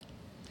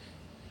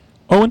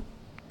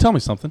Tell me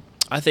something.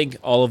 I think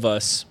all of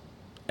us,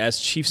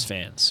 as Chiefs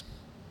fans,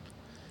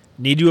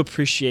 need to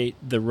appreciate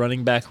the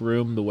running back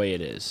room the way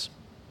it is.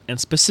 And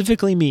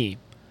specifically me,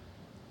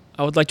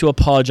 I would like to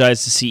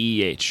apologize to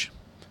CEH.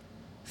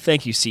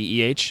 Thank you,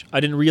 CEH. I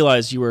didn't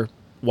realize you were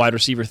wide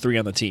receiver 3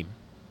 on the team.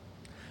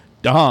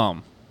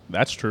 Dahm.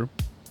 That's true.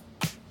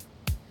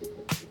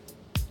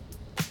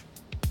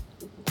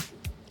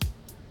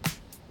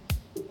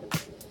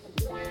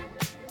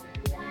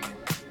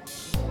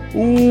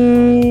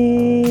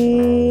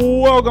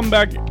 Ooh, welcome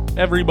back,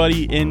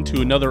 everybody, into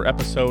another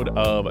episode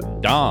of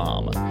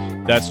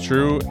Dahm. That's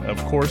true.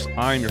 Of course,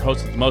 I'm your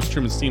host of the most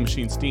Truman Steam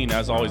Machine Steen.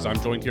 As always, I'm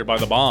joined here by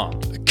the bomb.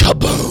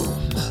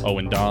 Kaboom! Oh,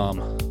 and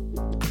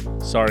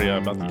Dahm. Sorry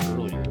about the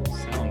earlier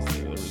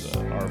sounds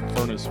there. Our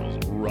furnace was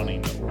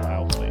running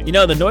loudly. You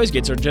know, the noise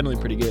gates are generally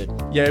pretty good.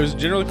 Yeah, it was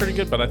generally pretty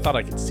good, but I thought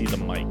I could see the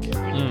mic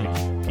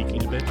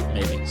peaking a bit.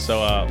 Maybe. So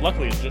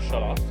luckily it just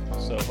shut off,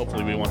 so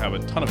hopefully we won't have a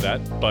ton of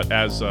that, but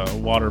as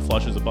water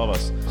flushes above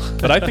us.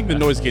 But I think the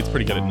noise gate's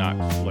pretty good at not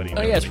letting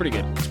Oh, yeah, it's pretty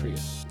good. It's pretty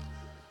good.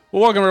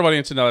 Well, welcome everybody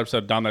into another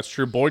episode of Dahm. That's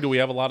true. Boy, do we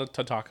have a lot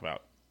to talk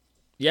about.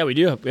 Yeah, we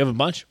do. We have a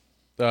bunch.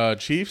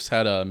 Chiefs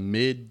had a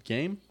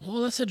mid-game.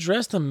 Well, let's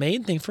address the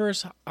main thing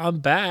first. I'm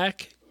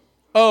back.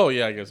 Oh,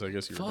 yeah, I guess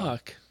you're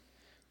Fuck.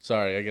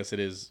 Sorry, I guess it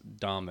is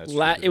Dahm. That's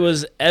true. It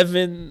was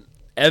Evan,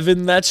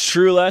 that's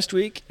true last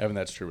week. Evan,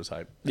 that's true was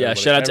hype. Yeah,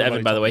 shout out to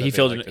Evan, by the way. He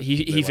filled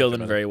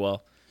in very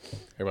well.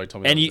 Everybody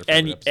told me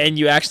And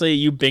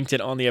you binked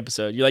it on the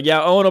episode. You're like,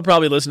 yeah, Owen will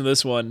probably listen to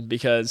this one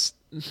because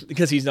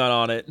he's not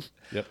on it.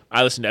 Yep.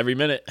 I listened every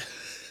minute.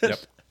 Yep.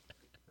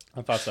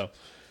 I thought so.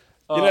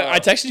 I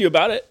texted you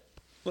about it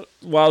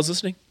while I was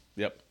listening.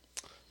 Yep.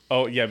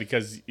 Oh yeah,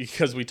 because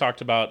we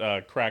talked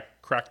about crack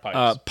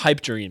pipes.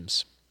 Pipe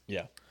dreams.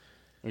 Yeah.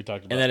 We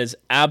talked about. And that is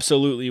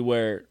absolutely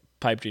where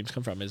pipe dreams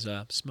come from, is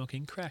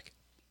smoking crack.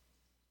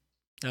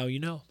 Now you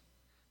know.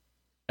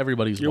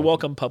 You're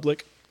welcome,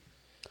 public.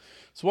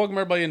 So welcome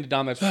everybody into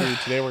Dahm. That's true.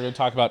 Today we're going to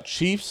talk about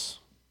Chiefs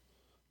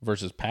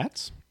versus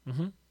Pats.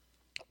 Mm-hmm.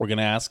 We're going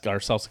to ask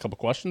ourselves a couple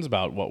questions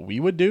about what we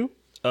would do.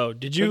 Oh,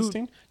 did you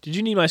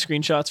need my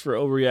screenshots for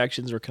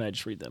overreactions, or can I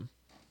just read them?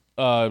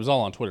 It was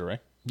all on Twitter, right?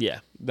 Yeah.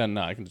 Then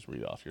no, I can just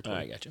read it off your Twitter.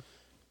 All right,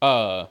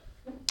 gotcha.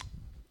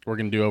 We're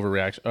going to do we're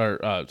going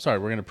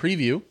to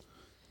preview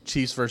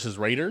Chiefs versus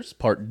Raiders,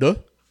 part 2.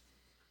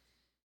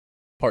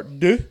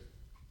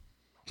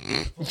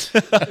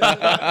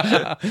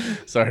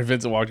 Sorry,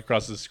 Vincent walked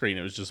across the screen.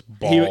 It was just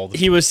bald.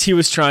 He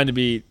was trying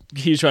to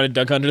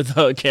duck under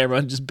the camera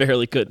and just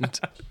barely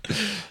couldn't.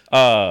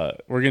 We're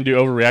going to do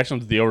overreaction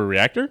to the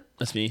overreactor.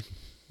 That's me.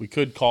 We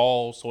could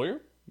call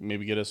Sawyer,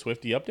 maybe get a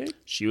Swiftie update.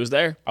 She was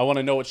there. I want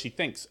to know what she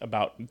thinks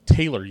about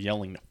Taylor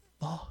yelling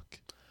fuck.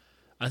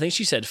 I think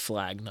she said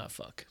flag, not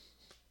fuck.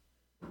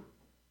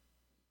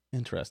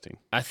 Interesting.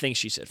 I think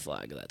she said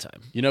flag at that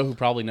time. You know who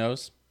probably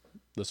knows?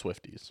 The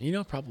Swifties. You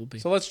know, probably.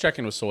 So let's check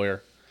in with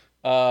Sawyer.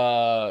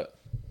 We're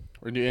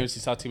going to do AFC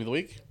South Team of the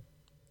Week.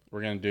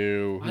 We're going to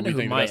do who we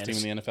think the best team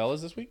in the NFL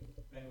is this week.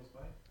 Bengals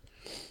bite.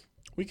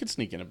 We could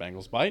sneak in a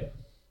Bengals bite.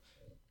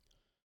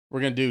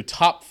 We're going to do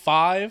top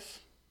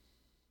five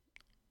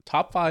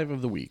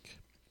of the week.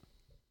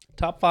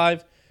 Top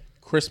 5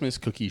 Christmas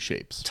cookie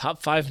shapes.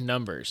 Top 5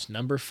 numbers.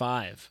 Number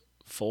 5.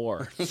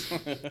 4.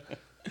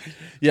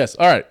 Yes.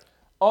 All right.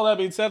 All that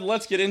being said,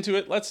 let's get into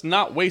it. Let's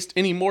not waste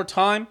any more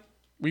time.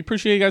 We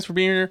appreciate you guys for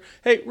being here.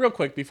 Hey, real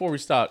quick, before we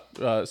stop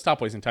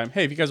wasting time.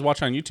 Hey, if you guys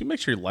watch on YouTube, make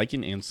sure you're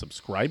liking and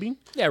subscribing.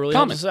 Yeah, really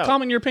helps us out.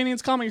 Comment your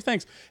opinions, comment your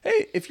things.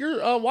 Hey, if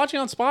you're watching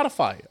on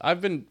Spotify,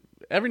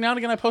 every now and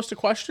again I post a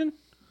question.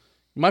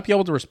 You might be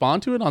able to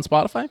respond to it on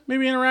Spotify.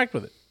 Maybe interact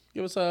with it.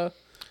 Give us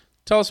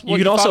tell us what you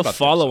can thought also about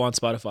follow on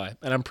Spotify,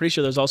 and I'm pretty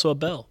sure there's also a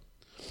bell.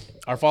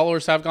 Our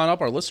followers have gone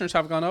up. Our listeners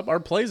have gone up. Our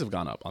plays have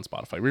gone up on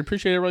Spotify. We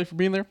appreciate everybody for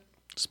being there.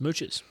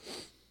 Smooches.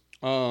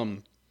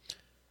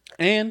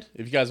 And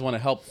if you guys want to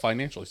help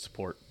financially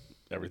support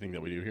everything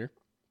that we do here,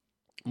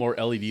 more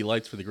LED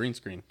lights for the green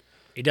screen.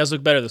 It does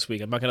look better this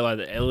week. I'm not going to lie.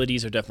 The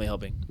LEDs are definitely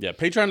helping. Yeah,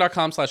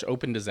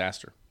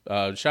 patreon.com/open-disaster.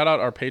 Shout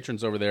out our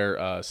patrons over there,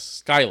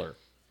 Skylar,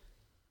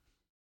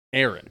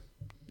 Aaron,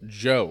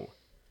 Joe,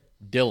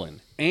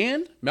 Dylan,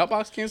 and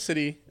Meltbox Kansas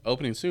City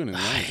opening soon. I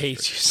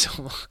hate you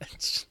so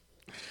much.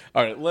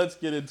 All right, let's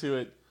get into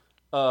it.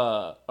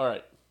 All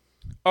right.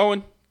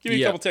 Owen, give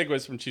me a couple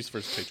takeaways from Chiefs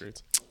versus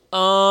Patriots.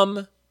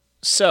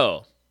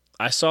 So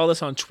I saw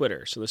this on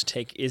Twitter, so this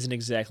take isn't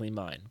exactly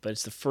mine, but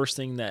it's the first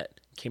thing that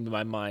came to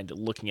my mind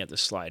looking at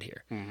this slide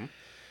here. Mm-hmm.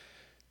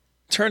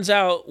 Turns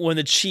out when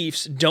the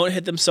Chiefs don't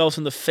hit themselves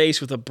in the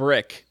face with a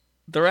brick,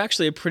 they're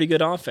actually a pretty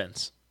good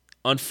offense.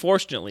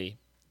 Unfortunately,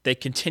 they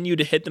continue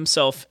to hit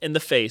themselves in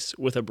the face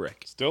with a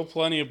brick. Still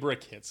plenty of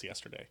brick hits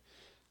yesterday.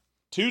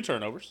 2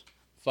 turnovers.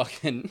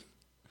 Fucking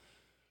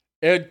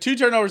 2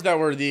 turnovers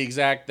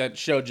that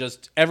showed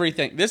just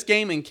everything. This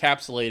game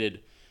encapsulated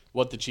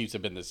what the Chiefs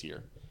have been this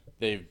year.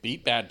 They've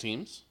beat bad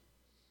teams,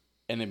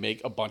 and they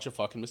make a bunch of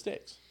fucking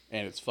mistakes.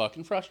 And it's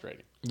fucking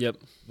frustrating. Yep.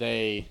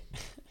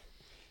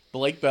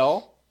 Blake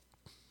Bell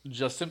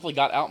just simply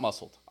got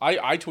out-muscled.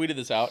 I tweeted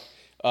this out.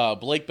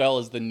 Blake Bell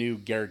is the new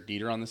Garrett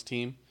Dieter on this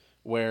team,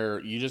 where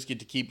you just get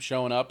to keep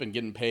showing up and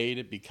getting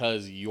paid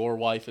because your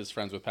wife is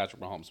friends with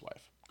Patrick Mahomes'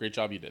 wife. Great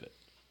job, you did it.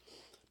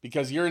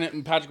 Because you're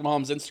in Patrick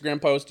Mahomes'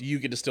 Instagram post, you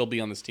get to still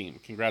be on this team.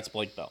 Congrats,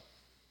 Blake Bell.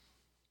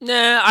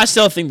 Nah, I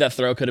still think that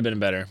throw could have been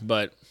better,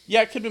 but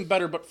Yeah, it could have been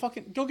better, but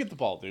fucking go get the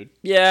ball, dude.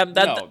 yeah,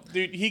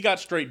 Dude, he got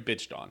straight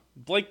bitched on.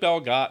 Blake Bell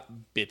got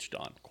bitched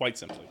on, quite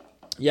simply.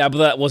 yeah, but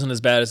that wasn't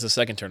as bad as the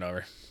second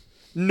turnover.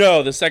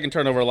 No, the second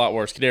turnover a lot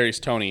worse. Kadarius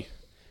Toney,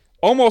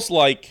 almost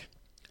like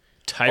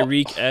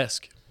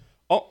Tyreek-esque.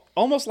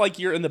 almost like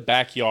you're in the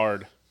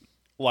backyard,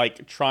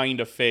 like trying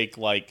to fake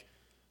Like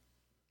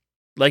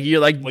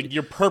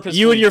you're purposely.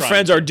 you and your trying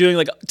friends to. are doing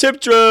like tip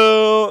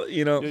drill,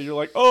 you know. Yeah, you're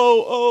like,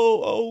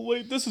 oh,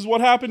 wait, this is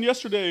what happened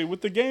yesterday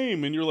with the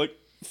game, and you're like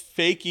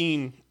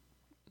faking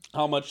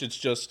how much it's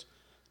just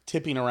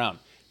tipping around,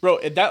 bro.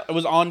 That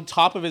was on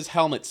top of his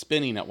helmet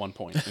spinning at one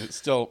point, and it's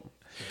still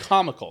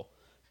comical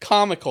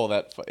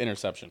that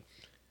interception.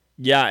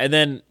 Yeah, and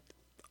then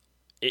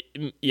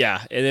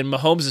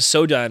Mahomes is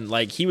so done.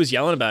 Like he was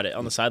yelling about it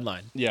on the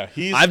sideline. Yeah,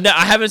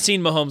 I haven't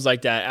seen Mahomes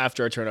like that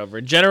after a turnover.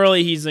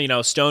 Generally, he's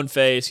stone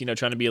face,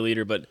 trying to be a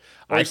leader, but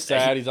he's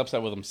sad. He's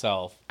upset with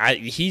himself.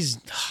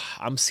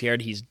 I'm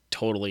scared he's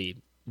totally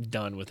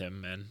done with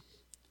him, man.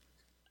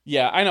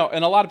 Yeah, I know,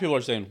 and a lot of people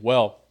are saying,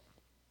 well,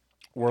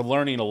 we're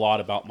learning a lot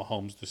about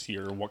Mahomes this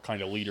year and what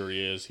kind of leader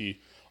he is.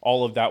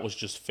 All of that was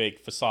just fake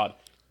facade.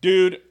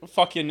 Dude,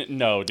 fucking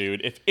no,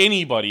 dude. If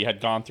anybody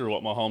had gone through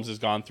what Mahomes has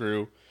gone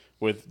through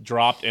with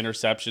dropped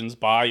interceptions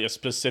by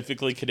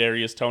specifically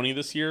Kadarius Toney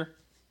this year,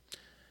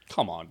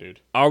 come on,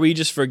 dude. Are we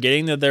just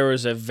forgetting that there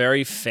was a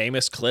very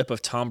famous clip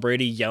of Tom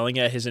Brady yelling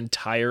at his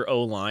entire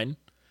O-line?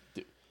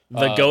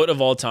 The GOAT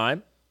of all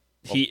time?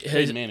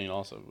 Peyton Manning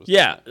also was.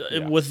 Yeah,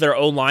 with their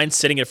O-line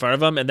sitting in front of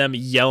them and them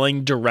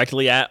yelling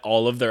directly at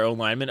all of their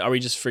O-linemen. Are we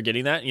just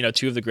forgetting that?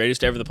 Two of the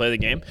greatest ever to play the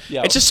game?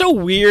 Yeah. It's just so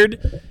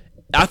weird.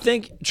 I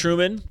think,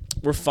 Truman,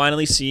 we're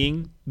finally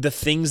seeing the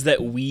things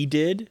that we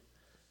did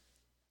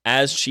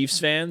as Chiefs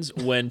fans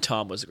when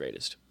Tom was the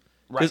greatest.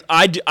 Because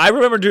I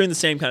remember doing the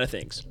same kind of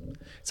things.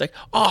 It's like,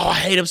 oh, I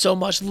hate him so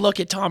much. Look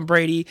at Tom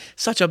Brady.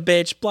 Such a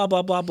bitch. Blah,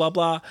 blah, blah, blah,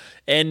 blah.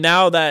 And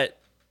now that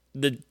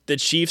the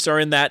Chiefs are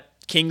in that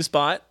king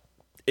spot,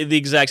 the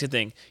exact same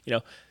thing.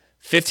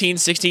 15,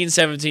 16,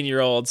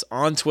 17-year-olds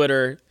on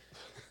Twitter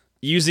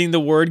using the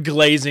word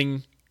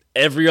glazing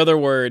every other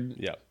word.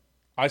 Yeah.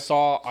 I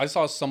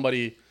saw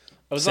somebody,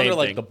 I was Same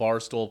under thing. the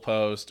Barstool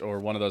post or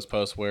one of those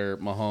posts where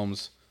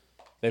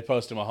they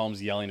posted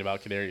Mahomes yelling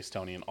about Kadarius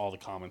Toney, and all the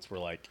comments were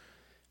like,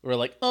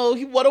 oh,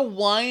 what a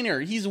whiner.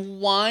 He's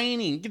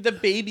whining. Give the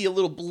baby a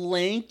little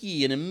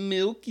blankie and a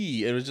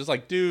milky. It was just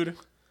like, dude,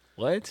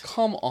 What?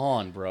 come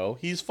on, bro.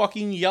 He's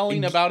fucking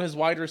yelling about his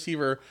wide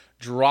receiver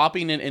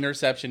dropping an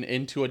interception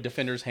into a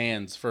defender's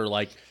hands for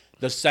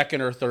the second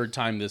or third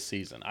time this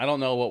season. I don't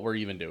know what we're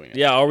even doing.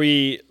 Yeah, are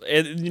we?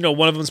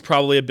 One of them's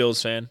probably a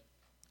Bills fan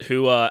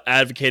who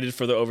advocated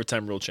for the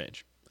overtime rule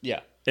change.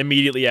 Yeah.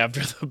 Immediately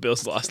after the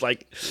Bills lost.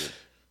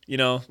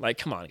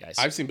 Come on, guys.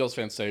 I've seen Bills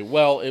fans say,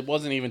 well, it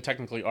wasn't even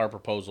technically our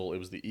proposal. It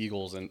was the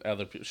Eagles and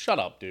other people. Shut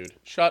up, dude.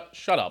 Shut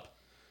up.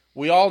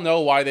 We all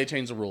know why they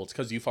changed the rule. It's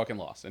because you fucking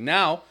lost. And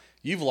now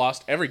you've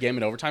lost every game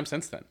in overtime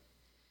since then.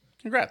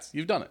 Congrats.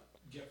 You've done it.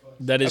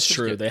 That is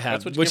true. They have,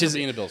 That's what you which get is for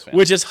being a Bills fan.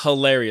 which is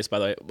hilarious, by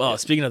the way. Well,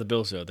 speaking of the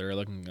Bills, though, they're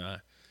looking.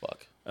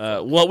 Fuck.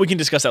 Well, we can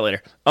discuss that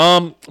later.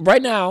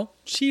 Right now,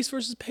 Chiefs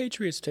versus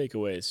Patriots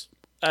takeaways.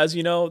 As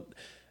you know,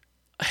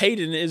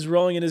 Hayden is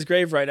rolling in his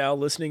grave right now,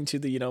 listening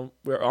to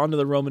we're on to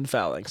the Roman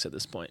phalanx at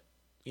this point.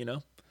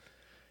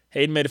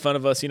 Hayden made fun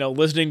of us,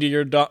 listening to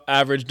your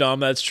average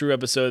Dahm That's True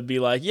episode be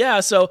like, yeah,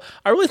 so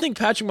I really think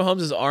Patrick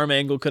Mahomes' arm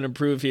angle could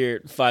improve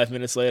here 5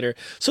 minutes later.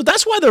 So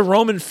that's why the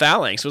Roman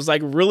phalanx was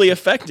really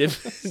effective.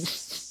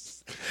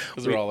 Because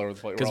we're all over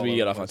the place. Because we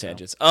get off on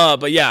tangents.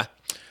 But yeah,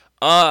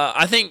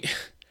 I think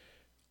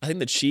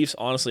the Chiefs,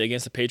 honestly,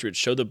 against the Patriots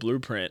showed the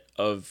blueprint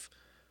of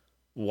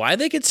why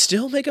they could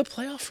still make a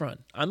playoff run.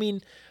 I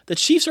mean, the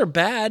Chiefs are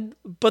bad,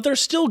 but they're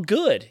still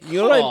good. Do you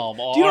know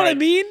what I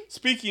mean?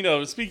 Speaking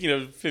of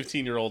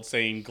 15-year-olds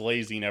saying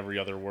glazing every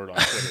other word on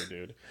Twitter,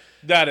 dude,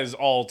 that is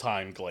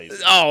all-time glazing.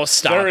 Oh,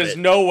 stop There it. is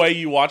no way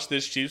you watch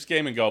this Chiefs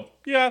game and go,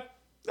 yeah,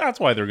 that's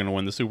why they're going to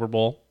win the Super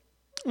Bowl.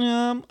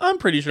 I'm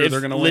pretty sure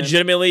they're going to win.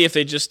 Legitimately, if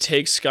they just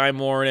take Sky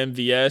Moore and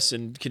MVS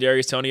and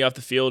Kadarius Toney off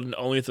the field and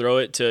only throw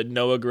it to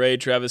Noah Gray,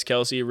 Travis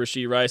Kelce,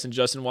 Rashee Rice, and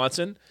Justin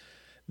Watson,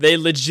 they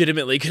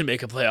legitimately could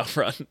make a playoff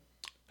run.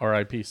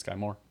 R.I.P. Sky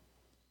Moore.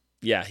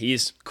 Yeah,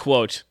 he's,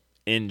 quote,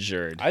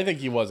 injured. I think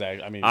he was.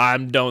 I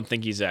don't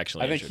think he's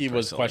actually I think injured, he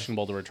was personally.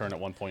 questionable to return at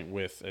one point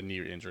with a knee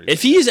injury.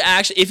 If he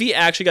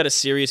actually got a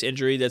serious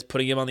injury that's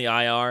putting him on the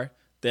IR,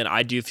 then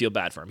I do feel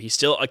bad for him. He's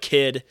still a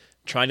kid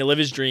trying to live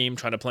his dream,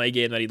 trying to play a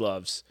game that he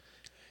loves.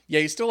 Yeah,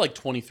 he's still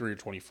 23 or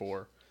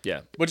 24.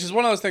 Yeah. Which is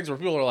one of those things where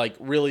people are like,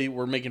 really,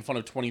 we're making fun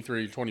of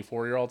 23 or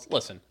 24-year-olds.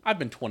 Listen, I've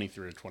been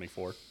 23 or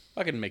 24.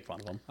 I can make fun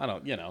of them. I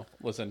don't,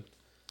 listen.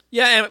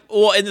 Yeah,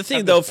 and the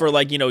thing, though, for,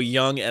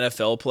 young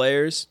NFL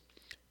players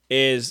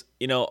is,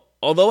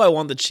 although I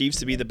want the Chiefs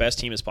to be the best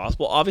team as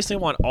possible, obviously I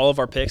want all of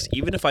our picks,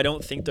 even if I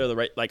don't think they're the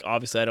right. Like,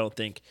 obviously, I don't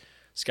think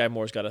Sky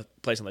Moore's got a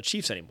place on the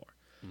Chiefs anymore.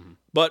 Mm-hmm.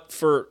 But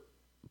for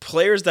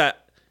players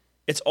that,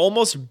 it's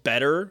almost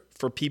better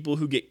for people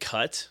who get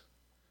cut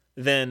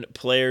than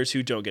players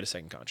who don't get a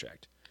second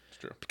contract. It's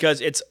true.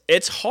 Because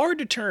it's hard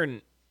to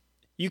turn.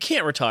 You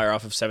can't retire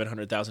off of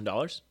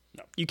 $700,000.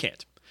 No. You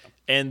can't. No.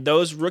 And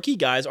those rookie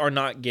guys are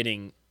not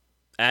getting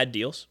ad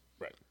deals.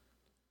 Right.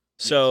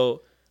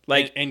 So,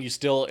 like, and you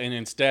still, and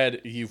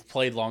instead you've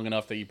played long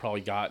enough that you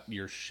probably got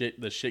the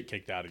shit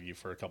kicked out of you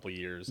for a couple of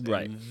years.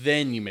 Right. And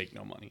then you make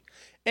no money.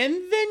 And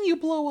then you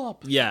blow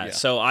up. Yeah.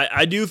 So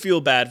I do feel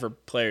bad for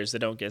players that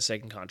don't get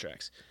second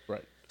contracts.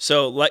 Right.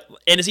 So, like,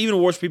 and it's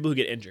even worse for people who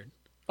get injured.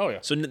 Oh, yeah.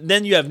 So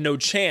then you have no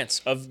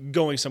chance of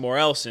going somewhere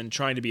else and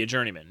trying to be a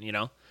journeyman, you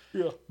know?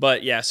 Yeah.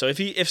 But yeah, so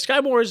if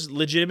Sky Moore is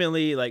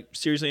legitimately like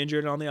seriously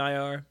injured on the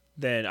IR,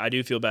 then I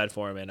do feel bad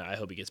for him and I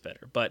hope he gets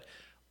better. But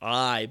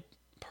I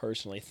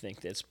personally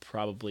think that's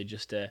probably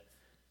just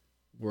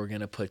we're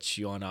gonna put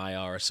you on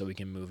IR so we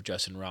can move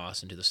Justin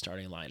Ross into the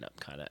starting lineup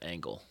kind of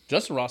angle.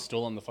 Justin Ross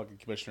still on the fucking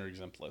commissioner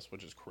exempt list,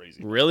 which is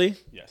crazy. Really?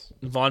 Yes.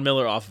 Von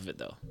Miller off of it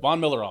though.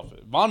 Von Miller off of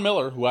it. Von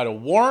Miller, who had a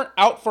warrant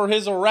out for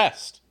his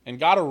arrest and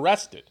got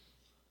arrested.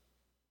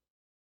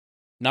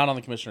 Not on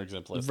the commissioner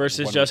exempt list.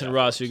 Versus Justin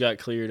Ross, who got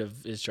cleared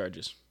of his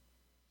charges.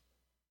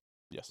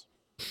 Yes.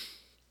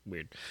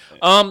 Weird.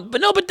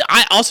 But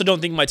I also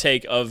don't think my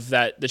take of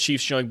that the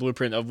Chiefs showing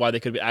blueprint of why they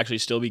could actually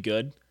still be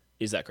good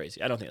is that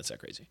crazy. I don't think that's that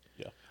crazy.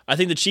 Yeah. I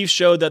think the Chiefs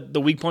showed that the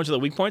weak points are the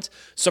weak points.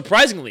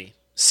 Surprisingly,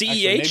 CEH.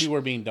 Actually, maybe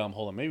we're being dumb.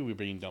 Hold on. Maybe we're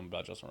being dumb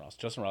about Justin Ross.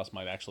 Justin Ross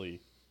might actually.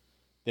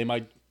 It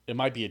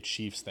might be a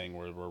Chiefs thing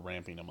where we're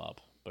ramping him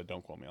up, but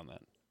don't quote me on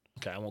that.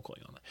 Okay, I won't quote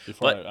you on that.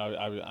 Before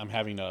I'm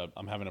having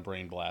a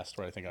brain blast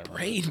where I think I remember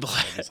brain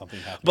blast.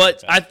 Something happened.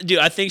 But I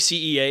think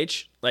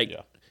CEH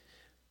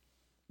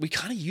we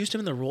kind of used him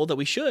in the role that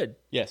we should.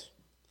 Yes,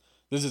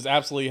 this is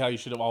absolutely how you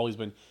should have always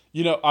been.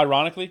 You know,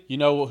 ironically, you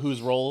know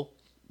whose role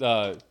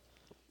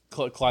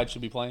Clyde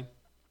should be playing?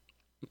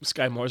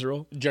 Sky Moore's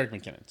role. Jerick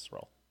McKinnon's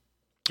role.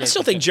 I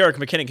still think Jerick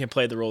McKinnon can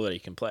play the role that he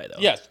can play,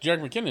 though. Yes,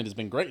 Jerick McKinnon has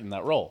been great in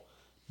that role,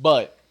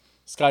 but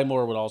Sky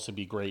Moore would also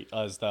be great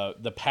as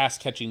the pass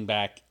catching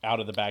back out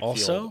of the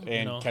backfield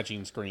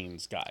catching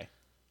screens guy.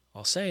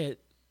 I'll say it.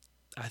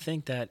 I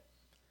think that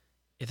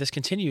if this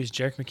continues,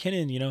 Jerick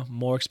McKinnon,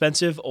 more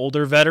expensive,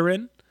 older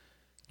veteran,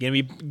 gonna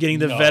be getting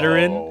the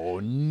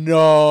veteran.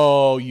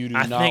 No, you do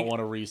not want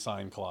to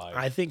re-sign Clyde.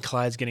 I think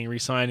Clyde's getting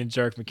re-signed and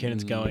Jerick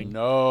McKinnon's going.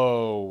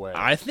 No way.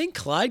 I think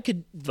Clyde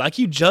could, like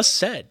you just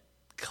said,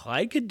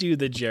 Clyde could do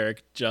the Jerick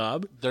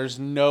job. There's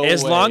no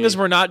As way. long as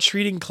we're not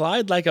treating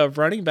Clyde like a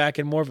running back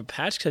and more of a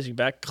patch catching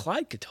back,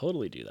 Clyde could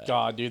totally do that.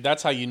 God, dude,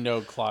 that's how you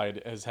know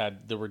Clyde has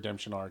had the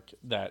redemption arc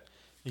that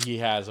he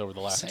has over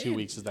the last 2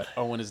 weeks, is that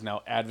Owen is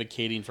now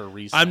advocating for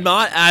re-signing. I'm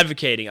not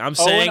advocating. I'm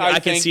saying I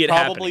can see it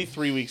happening. Probably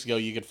 3 weeks ago,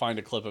 you could find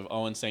a clip of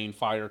Owen saying,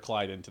 "Fire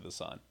Clyde into the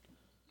sun."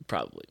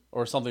 Probably.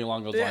 Or something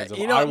along those lines.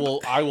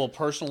 I will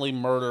personally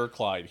murder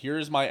Clyde. Here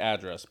is my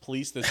address.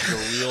 Please, this is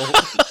a real...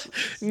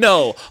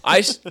 No,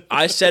 I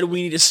said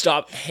we need to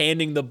stop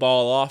handing the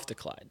ball off to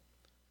Clyde.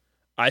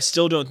 I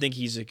still don't think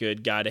he's a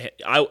good guy to...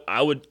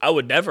 I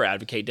would never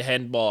advocate to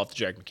hand the ball off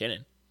to Jerick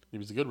McKinnon. He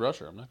was a good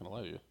rusher. I'm not going to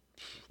lie to you.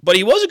 But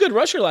he was a good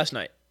rusher last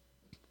night.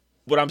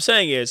 What I'm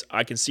saying is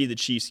I can see the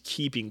Chiefs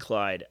keeping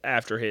Clyde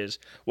after his,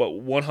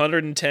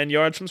 110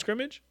 yards from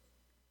scrimmage?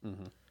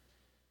 Mm-hmm.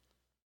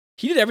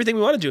 He did everything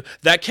we wanted to.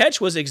 That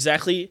catch was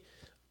exactly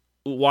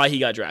why he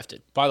got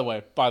drafted. By the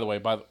way,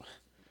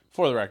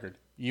 for the record,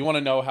 you want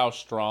to know how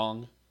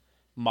strong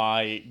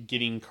my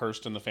getting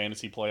cursed in the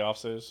fantasy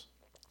playoffs is?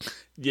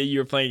 Yeah, you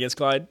were playing against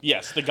Clyde?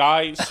 Yes, the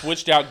guy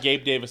switched out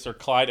Gabe Davis or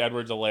Clyde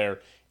Edwards-Helaire,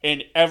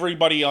 and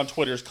everybody on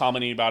Twitter is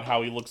commenting about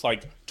how he looks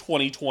like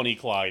 2020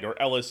 Clyde or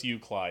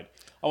LSU Clyde.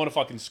 I want to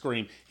fucking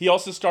scream. He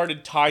also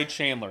started Ty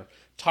Chandler.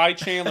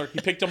 He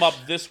picked him up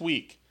this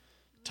week.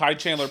 Ty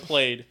Chandler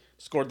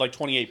scored like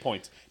 28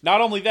 points.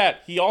 Not only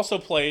that, he also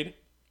played,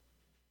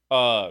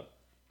 John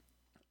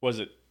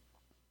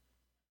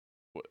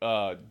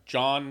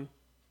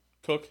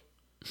Cook?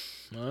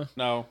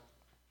 No.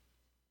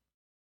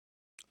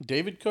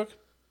 David Cook?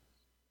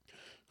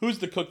 Who's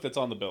the Cook that's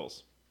on the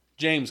Bills?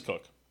 James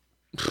Cook.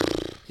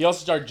 He also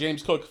started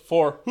James Cook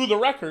for the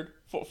record,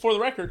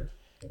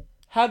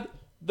 had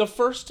the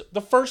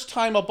first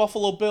time a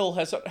Buffalo Bill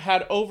has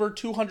had over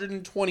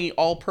 220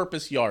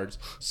 all-purpose yards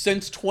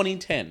since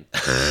 2010.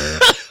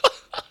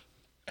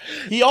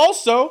 He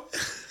also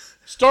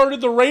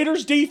started the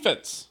Raiders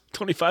defense.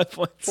 25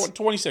 points.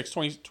 26,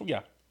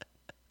 yeah.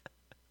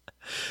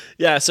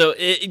 Yeah, so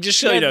it just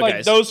show you know,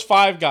 guys. Those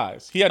 5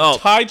 guys. He had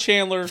Ty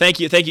Chandler. Thank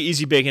you,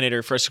 Easy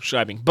Baconator, for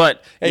subscribing.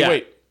 But hey,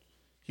 wait,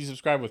 he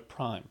subscribed with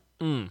Prime.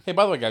 Hey,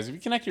 by the way, guys, if you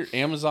connect your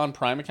Amazon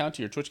Prime account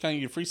to your Twitch account,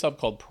 you get a free sub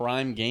called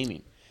Prime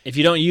Gaming. If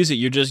you don't use it,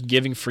 you're just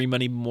giving free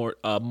money, more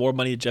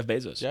money to Jeff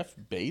Bezos. Jeff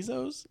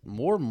Bezos?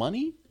 More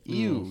money?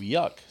 Ew,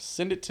 yuck.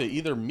 Send it to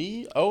either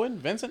me, Owen,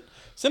 Vincent.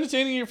 Send it to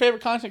any of your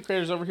favorite content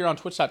creators over here on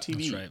twitch.tv.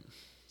 That's right.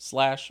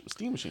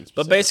 Steam machine.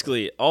 But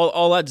basically,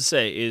 all I had to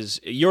say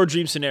is your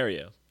dream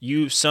scenario.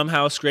 You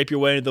somehow scrape your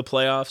way into the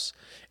playoffs,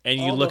 and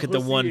you look at the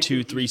 1,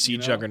 2, 3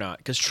 seed juggernaut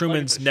because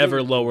Truman's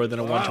never lower than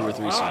a 1, 2, or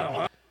 3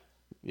 seed.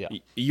 Yeah.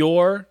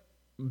 Your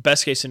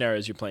best case scenario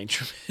is you're playing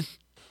Truman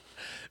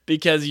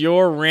because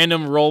your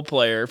random role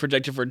player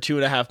projected for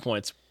 2.5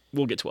 points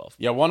will get 12.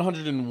 Yeah,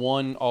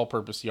 101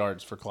 all-purpose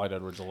yards for Clyde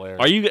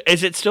Edwards-Helaire.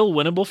 Is it still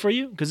winnable for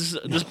you? Because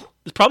this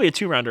is probably a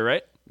 2-rounder,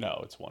 right? No,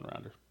 it's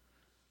 1-rounder.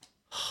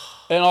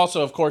 And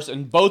also, of course,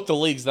 in both the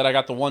leagues that I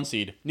got the 1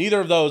 seed, neither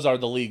of those are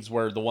the leagues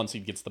where the 1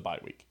 seed gets the bye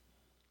week.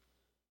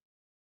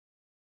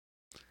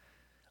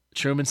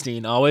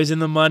 Trumanstein, always in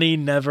the money,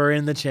 never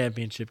in the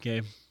championship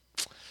game.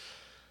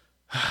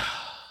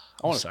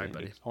 I want to scream,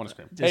 buddy. Dude. I want to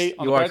scream. Hey,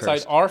 on the bright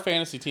side, our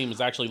fantasy team is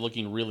actually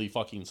looking really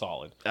fucking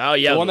solid. Oh,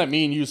 yeah. The one that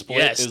me and you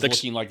split is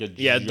looking like a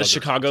juggernaut. The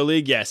Chicago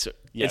League, yes.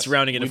 It's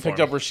rounding into form. We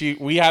picked up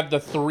Rasheed. We have the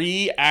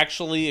 3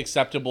 actually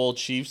acceptable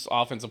Chiefs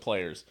offensive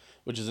players,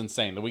 which is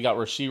insane. We got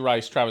Rasheed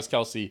Rice, Travis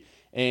Kelce,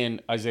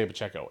 and Isaiah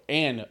Pacheco.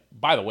 And,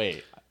 by the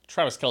way,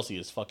 Travis Kelce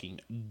is fucking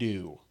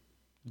due.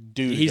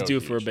 He's due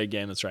for a big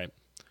game, that's right.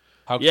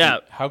 How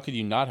could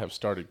you not have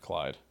started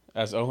Clyde?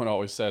 As Owen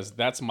always says,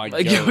 that's my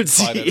goat, Clyde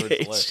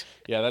Edwards-Helaire.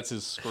 Yeah, that's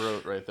his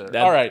scrote right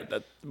there. All right.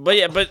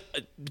 But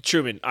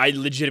Truman, I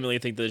legitimately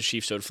think the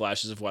Chiefs showed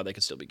flashes of why they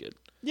could still be good.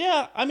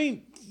 Yeah, I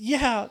mean,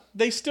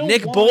 they still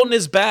Nick won. Bolton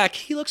is back.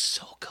 He looks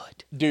so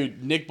good.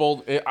 Dude, Nick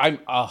Bolton, it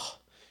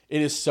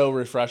is so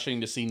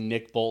refreshing to see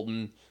Nick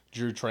Bolton,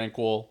 Drew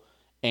Tranquill,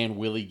 and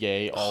Willie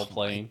Gay all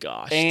playing.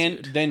 Gosh,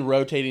 and then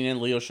rotating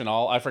in Leo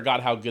Chenal. I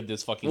forgot how good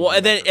this fucking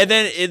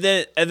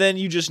and then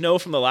you just know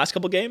from the last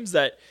couple games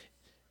that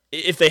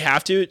if they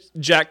have to,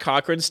 Jack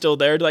Cochran's still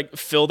there to like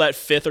fill that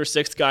 5th or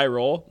 6th guy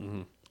role.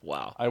 Mm-hmm.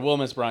 Wow. I will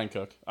miss Brian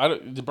Cook.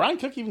 Did Brian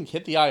Cook even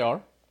hit the IR?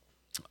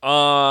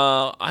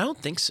 I don't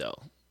think so.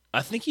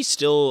 I think he's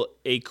still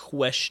a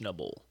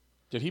questionable.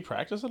 Did he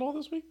practice at all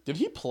this week? Did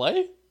he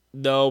play?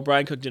 No,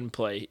 Brian Cook didn't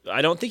play.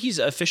 I don't think he's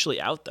officially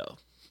out though.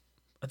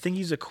 I think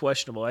he's a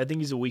questionable. I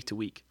think he's a week to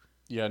week.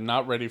 Yeah,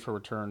 not ready for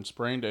return.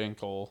 Sprained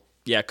ankle.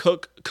 Yeah,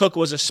 Cook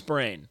was a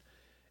sprain.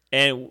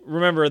 And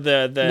remember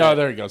the No,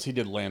 there he goes. He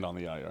did land on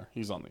the IR.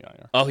 He's on the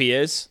IR. Oh, he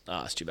is?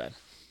 Oh, it's too bad.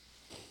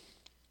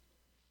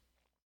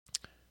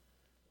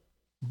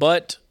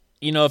 But,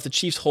 if the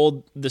Chiefs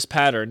hold this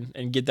pattern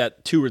and get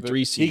that 2 or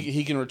 3 seed.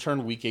 He can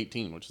return week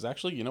 18, which is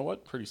actually, you know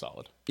what? Pretty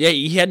solid. Yeah,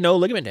 he had no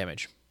ligament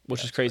damage,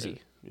 which is crazy.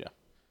 Yeah.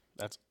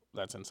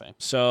 That's insane.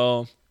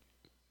 So,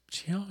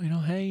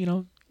 hey, you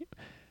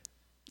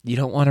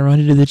don't want to run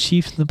into the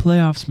Chiefs in the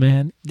playoffs,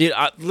 man. Dude,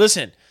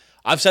 listen,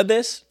 I've said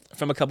this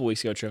from a couple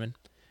weeks ago, Truman.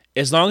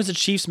 As long as the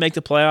Chiefs make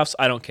the playoffs,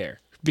 I don't care.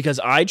 Because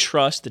I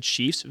trust the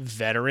Chiefs'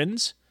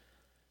 veterans,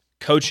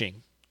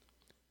 coaching,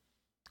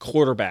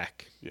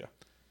 quarterback,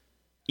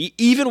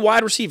 even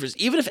wide receivers.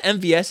 Even if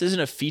MVS isn't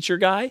a feature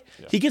guy,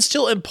 he can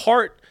still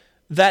impart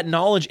that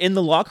knowledge in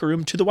the locker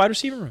room to the wide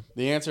receiver room.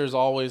 The answer is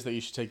always that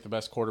you should take the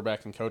best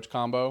quarterback and coach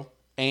combo,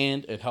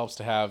 and it helps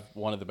to have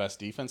one of the best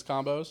defense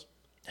combos.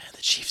 And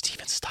the Chiefs'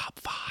 defense top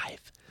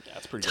 5. Yeah,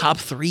 that's pretty top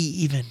good. 3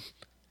 even.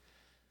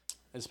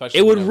 Especially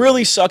it would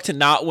really suck to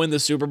not win the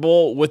Super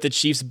Bowl with the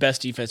Chiefs'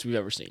 best defense we've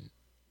ever seen.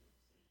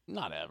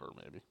 Not ever,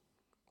 maybe.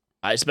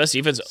 It's best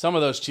defense. Some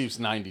of those Chiefs'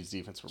 90s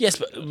defense were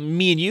but good.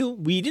 Me and you,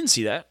 we didn't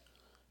see that.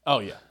 Oh,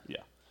 yeah.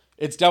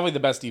 It's definitely the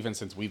best defense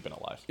since we've been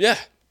alive. Yeah.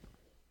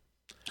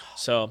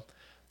 So,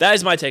 that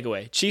is my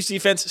takeaway. Chiefs'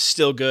 defense,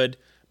 still good.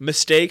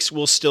 Mistakes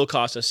will still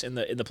cost us in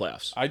the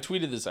playoffs. I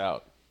tweeted this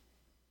out.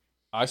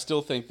 I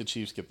still think the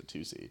Chiefs get the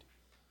 2 seed.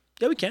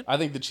 Yeah, we can. I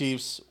think the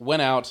Chiefs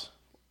win out,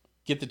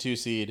 get the 2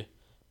 seed,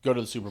 go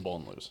to the Super Bowl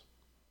and lose.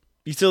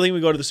 You still think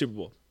we go to the Super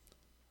Bowl?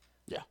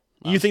 Yeah.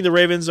 You think the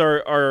Ravens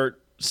are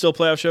still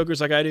playoff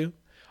chokers like I do?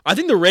 I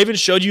think the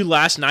Ravens showed you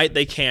last night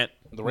they can't.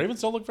 The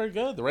Ravens don't look very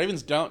good. The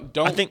Ravens don't.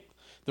 I think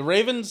the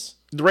Ravens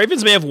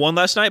may have won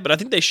last night, but I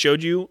think they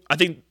showed you. I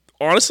think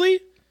honestly,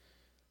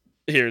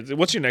 here.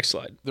 What's your next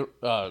slide? No,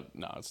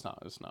 it's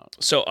not. It's not.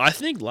 So I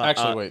think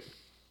actually, wait.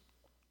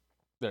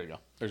 There you go.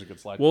 There's a good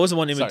slide. What was the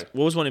one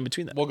in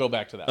between that? We'll go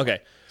back to that. Okay.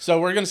 So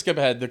we're gonna skip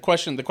ahead. The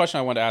question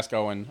I wanted to ask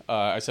Owen.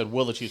 I said,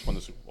 will the Chiefs win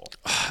the Super Bowl?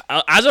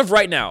 As of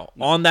right now,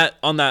 on that,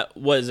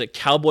 what is it?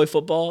 Cowboy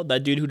Football.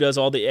 That dude who does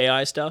all the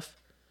AI stuff.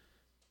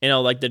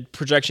 Like the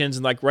projections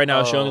and like right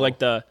now showing like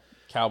the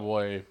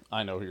Cowboy.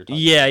 I know who you're talking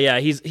about. Yeah.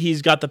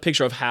 He's got the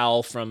picture of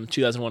Hal from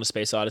 2001: A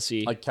Space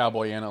Odyssey. Like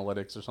Cowboy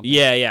Analytics or something.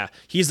 Yeah.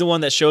 He's the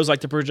one that shows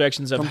like the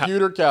projections of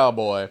Computer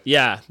Cowboy.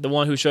 Yeah, the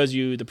one who shows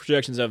you the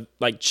projections of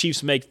like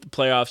Chiefs make the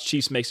playoffs,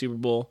 Chiefs make Super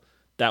Bowl.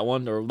 That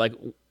one or like.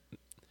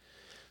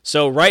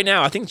 So right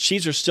now, I think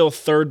Chiefs are still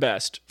 3rd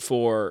best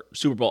for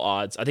Super Bowl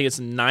odds. I think it's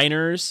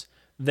Niners,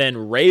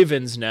 then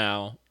Ravens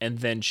now, and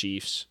then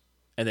Chiefs.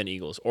 And then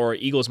Eagles. Or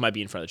Eagles might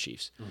be in front of the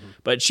Chiefs. Mm-hmm.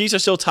 But Chiefs are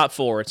still top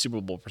 4 at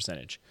Super Bowl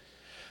percentage.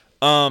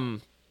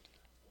 But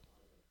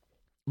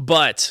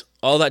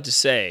all that to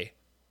say,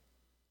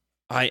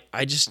 I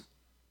just,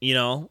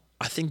 I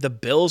think the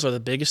Bills are the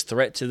biggest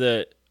threat to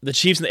the the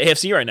Chiefs in the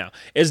AFC right now.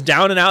 As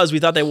down and out as we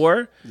thought they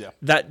were, Yeah.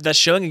 that's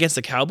showing against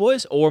the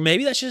Cowboys, or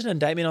maybe that's just an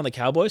indictment on the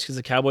Cowboys because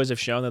the Cowboys have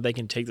shown that they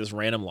can take this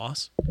random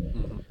loss.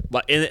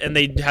 And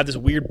they had this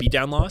weird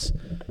beatdown loss.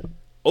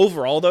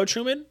 Overall, though,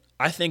 Truman,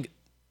 I think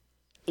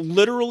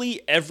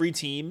literally every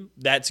team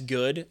that's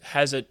good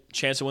has a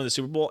chance to win the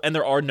Super Bowl, and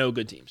there are no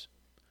good teams.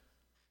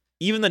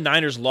 Even the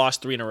Niners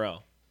lost 3 in a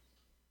row.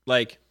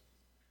 Like,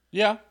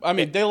 Yeah, I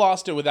mean, they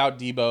lost it without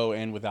Debo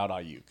and without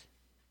Ayuk.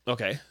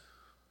 okay.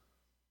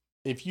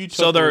 If you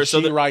took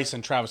Rashee Rice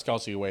and Travis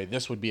Kelce away,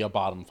 this would be a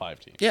bottom 5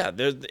 team. Yeah,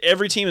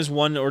 every team is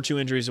 1 or 2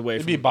 injuries away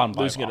It'd from be a bottom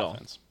 5 losing it all.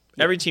 offense.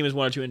 Every team is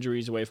 1 or 2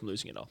 injuries away from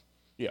losing it all.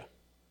 Yeah.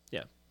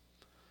 Yeah.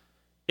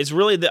 It's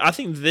really, I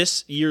think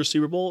this year's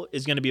Super Bowl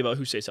is going to be about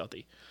who stays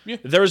healthy. Yeah.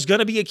 There's going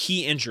to be a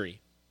key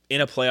injury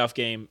in a playoff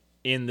game,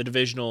 in the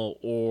divisional,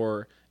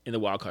 or in the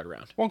wild card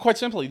round. Well, quite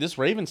simply, this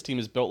Ravens team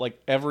is built like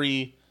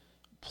every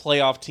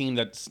playoff team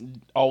that's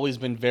always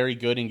been very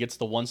good and gets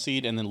the 1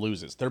 seed and then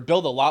loses. They're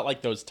built a lot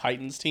like those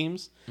Titans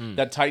teams.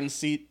 That Titans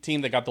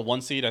team that got the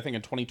 1 seed, I think,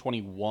 in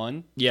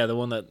 2021. Yeah, the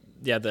one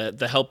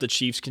that helped the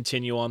Chiefs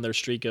continue on their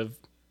streak of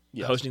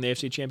hosting the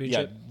AFC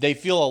Championship. Yeah, they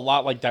feel a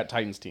lot like that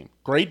Titans team.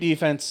 Great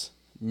defense,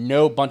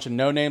 no bunch of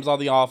no names on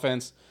the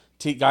offense,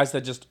 guys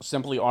that just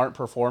simply aren't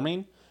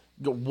performing.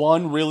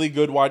 One really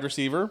good wide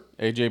receiver,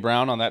 A.J.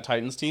 Brown on that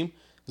Titans team,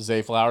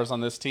 Zay Flowers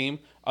on this team,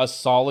 a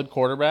solid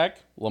quarterback,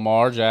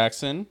 Lamar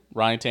Jackson,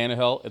 Ryan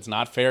Tannehill. It's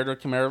not fair to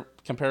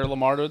compare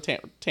Lamar to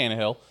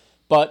Tannehill,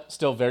 but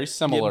still very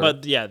similar.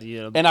 Yeah, a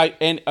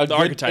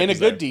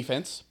good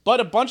defense, but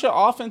a bunch of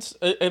offense,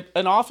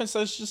 an offense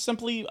that's just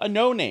simply a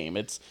no name.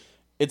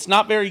 It's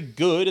not very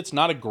good. It's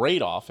not a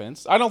great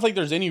offense. I don't think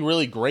there's any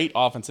really great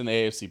offense in the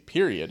AFC,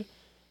 period.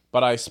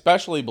 But I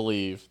especially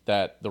believe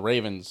that the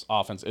Ravens'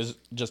 offense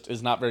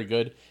is not very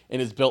good and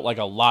is built like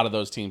a lot of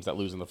those teams that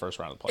lose in the first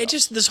round of the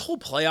playoffs. This whole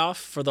playoff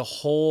for the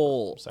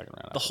whole second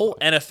round, the whole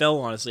NFL,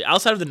 honestly,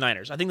 outside of the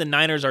Niners, I think the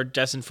Niners are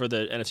destined for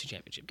the NFC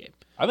Championship game.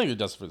 I think they're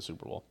destined for the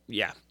Super Bowl.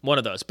 Yeah, one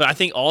of those. But I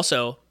think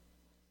also,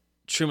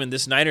 Truman,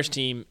 this Niners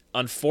team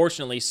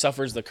unfortunately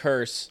suffers the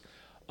curse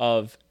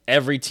of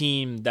every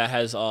team that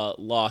has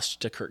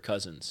lost to Kirk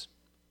Cousins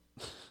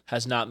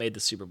has not made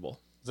the Super Bowl.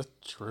 Is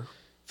that true?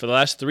 For the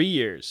last 3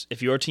 years,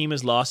 if your team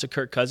has lost to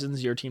Kirk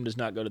Cousins, your team does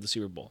not go to the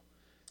Super Bowl.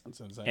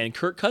 That's insane. And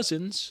Kirk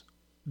Cousins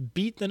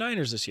beat the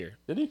Niners this year.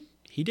 Did he?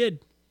 He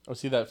did.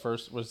 Was he their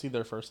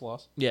first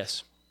loss?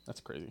 Yes. That's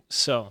crazy.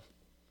 So,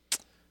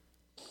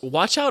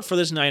 watch out for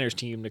this Niners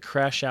team to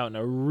crash out in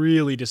a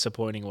really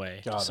disappointing way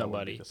God, to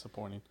somebody. That would be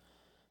disappointing.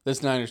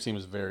 This Niners team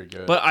is very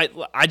good. But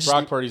I just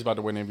Brock Purdy's about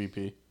to win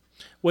MVP.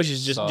 which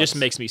is just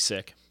makes me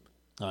sick.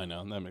 I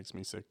know, that makes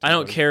me sick too, I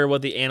don't buddy. care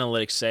what the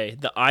analytics say.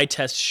 The eye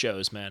test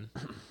shows, man.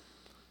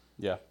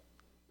 Yeah.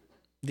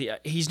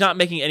 He's not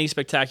making any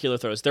spectacular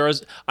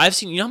throws. I've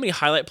seen, you know how many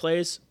highlight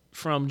plays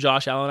from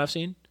Josh Allen I've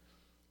seen?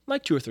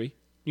 Like 2 or 3.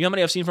 You know how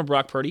many I've seen from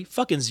Brock Purdy?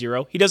 Fucking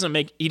 0. He doesn't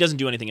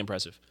do anything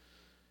impressive.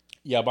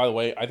 Yeah, by the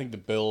way, I think the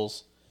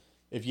Bills,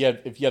 if you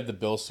have the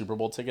Bills Super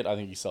Bowl ticket, I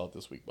think you sell it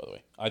this week, by the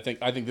way. I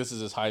think this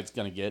is as high as it's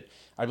going to get.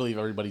 I believe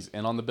everybody's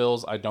in on the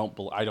Bills. I don't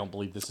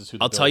believe this is who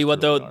the I'll Bills tell you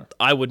what really though, are.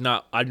 I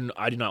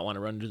do not want to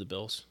run into the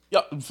Bills.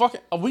 Yeah, fuck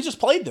it. We just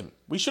played them.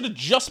 We should have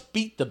just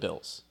beat the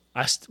Bills.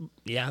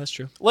 Yeah, that's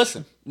true.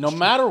 Listen, no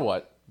matter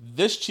what,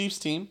 this Chiefs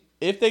team,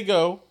 if they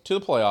go to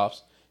the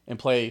playoffs and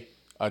play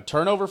a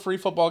turnover-free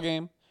football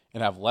game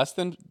and have less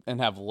than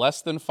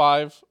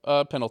 5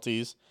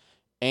 penalties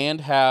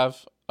and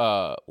have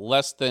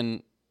less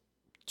than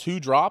 2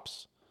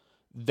 drops,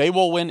 they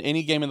will win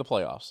any game in the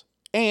playoffs.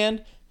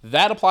 And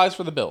that applies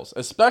for the Bills,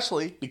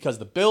 especially because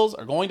the Bills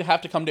are going to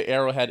have to come to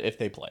Arrowhead if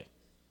they play.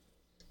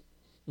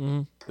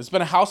 Mm-hmm. It's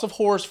been a house of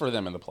horrors for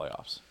them in the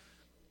playoffs.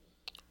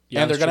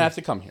 Yeah, and they're going to have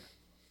to come here.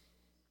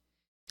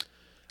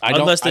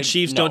 Unless the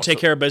Chiefs don't take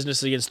care of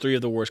business against 3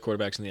 of the worst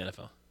quarterbacks in the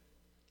NFL.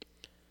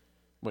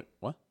 Wait,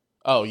 what?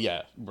 Oh,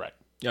 yeah, right.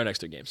 Our next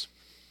 3 games.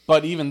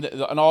 But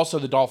and also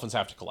the Dolphins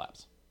have to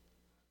collapse.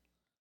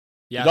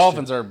 Yeah, the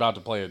Dolphins are about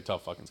to play a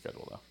tough fucking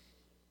schedule, though.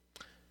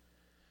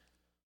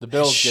 The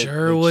Bills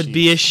sure would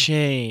be a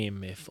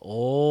shame if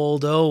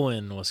old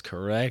Owen was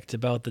correct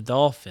about the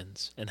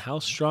Dolphins and how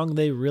strong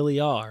they really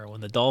are when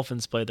the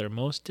Dolphins play their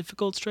most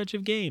difficult stretch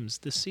of games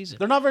this season.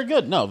 They're not very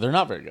good. No, they're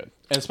not very good.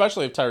 And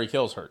especially if Tyreek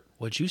Hill's hurt.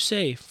 Would you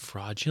say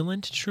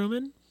fraudulent,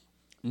 Truman?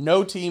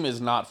 No team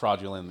is not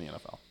fraudulent in the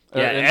NFL.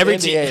 Yeah, every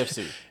team. The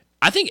AFC.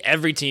 I think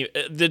every team.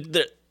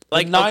 The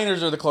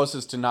Niners are the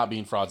closest to not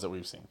being frauds that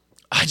we've seen.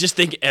 I just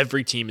think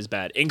every team is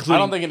bad, including. I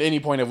don't think at any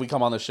point have we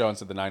come on the show and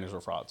said the Niners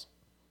were frauds.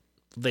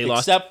 They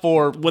lost, except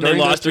for when they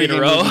lost 3 in a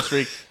row.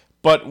 Streak,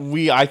 but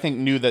I think,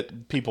 knew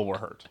that people were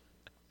hurt.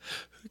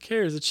 Who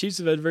cares? The Chiefs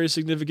have had very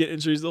significant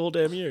injuries the whole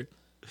damn year.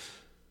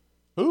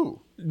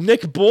 Who?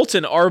 Nick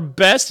Bolton, our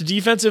best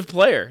defensive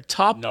player.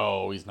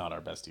 No, he's not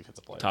our best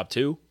defensive player. Top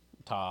 2?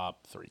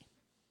 Top 3.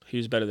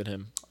 Who's better than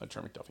him?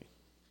 Trey McDuffie.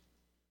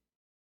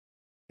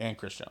 And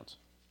Chris Jones.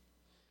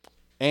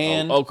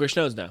 And Chris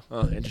Jones now.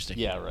 Oh, interesting.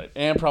 Yeah, right.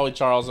 And probably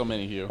Charles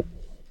Omenihu.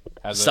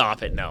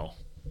 Stop it. No.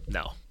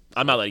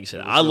 I'm not letting you say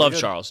that. I really love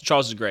good. Charles.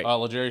 Charles is great.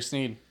 LeJerry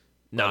Sneed.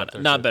 Not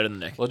better than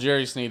Nick.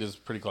 LeJerry Sneed is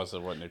pretty close to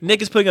what Nick.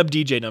 Nick is putting up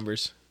DJ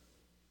numbers.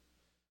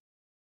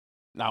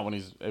 Not when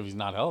if he's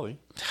not healthy.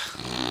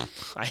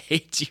 I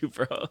hate you,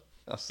 bro.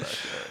 That's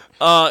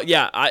sad.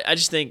 Yeah, I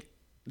just think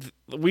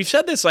we've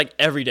said this like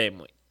every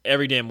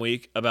damn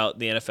week about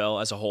the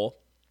NFL as a whole.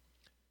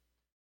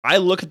 I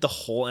look at the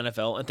whole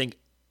NFL and think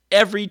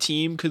every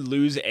team could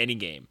lose any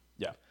game.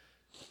 Yeah.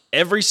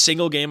 Every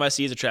single game I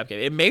see is a trap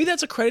game. And maybe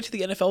that's a credit to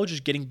the NFL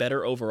just getting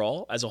better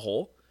overall as a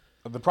whole.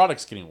 The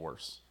product's getting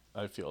worse,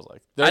 it feels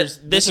like.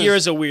 This year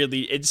is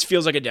it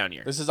feels like a down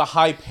year. This is a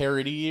high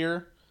parity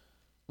year,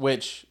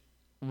 which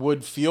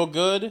would feel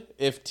good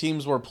if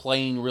teams were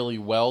playing really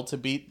well to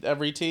beat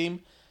every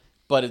team.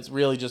 But it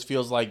really just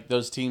feels like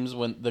those teams,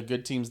 when the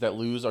good teams that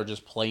lose, are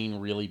just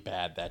playing really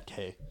bad that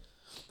day.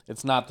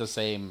 It's not the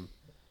same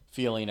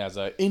feeling as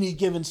any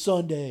given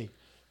Sunday.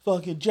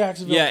 Fucking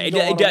Jacksonville. Yeah,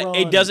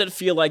 it doesn't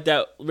feel like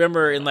that.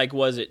 Remember in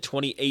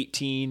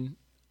 2018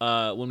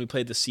 when we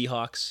played the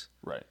Seahawks?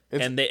 Right.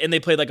 And they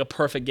played like a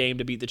perfect game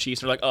to beat the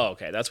Chiefs. And they're like, oh,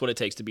 okay, that's what it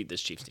takes to beat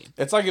this Chiefs team.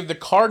 It's like if the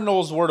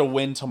Cardinals were to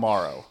win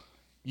tomorrow,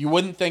 you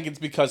wouldn't think it's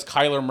because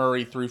Kyler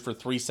Murray threw for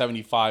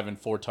 375 and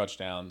 4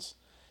 touchdowns.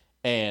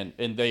 And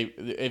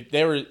if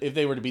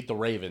they were to beat the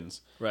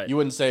Ravens, right, you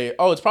wouldn't say,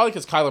 oh, it's probably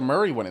because Kyler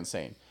Murray went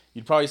insane.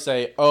 You'd probably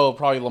say, oh,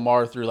 probably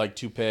Lamar threw like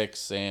 2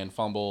 picks and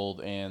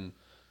fumbled, and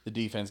the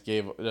defense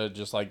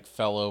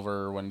fell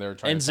over when they were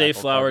trying. And to Zay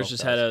tackle Flowers Cardinals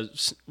just had a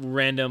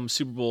random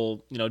Super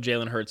Bowl,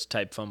 Jalen Hurts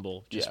type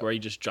fumble, where he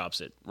just drops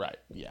it. Right.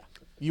 Yeah.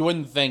 You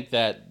wouldn't think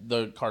that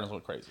the Cardinals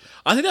went crazy.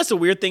 I think that's the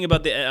weird thing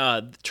about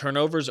the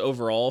turnovers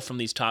overall from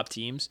these top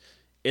teams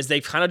is they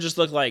kind of just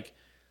look like.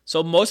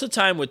 So most of the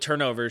time with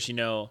turnovers,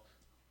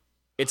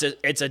 it's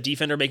a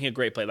defender making a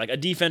great play, like a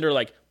defender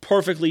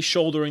perfectly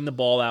shouldering the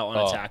ball out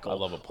on a tackle, I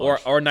love a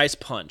punch. or a nice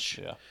punch.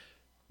 Yeah.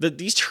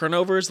 These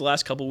turnovers the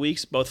last couple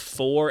weeks, both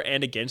for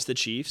and against the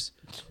Chiefs,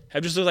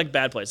 have just looked like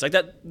bad plays. Like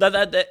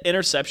that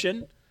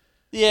interception.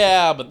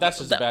 Yeah, but that's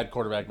just a bad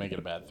quarterback making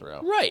a bad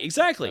throw. Right,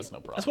 exactly. That's no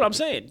problem. That's what I'm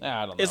saying.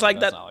 I don't know. It's like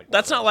that.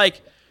 That's not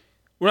like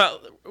we're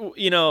not.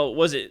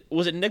 Was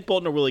it Nick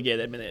Bolton or Willie Gay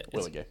that minute?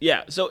 Willie Gay.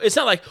 Yeah. So it's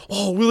not like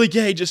Willie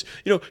Gay just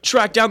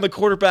tracked down the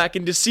quarterback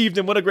and deceived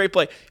him. What a great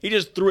play! He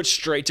just threw it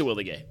straight to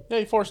Willie Gay. Yeah,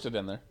 he forced it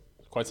in there.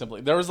 Quite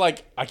simply, there was I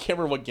can't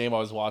remember what game I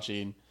was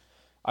watching.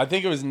 I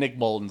think it was Nick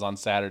Bolton's on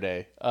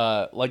Saturday.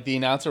 The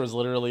announcer was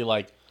literally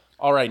like,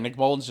 "All right, Nick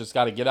Bolton's just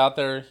got to get out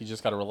there. He's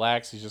just got to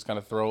relax. He's just got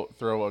to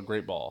throw a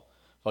great ball."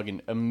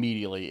 Fucking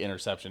immediately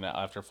interception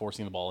after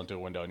forcing the ball into a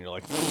window, and you're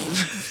like,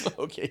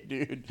 "Okay,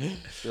 dude."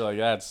 You're like,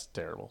 "That's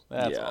terrible.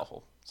 That's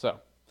awful." So,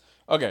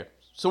 okay.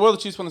 So will the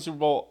Chiefs win the Super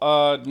Bowl?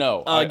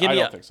 No, I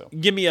don't think so.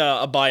 Give me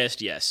a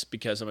biased yes,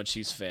 because I'm a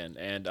Chiefs fan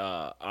and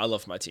I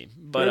love my team.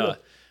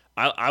 But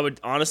I would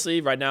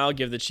honestly right now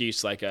give the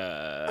Chiefs like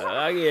a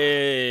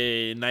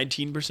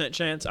 19%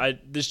 chance. I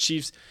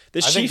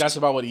think that's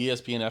about what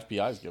ESPN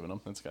FPI is giving them.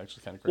 That's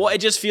actually kind of crazy. Well,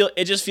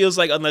 it just feels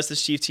like unless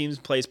this Chiefs team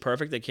plays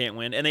perfect, they can't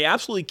win, and they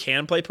absolutely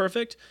can play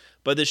perfect.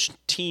 But this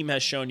team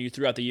has shown you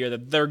throughout the year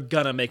that they're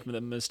gonna make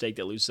the mistake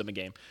that loses them a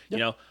game.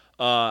 Yep.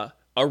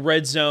 A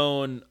red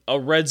zone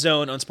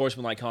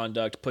unsportsmanlike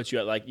conduct puts you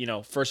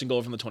at first and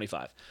goal from the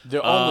 25.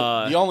 The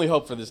only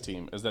hope for this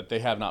team is that they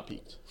have not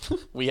peaked.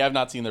 We have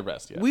not seen their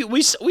best yet.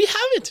 We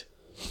haven't.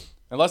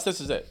 Unless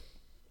this is it.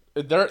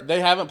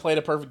 They haven't played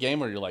a perfect game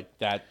where you're like,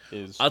 that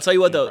is. I'll tell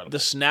you what though, the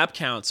snap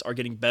counts are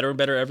getting better and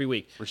better every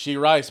week. Rashee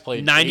Rice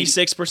played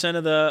 96%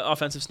 of the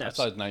offensive snaps.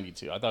 I thought it was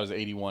 92. I thought it was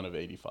 81 of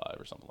 85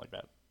 or something like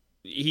that.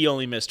 He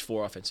only missed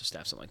 4 offensive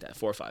snaps, something like that,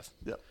 4 or 5.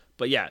 Yeah.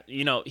 But yeah,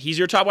 he's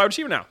your top wide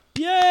receiver now.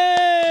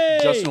 Yay!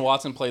 Justin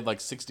Watson played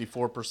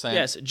 64%.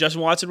 Yes,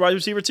 Justin Watson wide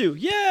receiver too.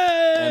 Yay!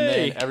 And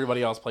then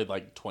everybody else played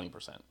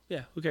 20%.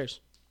 Yeah, who cares?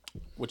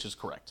 Which is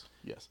correct.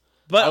 Yes.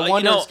 But I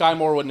wonder if Sky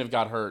Moore wouldn't have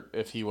got hurt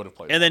if he would have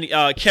played. And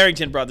then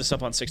Carrington brought this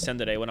up on 610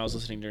 today when I was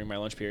listening during my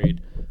lunch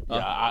period.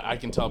 Yeah, I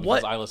can tell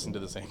because I listened to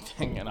the same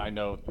thing, and I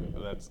know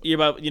that's. You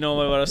know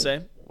what I was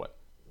saying? What?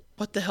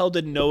 What the hell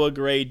did Noah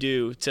Gray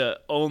do to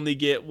only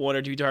get 1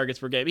 or 2 targets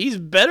per game? He's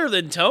better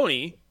than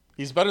Tony.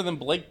 He's better than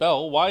Blake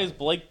Bell. Why is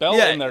Blake Bell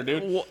in there,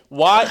 dude?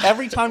 Why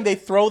every time they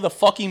throw the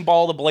fucking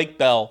ball to Blake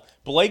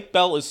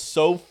Bell is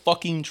so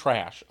fucking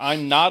trash.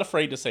 I'm not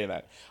afraid to say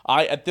that.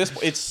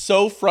 It's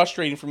so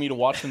frustrating for me to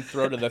watch them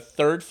throw to the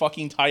third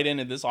fucking tight end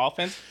in this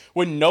offense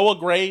when Noah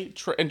Gray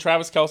and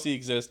Travis Kelce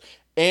exist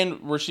and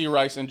Rashee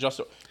Rice and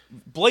Justin.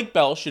 Blake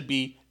Bell should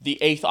be the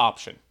 8th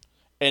option,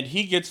 and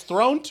he gets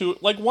thrown to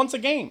once a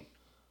game.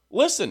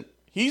 Listen,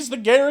 he's the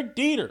Garrett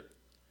Dieter.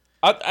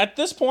 At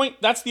this point,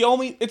 it's the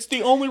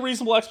only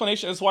reasonable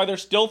explanation as why they're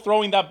still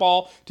throwing that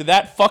ball to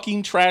that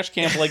fucking trash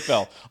can Blake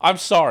Bell. I'm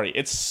sorry.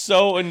 It's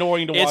so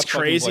annoying to watch. It's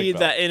crazy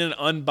that in an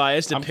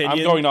unbiased opinion.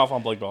 I'm going off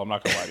on Blake Bell. I'm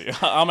not going to lie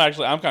to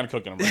you. I'm kind of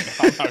cooking him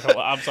right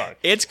now. I'm sorry.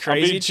 It's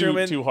crazy, I'm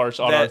being too harsh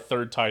on our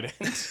third tight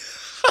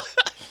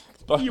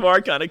end. You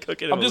are kind of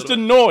cooking him. I'm just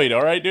annoyed,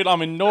 all right, dude?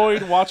 I'm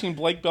annoyed watching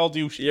Blake Bell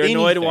do You're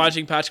annoyed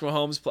watching Patrick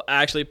Mahomes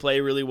actually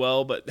play really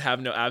well but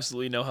have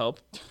absolutely no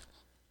help.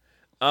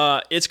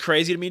 It's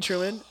crazy to me,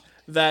 Truman,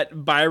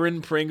 that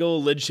Byron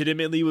Pringle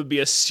legitimately would be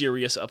a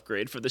serious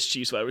upgrade for this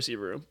Chiefs wide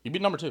receiver room. He'd be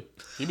number 2.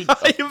 He'd be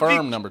a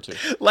firm number 2.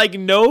 Like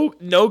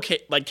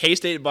like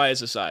K-State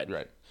bias aside.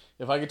 Right.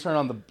 If I could turn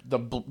on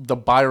the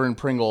Byron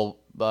Pringle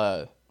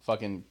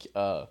fucking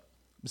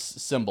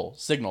signal.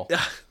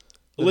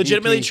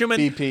 Legitimately, BP, Truman.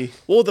 BP.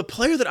 Well, the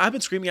player that I've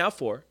been screaming out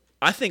for,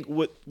 I think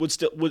would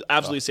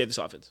absolutely save this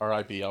offense.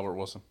 R.I.P. Albert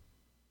Wilson.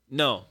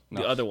 No,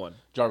 the other one.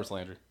 Jarvis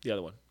Landry. The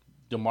other one.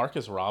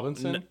 DeMarcus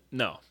Robinson.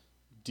 No.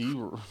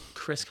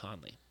 Chris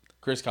Conley,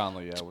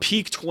 yeah.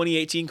 Peak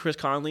 2018 Chris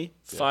Conley,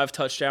 5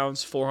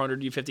 touchdowns,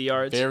 450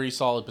 yards. Very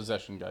solid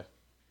possession guy.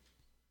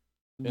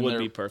 Would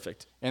be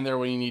perfect. And there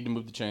when you need to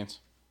move the chains.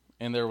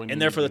 And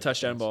there for the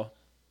touchdown ball.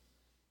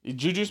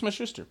 Juju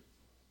Smith-Schuster.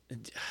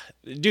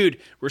 Dude,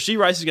 Rashee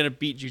Rice is going to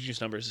beat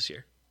Juju's numbers this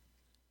year.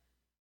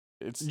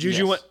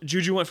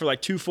 Juju went for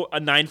like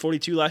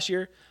 942 last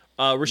year.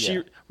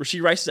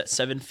 Rashee Rice is at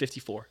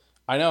 754.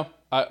 I know.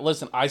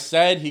 Listen, I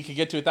said he could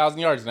get to 1,000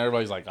 yards, and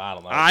everybody's like, I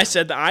don't know. I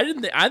said that I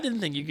didn't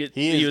think you could.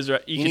 He needs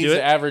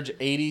to average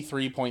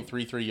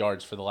 83.33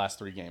 yards for the last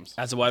 3 games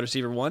as a wide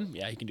receiver 1.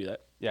 Yeah, he can do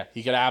that. Yeah,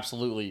 he could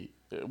absolutely.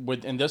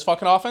 In this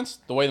fucking offense,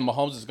 the way the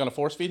Mahomes is going to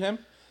force feed him,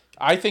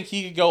 I think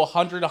he could go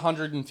 100,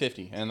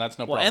 150, and that's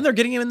no problem. And they're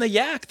getting him in the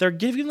yak. They're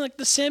giving him like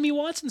the Sammy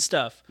Watson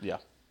stuff. Yeah,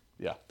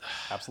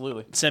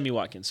 absolutely. Sammy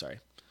Watkins, sorry.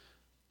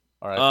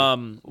 All right.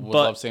 Would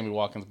love Sammy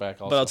Watkins back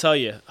also. But I'll tell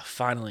you,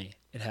 finally,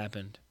 it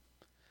happened.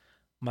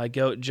 My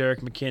GOAT, Jerick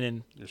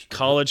McKinnon,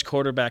 college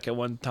quarterback at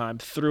one time,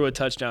 threw a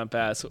touchdown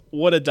pass.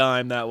 What a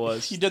dime that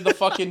was. He did the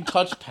fucking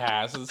touch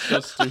pass. It's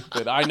so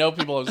stupid. I know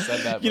people have said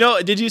that.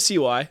 Did you see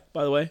why,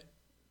 by the way?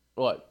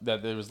 What?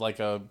 That there was like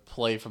a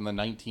play from the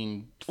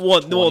 1920s?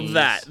 Well,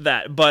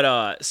 that.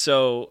 But,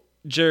 so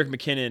Jerick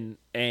McKinnon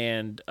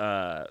and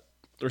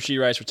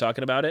Rashee Rice were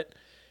talking about it,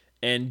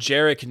 and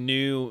Jerick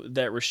knew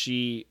that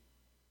Rashee,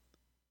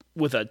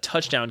 with a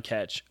touchdown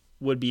catch,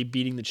 would be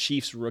beating the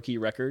Chiefs' rookie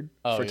record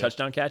for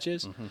touchdown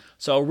catches. Mm-hmm.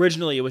 So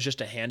originally it was just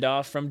a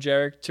handoff from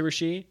Jerick to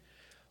Rashee,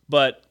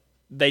 but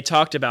they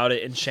talked about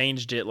it and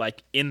changed it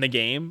like in the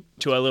game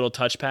to a little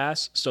touch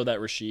pass so that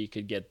Rashee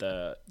could get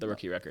the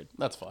rookie record.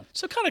 That's fun.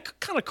 So kind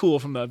of cool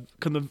from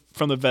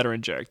the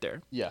veteran Jerick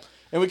there. Yeah,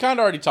 and we kind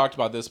of already talked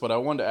about this, but I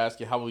wanted to ask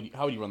you how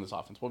would you run this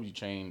offense? What would you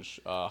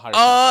change?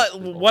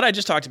 What I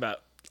just talked about.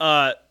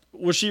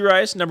 Rashee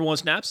Rice, number 1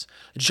 snaps.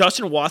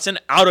 Justin Watson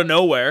out of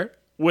nowhere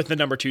with the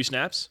number 2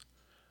 snaps.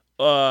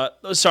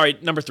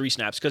 Number 3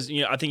 snaps, because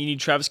I think you need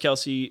Travis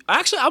Kelce.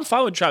 Actually, I'm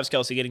fine with Travis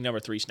Kelce getting number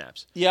 3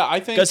 snaps. Yeah, I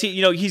think because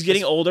he's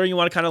getting older. You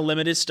want to kind of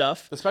limit his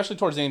stuff, especially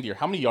towards the end of the year.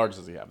 How many yards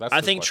does he have? I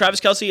think Travis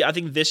Kelce. I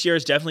think this year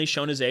has definitely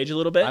shown his age a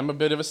little bit. I'm a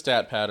bit of a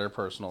stat patter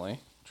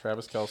personally.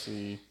 Travis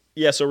Kelce.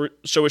 Yeah, so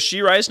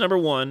Rashee Rice number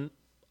 1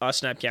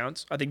 snap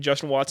counts. I think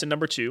Justin Watson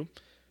number 2.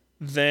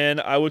 Then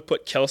I would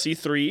put Kelce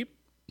 3.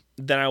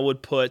 Then I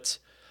would put.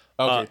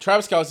 Okay,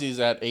 Travis Kelce is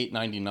at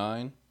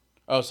 899.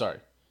 Oh, sorry.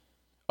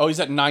 Oh, he's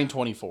at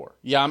 924.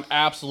 Yeah, I'm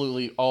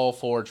absolutely all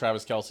for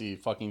Travis Kelce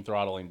fucking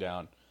throttling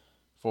down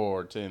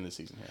to end the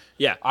season here.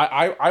 Yeah.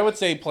 I would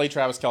say play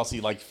Travis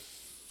Kelce like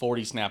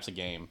 40 snaps a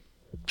game.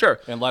 Sure.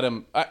 And let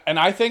him. And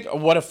I think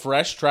what a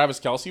fresh Travis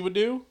Kelce would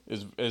do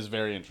is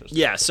very interesting.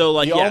 Yeah. So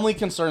the only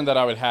concern that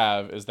I would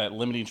have is that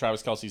limiting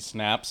Travis Kelce's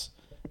snaps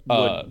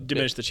would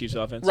diminish the Chiefs'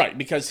 offense. Right,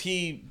 because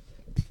he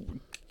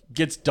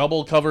gets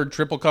double covered,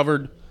 triple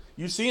covered.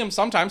 You see him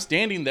sometimes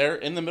standing there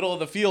in the middle of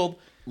the field.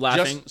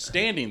 Laughing. Just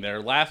standing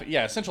there, laughing.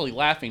 Yeah, essentially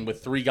laughing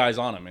with 3 guys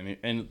on him,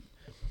 and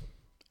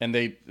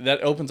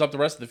that opens up the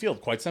rest of the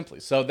field quite simply.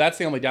 So that's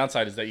the only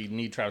downside is that you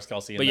need Travis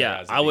Kelce.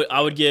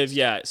 I would give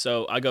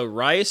So I go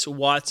Rice,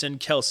 Watson,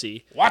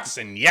 Kelce.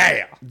 Watson,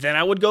 yeah. Then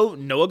I would go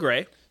Noah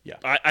Gray. Yeah,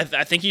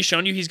 I think he's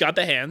shown you he's got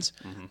the hands.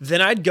 Mm-hmm.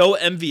 Then I'd go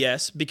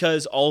MVS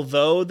because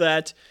although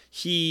that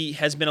he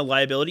has been a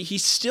liability, he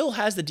still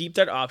has the deep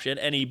threat option,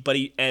 and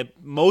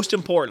most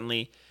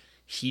importantly,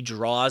 he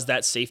draws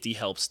that safety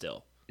help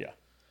still.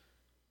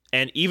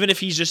 And even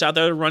if he's just out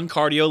there to run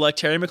cardio, like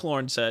Terry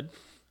McLaurin said,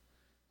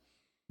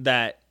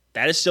 that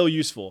is still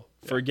useful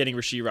for getting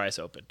Rashee Rice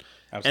open.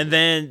 Absolutely.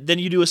 And then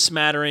you do a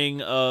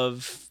smattering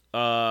of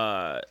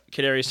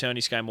Kadarius Toney,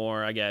 Sky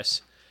Moore, I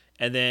guess.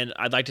 And then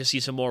I'd like to see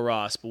some more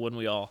Ross, but wouldn't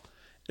we all?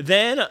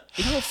 Then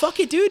fuck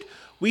it, dude.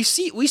 We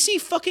see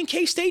fucking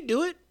K-State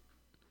do it,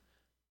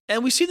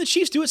 and we see the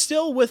Chiefs do it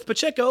still with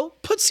Pacheco.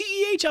 Put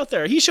CEH out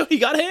there. He showed he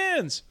got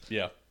hands.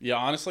 Yeah.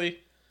 Honestly,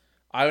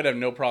 I would have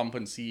no problem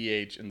putting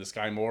CEH in the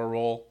Sky Moore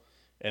role,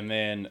 and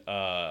then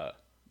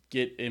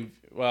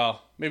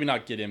maybe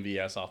not get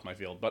MVS off my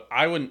field, but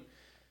I wouldn't.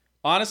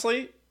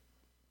 Honestly,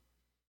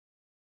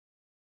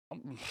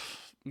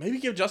 maybe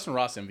give Justin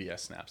Ross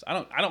MVS snaps.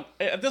 I don't.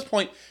 At this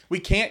point,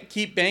 we can't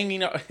keep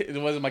banging. It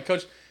was my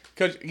coach.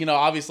 Coach,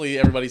 obviously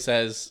everybody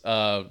says,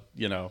 like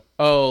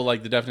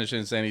the definition of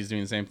insanity is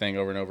doing the same thing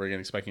over and over again,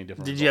 expecting a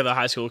different result. You have a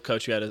high school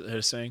coach who had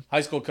a saying? High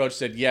school coach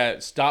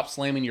said, stop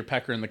slamming your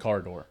pecker in the car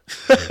door.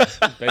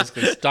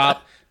 Basically,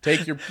 stop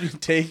Take your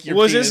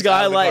Was this penis guy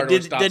out of the like car door,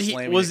 did stop did he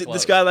slamming was it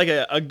this closed. guy like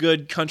a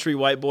good country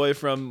white boy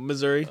from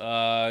Missouri?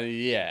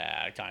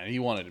 Yeah, kind of. He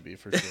wanted to be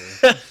for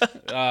sure.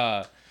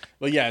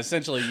 But yeah,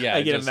 essentially, yeah.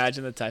 I can just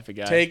imagine the type of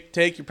guy.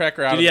 Take your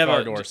pecker out of he the have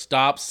car a- door.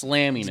 Stop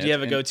slamming it. Did he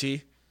have a and-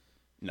 goatee?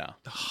 No.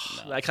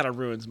 That kind of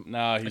ruins.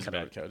 No, he's a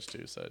bad coach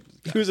too. So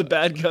He was a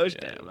bad coach.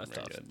 Yeah, Damn, that's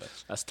very tough. good, but,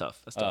 That's tough.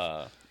 That's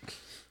tough.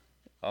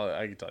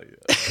 I can tell you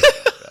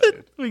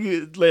that. We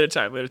can, later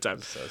time.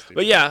 So stupid.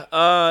 But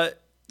yeah,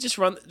 just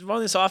run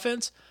this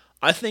offense.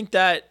 I think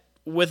that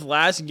with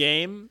last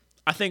game,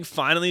 I think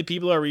finally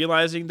people are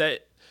realizing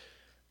that,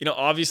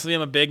 obviously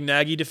I'm a big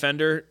Nagy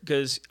defender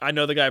because I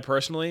know the guy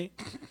personally,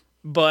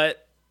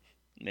 but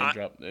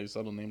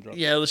subtle name drop.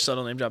 yeah, let's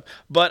subtle name drop.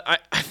 But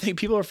I think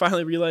people are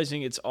finally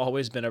realizing it's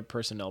always been a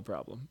personnel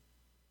problem.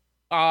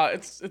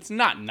 It's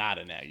not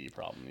a Nagy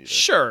problem either.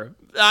 Sure,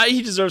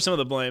 he deserves some of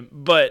the blame,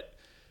 but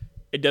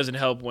it doesn't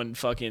help when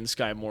fucking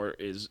Sky Moore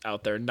is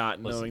out there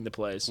not knowing the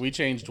plays. We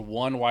changed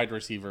one wide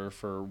receiver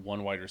for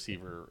one wide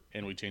receiver,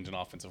 and we changed an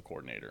offensive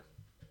coordinator.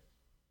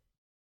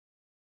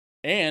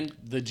 And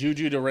the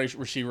Juju to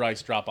Rashee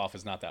Rice drop-off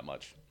is not that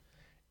much.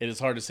 It is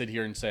hard to sit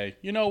here and say,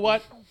 you know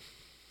what?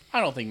 I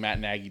don't think Matt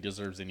Nagy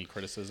deserves any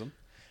criticism.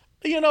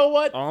 You know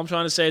what? All I'm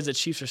trying to say is that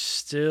Chiefs are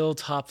still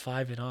top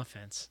 5 in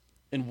offense.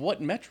 In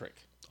what metric?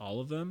 All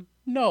of them?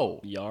 No.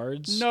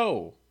 Yards?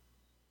 No.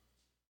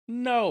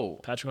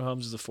 Patrick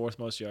Mahomes is the 4th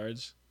most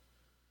yards.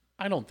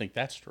 I don't think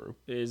that's true.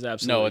 It is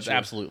absolutely No, it's true.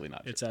 absolutely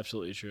not true. It's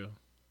absolutely true.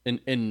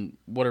 In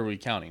what are we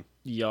counting?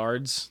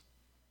 Yards?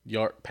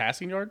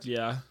 Passing yards?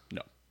 Yeah.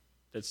 No.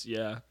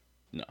 Yeah.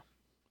 No.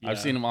 Yeah. I've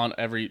seen him on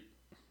every.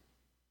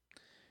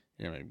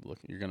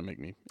 You're gonna make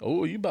me.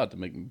 Oh, you about to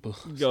make me.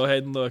 Go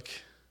ahead and look.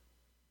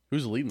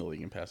 Who's leading the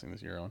league in passing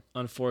this year on?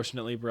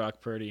 Unfortunately, Brock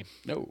Purdy.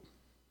 No.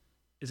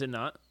 Is it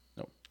not?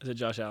 No. Is it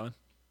Josh Allen?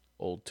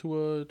 Old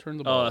Tua turned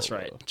the ball. Oh, that's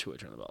over. right. Tua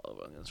turned the ball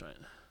over. That's right.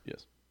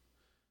 Yes.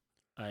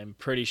 I'm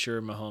pretty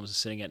sure Mahomes is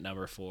sitting at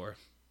number 4,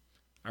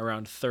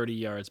 around 30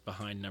 yards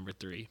behind number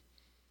 3.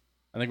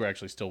 I think we're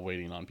actually still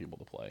waiting on people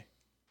to play.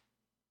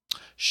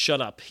 Shut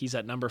up. He's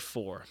at number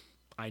 4.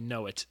 I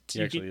know it.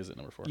 He actually is at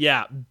number 4.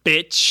 Yeah,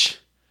 bitch.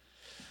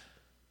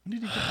 When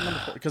did he get to number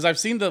 4? Because I've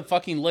seen the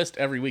fucking list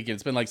every week. And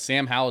it's been like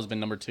Sam Howell has been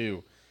number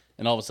 2,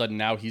 and all of a sudden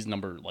now he's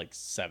number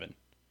 7.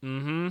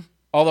 Mm-hmm.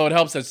 Although it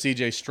helps that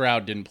C.J.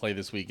 Stroud didn't play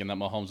this week and that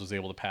Mahomes was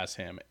able to pass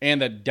him,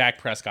 and that Dak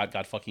Prescott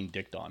got fucking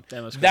dicked on.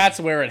 That's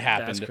where it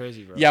happened. That's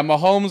crazy, bro. Yeah,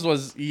 Mahomes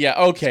was. Yeah,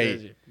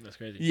 okay. That's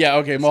crazy. Yeah,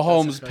 okay.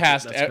 Mahomes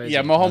passed. that's crazy.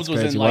 Yeah, Mahomes That's was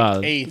crazy. in like Wow.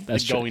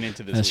 8th going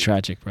into this. That's week.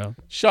 tragic, bro.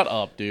 Shut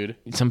up, dude.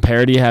 Some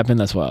parody happened.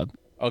 That's wild.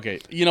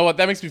 Okay, you know what?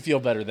 That makes me feel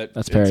better.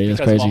 That's parody.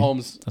 That's because crazy.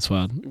 Mahomes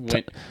wild.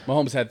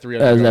 Mahomes had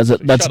 300.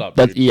 Shut up,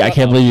 dude. Yeah, I Shut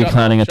can't up, believe you're shut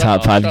clowning up, a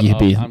top 5 shut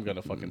QB. up. I'm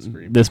gonna fucking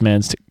scream. This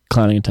man's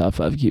clowning a top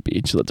 5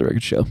 QB. Just let the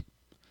record show.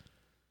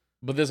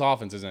 But this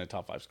offense isn't a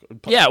top 5 score.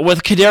 Yeah,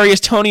 with Kadarius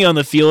Toney on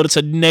the field, it's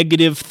a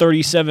negative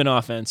 37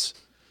 offense.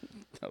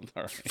 All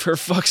right. For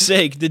fuck's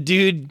sake, the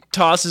dude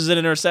tosses an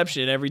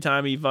interception every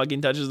time he fucking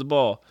touches the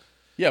ball.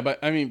 Yeah, but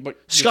I mean,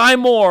 Sky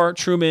Moore,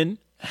 Truman,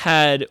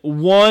 had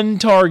 1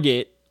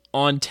 target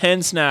on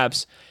 10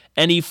 snaps,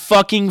 and he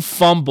fucking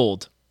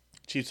fumbled.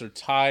 Chiefs are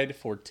tied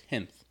for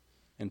 10th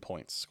in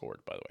points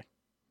scored. By the way,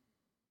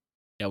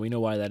 Yeah, we know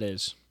why that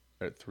is.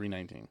 they're at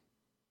 319.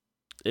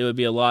 It would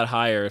be a lot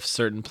higher if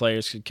certain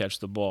players could catch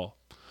the ball.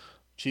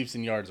 Chiefs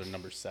in yards are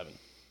number 7.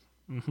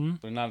 Mm-hmm.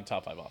 They're not a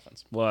top 5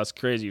 offense. Well, that's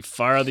crazy.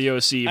 Fire the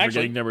OC for Actually-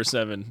 getting number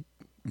 7.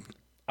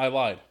 I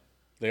lied.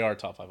 They are a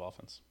top 5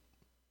 offense.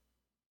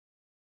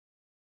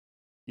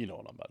 You know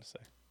what I'm about to say.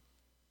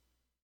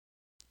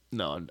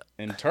 No.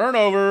 And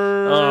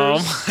turnovers.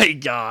 Oh my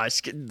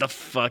gosh. Get the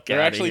fuck They're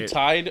out of actually here.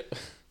 tied.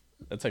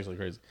 That's actually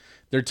crazy.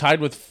 They're tied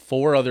with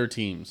 4 other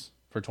teams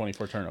for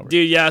 24 turnovers.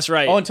 Dude, yeah, that's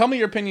right. Oh, and tell me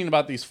your opinion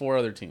about these 4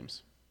 other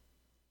teams.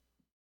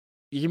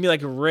 You can be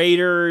like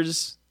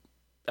Raiders.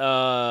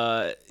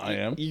 I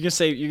am. You're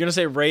gonna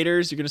say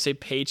Raiders. You're gonna say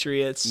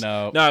Patriots.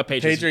 No.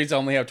 Patriots. Patriots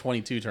only have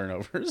 22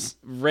 turnovers.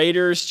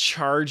 Raiders,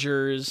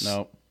 Chargers.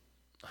 No.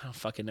 I don't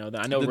fucking know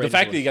that. I know The Raiders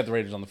fact that you got the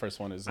Raiders on the first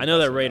one is. I know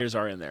that impressive. Raiders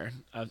are in there.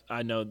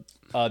 I know.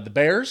 The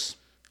Bears,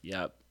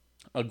 Yep.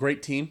 a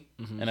great team,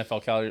 Mm-hmm.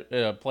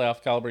 NFL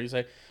playoff caliber. You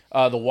say.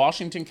 The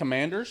Washington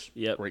Commanders,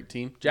 Yep. great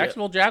team.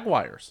 Jacksonville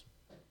Jaguars,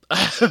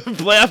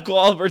 Playoff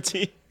caliber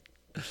team.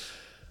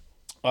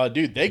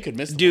 dude, they could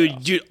miss. The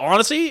playoffs. Dude.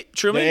 Honestly,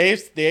 Truman.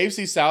 The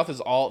AFC South is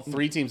all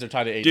 3 teams are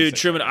tied at 86. Dude,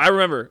 Truman. I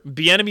remember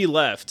Bieniemy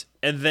left,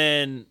 and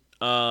then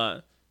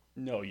No,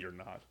 you're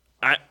not.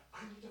 I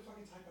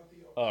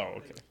Oh,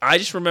 okay. I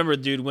just remember,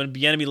 dude, when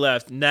Bieniemy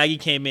left, Nagy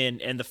came in,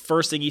 and the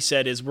first thing he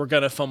said is, "We're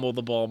gonna fumble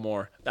the ball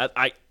more."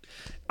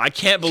 I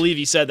can't believe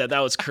he said that. That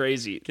was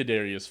crazy.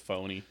 Kadarius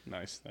phony.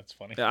 Nice. That's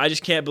funny. I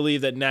just can't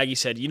believe that Nagy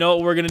said, "You know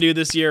what we're gonna do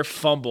this year?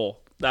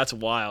 Fumble." That's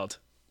wild.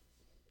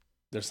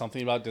 There's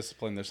something about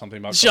discipline. There's something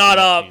about Shut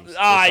up! teams. There's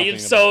I'm something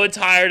so about-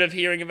 tired of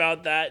hearing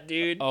about that,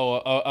 dude.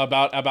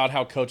 about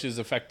how coaches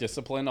affect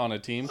discipline on a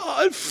team.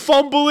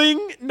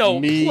 Fumbling? No,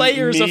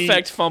 players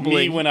affect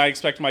fumbling. Me when I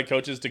expect my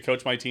coaches to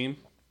coach my team.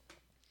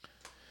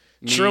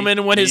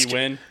 Truman when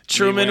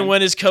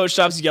his coach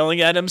stops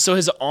yelling at him, so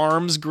his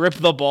arms grip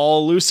the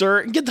ball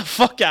looser. Get the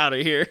fuck out of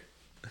here.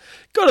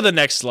 Go to the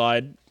next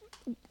slide.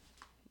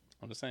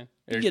 I'm just saying.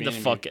 Get the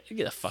fuck out of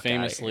here.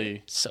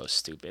 Famously So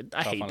stupid.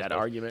 I hate that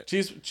argument.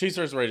 Chiefs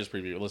vs. Raiders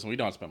preview. Listen, we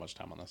don't spend much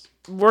time on this.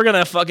 We're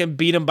gonna fucking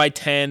beat him by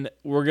 10.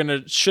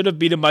 Should have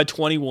beat him by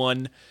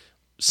 21.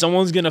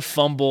 Someone's gonna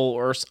fumble,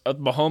 or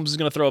Mahomes is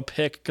gonna throw a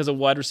pick because a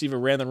wide receiver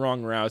ran the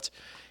wrong route.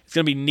 It's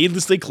gonna be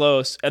needlessly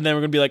close, and then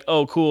we're gonna be like,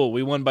 "Oh, cool,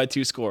 we won by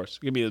 2 scores." It's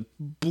gonna be the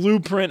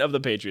blueprint of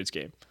the Patriots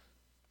game.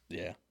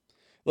 Yeah.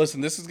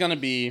 Listen, this is gonna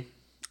be.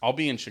 I'll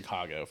be in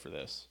Chicago for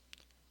this.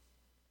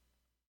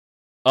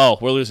 Oh,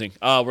 we're losing.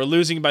 We're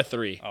losing by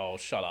 3. Oh,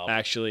 shut up.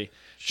 Actually,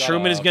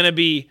 Truman is gonna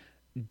be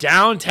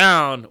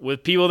downtown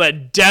with people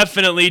that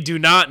definitely do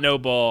not know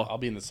ball. I'll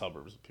be in the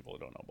suburbs with people that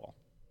don't know ball.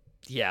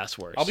 Yeah, it's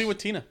worse. I'll be with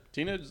Tina.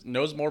 Tina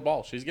knows more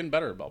ball. She's getting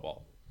better about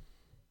ball.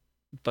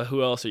 But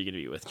who else are you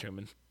gonna be with,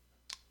 Truman?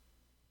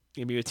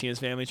 You gonna be with Tina's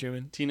family,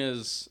 Truman?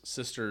 Tina's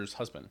sister's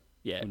husband.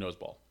 Yeah. Who knows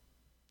ball.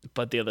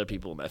 But the other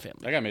people in that family.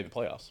 That guy made the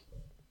playoffs.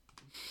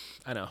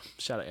 I know.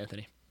 Shout out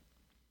Anthony.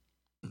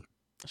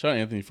 Shout out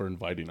Anthony for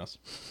inviting us.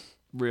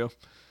 Real.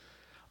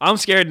 I'm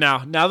scared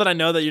now. Now that I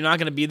know that you're not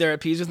gonna be there at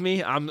Peas with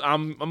me,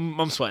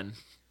 I'm sweating.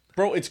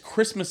 Bro, it's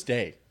Christmas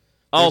Day.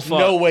 Oh, There's fuck.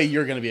 no way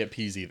you're gonna be at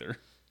Peas either.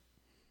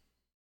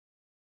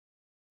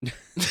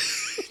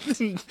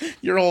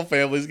 Your whole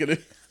family's gonna.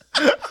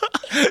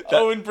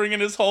 Owen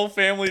bringing his whole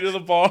family to the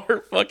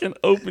bar, fucking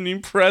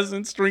opening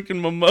presents, drinking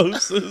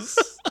mimosas.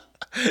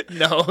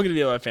 No, I'm gonna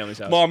be at my family's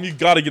house. Mom, you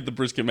gotta get the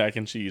brisket mac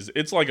and cheese.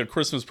 It's like a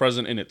Christmas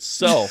present in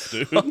itself,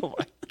 dude. Oh my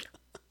god.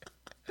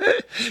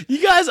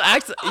 You guys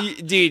act,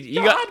 dude.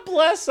 God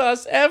bless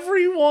us,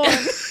 everyone.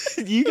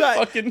 You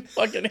guys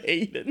fucking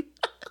Hayden.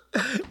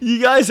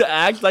 You guys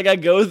act like I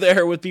go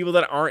there with people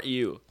that aren't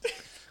you.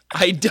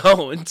 I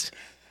don't.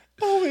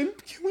 Owen,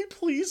 can we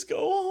please go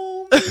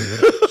home?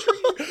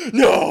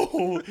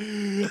 No,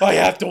 I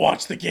have to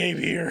watch the game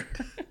here.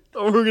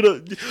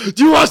 Do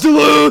you want to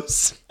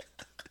lose?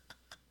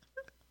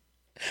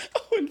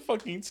 Owen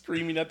fucking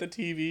screaming at the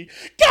TV.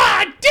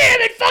 God damn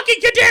it, fucking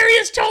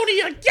Kadarius Toney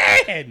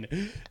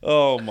again!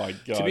 Oh my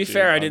god. To be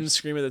fair, I didn't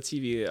scream at the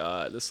TV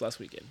this last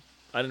weekend.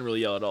 I didn't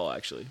really yell at all,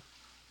 actually.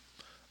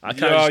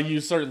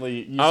 You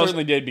certainly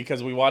did,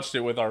 because we watched it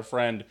with our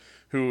friend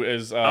who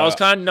is I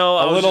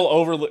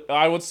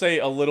would say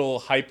a little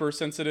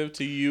hypersensitive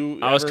to you.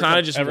 I was kind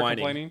of just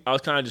whining. Complaining. I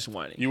was kind of just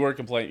whining. You were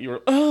complaining. You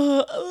were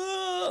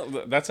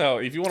that's how,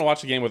 if you want to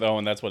watch a game with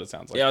Owen, that's what it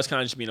sounds like. Yeah, I was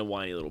kind of just being a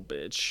whiny little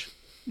bitch.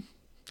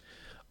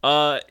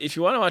 If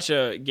you want to watch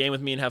a game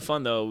with me and have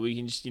fun, though, we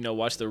can just,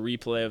 watch the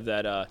replay of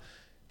that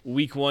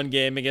Week 1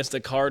 game against the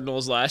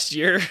Cardinals last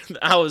year.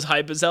 I was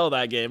hype as hell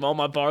that game. All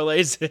my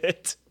parlays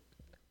hit.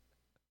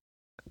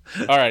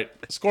 All right,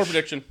 score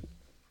prediction.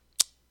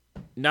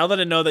 Now that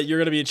I know that you're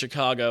going to be in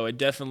Chicago, it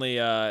definitely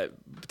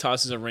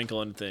tosses a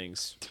wrinkle in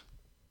things.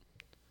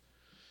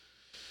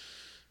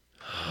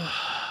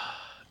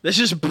 Let's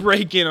just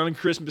break in on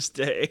Christmas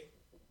Day.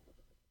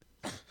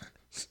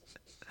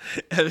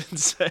 Evan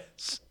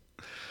says.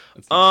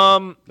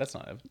 That's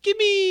not Evan. Give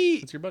me.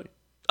 It's your buddy.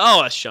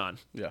 Oh, that's Sean.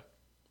 Yeah.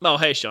 Oh,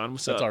 hey, Sean.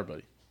 What's up? That's our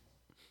buddy.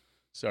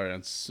 Sorry,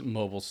 on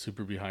mobile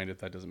super behind it.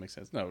 That doesn't make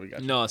sense. No, we got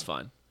you. No, it's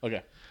fine.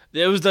 Okay.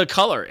 It was the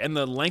color and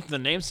the length of the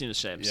name seemed the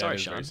same. Yeah, Sorry,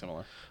 it's Sean. very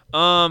similar.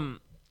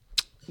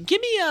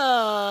 Give me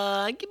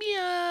a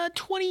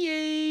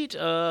 28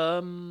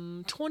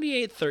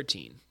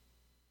 28-13.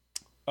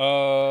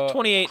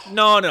 28-10.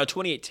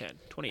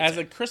 28-10. As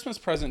a Christmas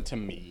present to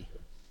me,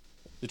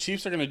 the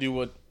Chiefs are going to do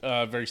what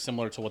very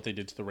similar to what they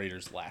did to the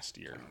Raiders last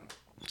year.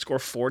 Score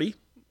 40?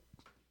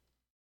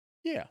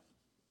 Yeah.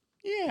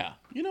 Yeah.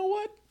 You know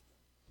what?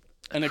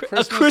 And a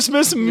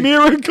Christmas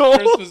miracle.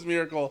 Christmas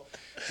miracle.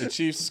 The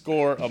Chiefs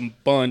score a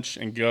bunch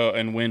and go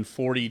and win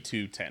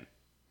 40-10.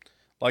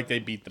 Like they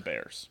beat the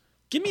Bears.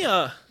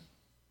 I'll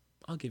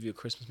give you a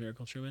Christmas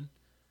miracle, Truman.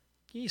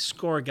 Give me a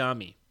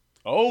scoregami.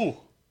 Oh.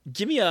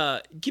 Give me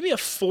a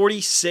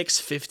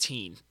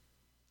 46-15.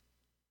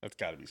 That's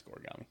got to be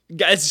scoregami.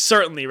 Guys,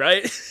 certainly,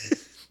 right?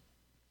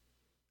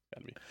 Got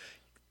to be.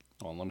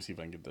 Hold on, let me see if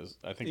I can get this.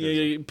 I think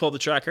you pull the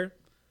tracker.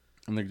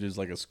 I think there's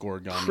like a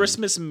scoregami.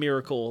 Christmas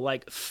miracle,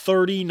 like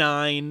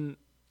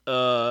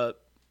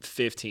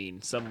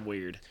 39-15, something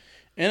weird.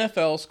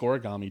 NFL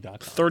scoregami.com.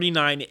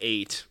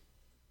 39-8.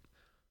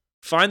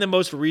 Find the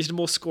most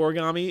reasonable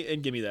scoregami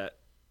and give me that.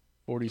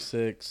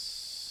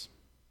 46-12.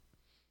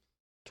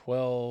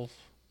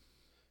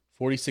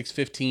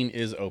 46-15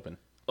 is open.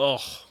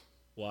 Oh,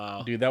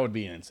 wow. Dude, that would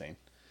be insane.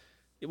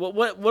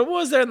 What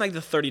was there in like the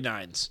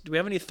 39s? Do we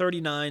have any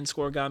 39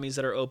 scoregamis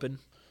that are open?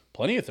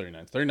 Plenty of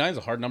 39s. 39 is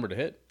a hard number to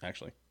hit,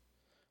 actually.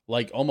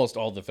 Like almost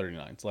all the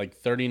 39s. Like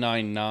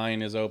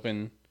 39-9 is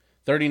open.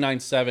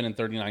 39-7 and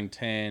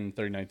 39-10,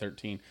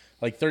 39-13.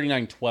 Like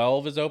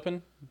 39-12 is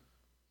open.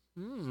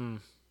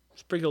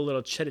 Sprinkle a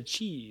little cheddar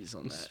cheese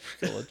on that.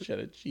 Sprinkle a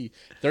cheddar cheese.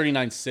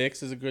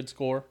 39-6 is a good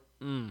score.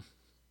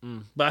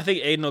 But I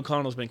think Aiden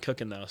O'Connell's been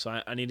cooking, though,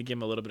 so I need to give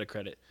him a little bit of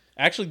credit.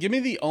 Actually, give me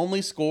the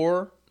only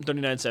score.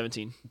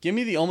 39-17. Give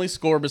me the only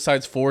score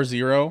besides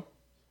 4-0.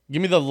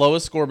 Give me the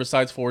lowest score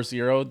besides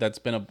 4-0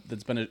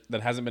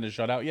 that hasn't been a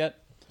shutout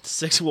yet.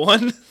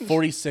 6-1?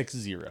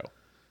 46-0.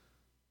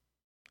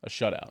 A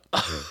shutout.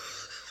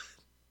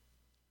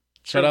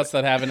 Shutouts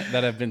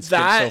that have been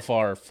skipped so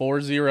far.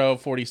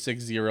 4-0,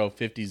 46-0,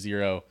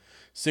 50-0,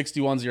 61-0,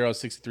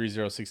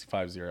 63-0,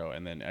 65-0,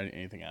 and then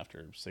anything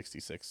after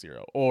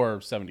 66-0 or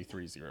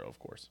 73-0, of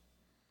course.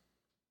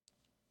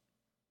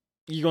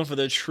 You're going for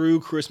the true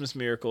Christmas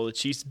miracle. The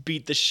Chiefs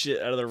beat the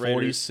shit out of the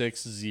Raiders.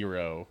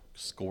 46-0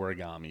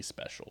 scoregami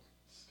special.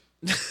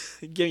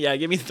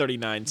 Give me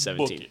 39-17.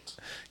 Book it.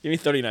 Give me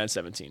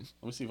 39-17.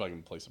 Let me see if I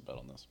can place a bet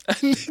on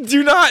this.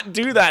 Do not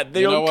do that.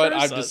 You know what?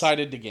 I've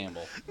decided to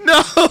gamble.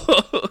 No.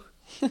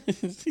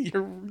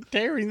 You're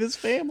tearing this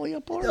family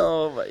apart.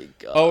 Oh my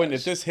god. Oh, and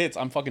if this hits,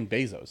 I'm fucking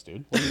Bezos,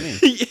 dude. What do you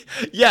mean?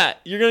 Yeah,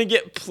 you're gonna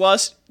get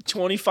plus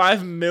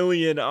 25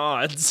 million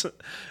odds.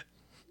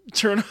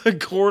 Turn a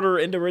quarter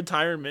into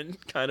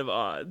retirement kind of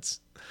odds.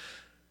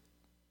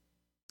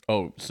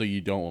 Oh, so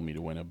you don't want me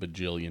to win a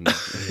million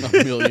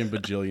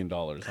bajillion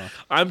dollars, huh?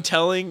 I'm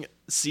telling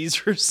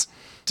Caesars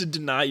to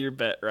deny your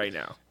bet right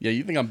now. Yeah,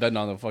 you think I'm betting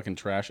on the fucking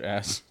trash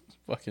ass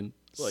fucking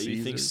Well, Caesars?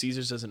 you think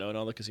Caesars doesn't own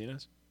all the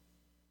casinos?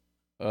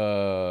 They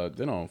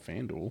don't own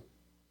FanDuel.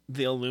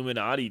 The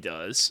Illuminati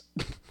does.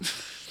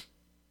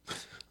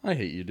 I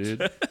hate you,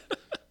 dude.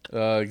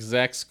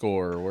 Exact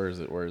score. Where is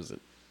it?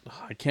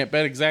 I can't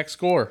bet exact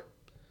score.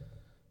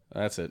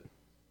 That's it.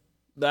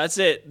 That's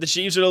it. The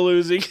Chiefs are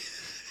losing.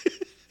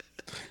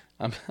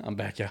 I'm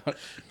back out.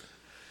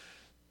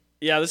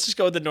 Yeah, let's just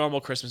go with the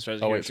normal Christmas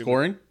present. Oh, wait,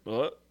 scoring?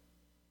 What?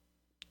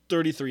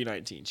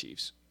 33-19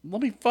 Chiefs.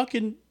 Let me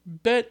fucking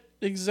bet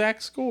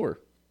exact score.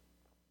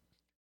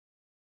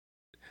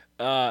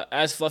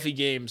 As Fluffy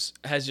Games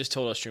has just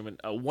told us, Truman,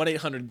 a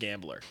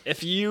 1-800-GAMBLER.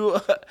 If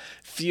you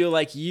feel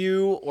like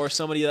you or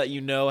somebody that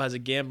you know has a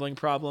gambling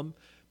problem,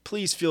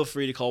 please feel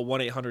free to call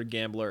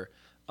 1-800-GAMBLER.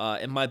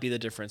 It might be the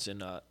difference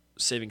in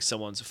saving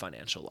someone's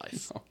financial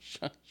life. Oh,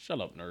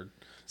 shut up, nerd.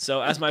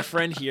 So as my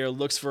friend here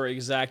looks for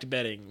exact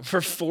betting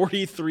for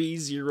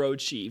 43-0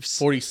 Chiefs.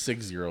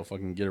 46-0.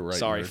 Fucking get it right.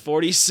 Sorry,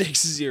 nerd.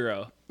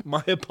 46-0.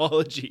 My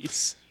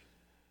apologies.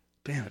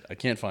 Damn it. I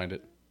can't find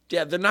it.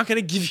 Yeah, they're not going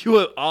to give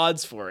you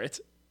odds for it.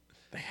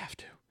 They have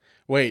to.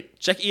 Wait.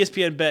 Check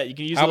ESPN Bet. You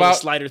can use How a little about,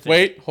 slider thing.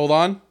 Wait, hold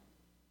on.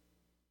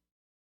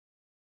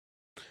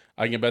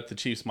 I can bet the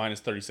Chiefs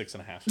minus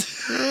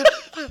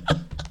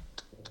 36.5.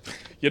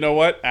 You know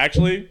what?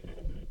 Actually,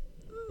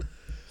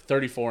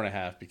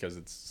 34.5 because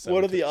it's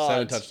What are the odds?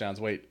 7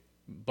 touchdowns. Wait,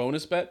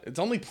 bonus bet? It's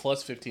only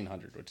plus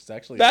 1,500, which is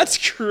actually... That's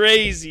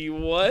crazy.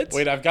 What?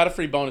 Wait, I've got a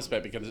free bonus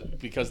bet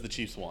because the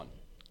Chiefs won.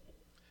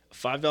 A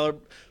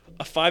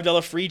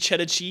 $5 free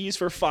cheddar cheese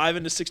for 5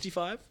 into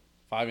 65?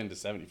 5 into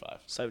 75.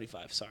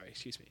 75. Sorry,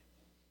 excuse me.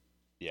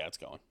 Yeah, it's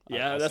going.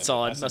 Yeah, that's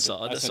solid. That's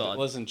solid. That's solid.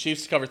 Listen,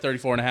 Chiefs cover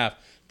 34.5.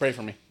 Pray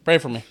for me. Pray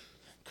for me.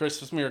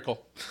 Christmas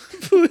miracle.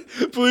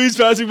 Please,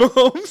 Patrick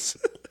Mahomes.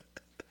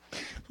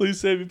 Please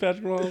save me,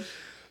 Patrick Mahomes.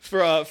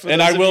 For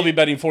And I will be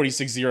betting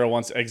 46-0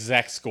 once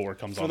exact score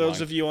comes For online.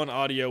 those of you on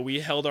audio,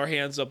 we held our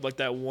hands up like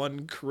that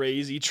one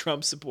crazy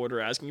Trump supporter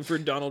asking for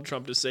Donald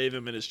Trump to save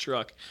him in his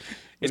truck.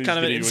 It's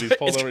kind of he's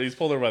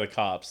pulled over by the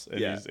cops.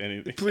 And Yeah.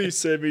 Please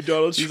save me,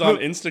 Donald He's Trump.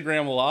 on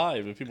Instagram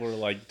Live, and people are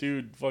like,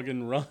 "Dude,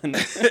 fucking run!" And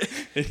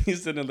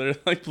he's sitting there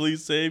like,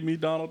 "Please save me,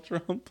 Donald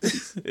Trump.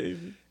 Please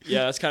save me."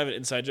 Yeah, that's kind of an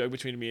inside joke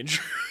between me and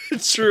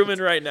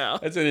Truman right now.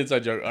 That's an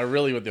inside joke.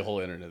 Really, with the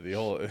whole internet,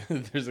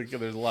 there's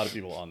a lot of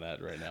people on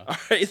that right now. All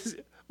right,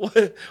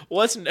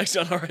 what's next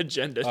on our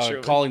agenda,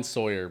 Truman? Calling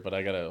Sawyer, but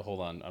I gotta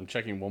hold on. I'm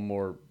checking one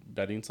more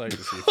betting site to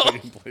see if I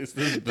can place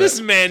this bet. This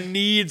man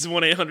needs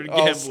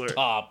 1-800-GAMBLER.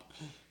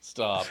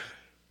 Stop.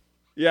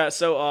 Yeah,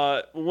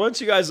 so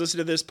once you guys listen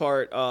to this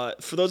part,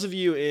 for those of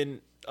you in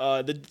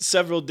the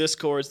several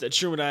Discords that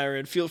Truman and I are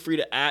in, feel free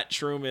to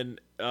 @Truman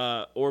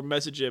or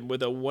message him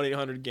with a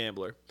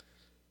 1-800-GAMBLER.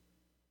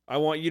 I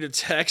want you to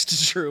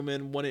text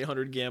Truman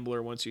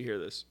 1-800-GAMBLER once you hear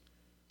this.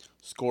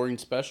 Scoring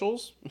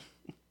specials?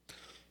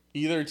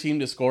 Either team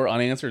to score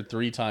unanswered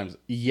 3 times.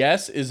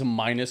 Yes is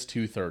minus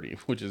 230,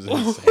 which is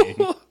insane.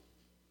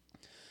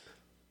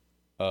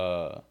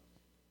 We're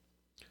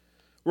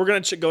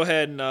going to go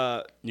ahead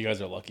and... you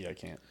guys are lucky I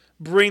can't.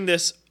 Bring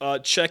this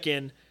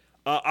check-in.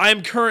 I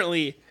am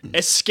currently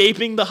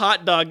escaping the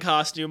hot dog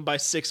costume by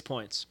 6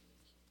 points.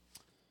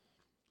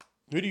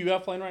 Who do you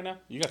have playing right now?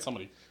 You got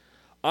somebody.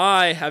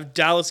 I have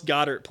Dallas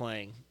Goedert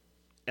playing.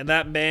 And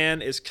that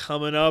man is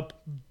coming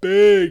up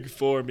big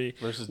for me.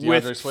 Versus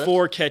DeAndre with Swift?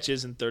 4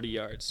 catches and 30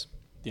 yards.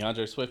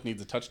 DeAndre Swift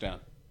needs a touchdown.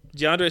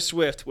 DeAndre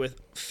Swift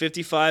with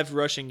 55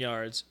 rushing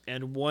yards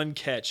and 1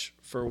 catch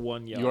for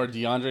 1 yard. You are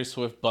DeAndre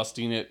Swift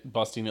busting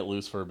it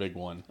loose for a big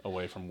one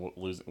away from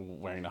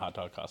wearing the hot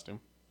dog costume.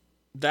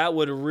 That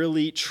would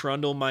really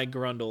trundle my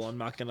grundle. I'm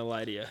not going to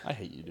lie to you. I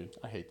hate you, dude.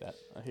 I hate that.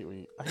 I hate when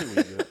you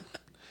do it.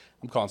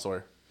 I'm calling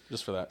Sawyer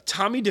just for that.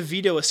 Tommy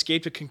DeVito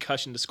escaped a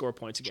concussion to score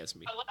points against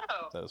me. Hello.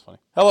 That was funny.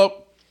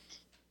 Hello.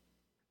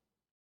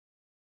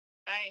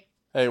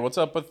 Hey, what's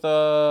up with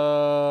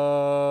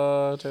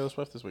Taylor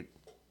Swift this week?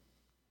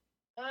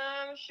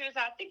 She was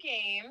at the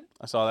game.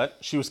 I saw that.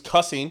 She was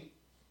cussing.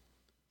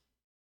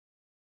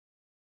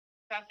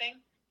 Cussing?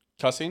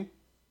 Cussing?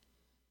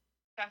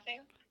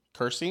 Cussing?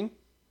 Cursing?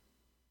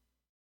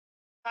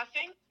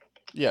 Cussing?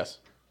 Yes.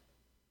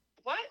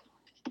 What?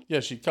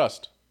 Yeah, she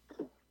cussed.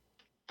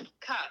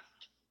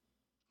 Cussed.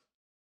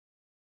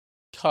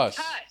 Cuss.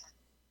 Cuss.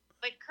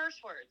 Like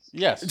curse words.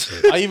 Yes.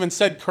 I even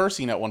said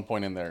cursing at one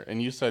point in there,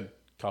 and you said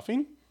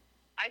cuffing?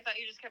 I thought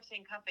you just kept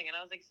saying cuffing, and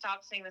I was like,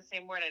 stop saying the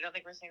same word. I don't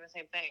think we're saying the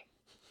same thing.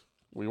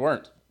 We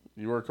weren't.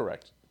 You were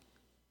correct.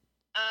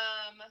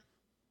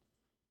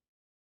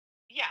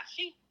 Yeah,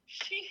 she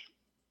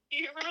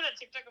you remember that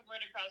TikTok of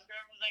Murder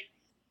Crossgrove was like,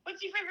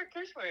 what's your favorite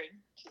curse word?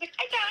 She's like,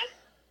 I guess.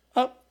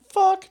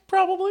 Fuck,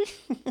 probably.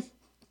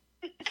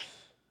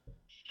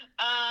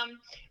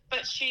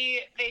 But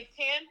they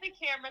panned the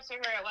camera to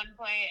her at one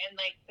point, and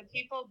like the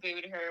people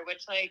booed her,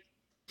 which like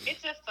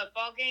it's a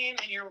football game,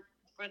 and you're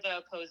for the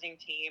opposing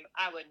team.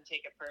 I wouldn't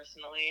take it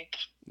personally.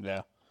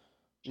 Yeah.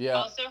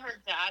 Yeah. Also,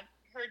 her dad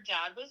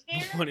was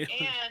there,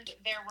 and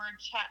there were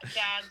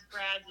Dad's,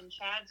 Brad's, and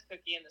Chad's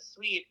cookie in the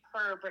suite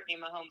per Brittany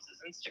Mahomes'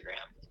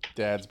 Instagram.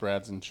 Dad's,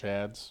 Brad's, and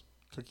Chad's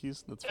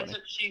cookies? That's funny. That's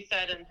what she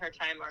said in her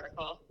Time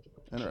article.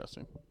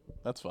 Interesting.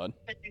 That's fun.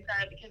 She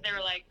said, because they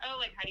were like, oh,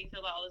 like, how do you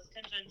feel about all this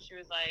attention? She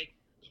was like,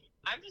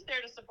 I'm just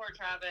there to support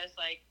Travis.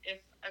 Like,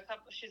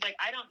 she's like,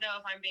 I don't know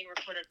if I'm being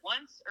recorded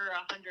once or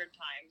 100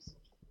 times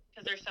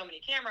because there's so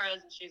many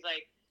cameras. And she's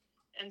like,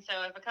 and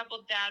so if a couple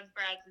Dads,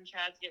 Brads, and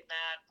Chads get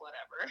mad,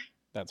 whatever.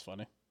 That's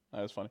funny.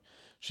 That was funny.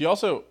 She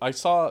also, I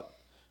saw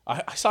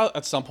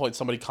at some point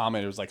somebody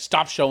commented, it was like,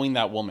 stop showing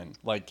that woman.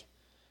 Like,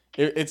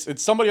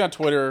 it's somebody on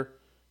Twitter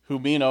who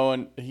me and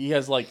Owen, he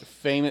has like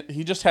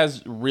he just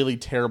has really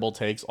terrible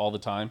takes all the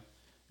time.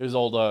 It was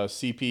old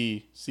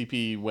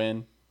CP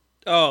win.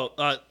 Oh,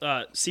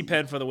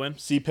 C-Pen for the win.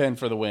 C-Pen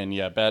for the win,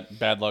 yeah.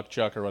 Bad luck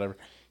Chuck or whatever.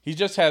 He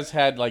just has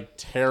had like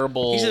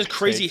terrible. He's just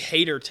crazy takes.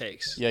 hater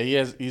takes. Yeah,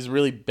 he's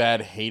really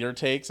bad hater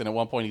takes, and at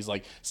one point he's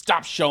like,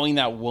 "Stop showing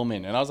that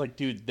woman," and I was like,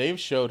 "Dude, they've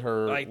showed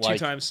her like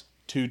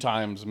two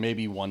times,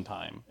 maybe one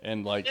time,"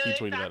 and like he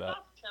tweeted that out.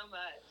 So much.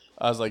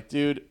 I was like,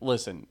 "Dude,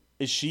 listen,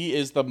 she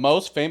is the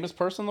most famous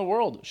person in the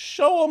world.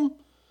 Show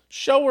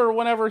her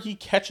whenever he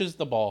catches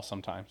the ball.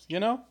 Sometimes, you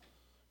know,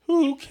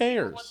 who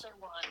cares?"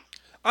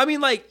 I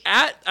mean, like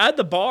at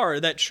the bar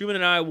that Truman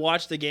and I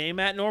watch the game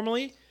at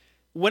normally.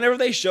 Whenever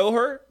they show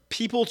her,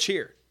 people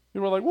cheer.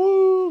 People were like,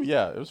 woo!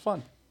 Yeah, it was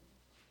fun.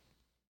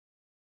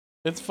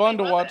 It's fun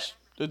to watch.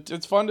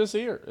 It's fun to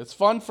see her. It's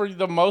fun for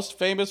the most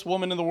famous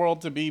woman in the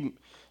world to be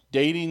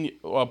dating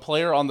a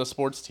player on the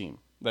sports team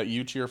that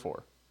you cheer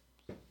for.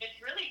 It's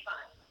really fun.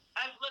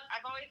 I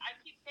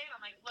keep saying,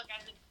 I'm like, look,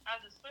 as a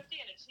Swiftie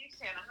and a Chiefs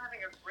fan, I'm having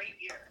a great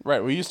year.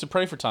 Right, we used to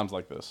pray for times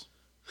like this.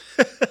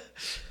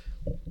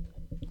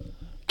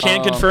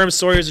 Can confirm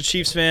Sawyer's a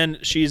Chiefs fan.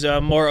 She's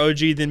more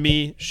OG than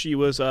me. She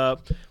was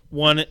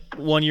 1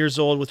 years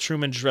old with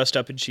Truman dressed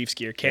up in Chiefs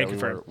gear. Can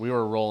confirm. We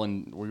were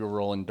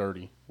rolling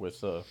dirty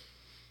with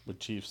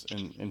Chiefs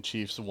and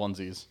Chiefs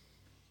onesies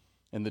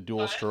and the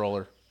dual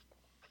stroller.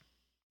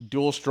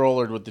 Dual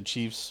strollered with the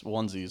Chiefs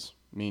onesies.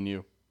 Me and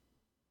you.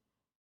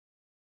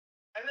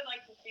 I would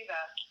like to see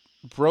that.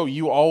 Bro,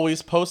 you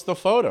always post the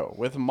photo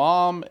with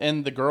Mom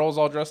and the girls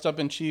all dressed up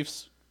in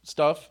Chiefs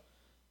stuff.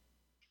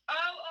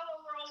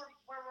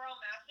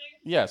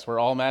 Yes, we're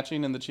all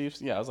matching in the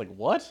Chiefs. Yeah, I was like,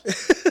 what? And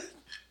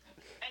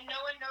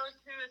no one knows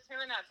who is who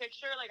in that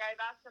picture. Like, I've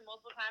asked them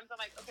multiple times. I'm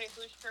like, okay,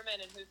 who's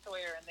Truman and who's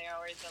Sawyer? And they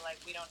always are like,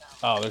 we don't know.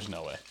 Oh, there's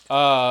no way.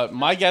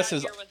 My guess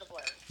is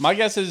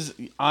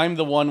I'm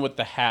the one with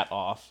the hat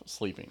off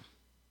sleeping.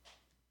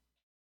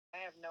 I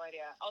have no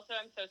idea. Also,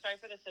 I'm so sorry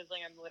for the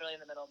sizzling. I'm literally in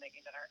the middle of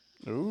making dinner.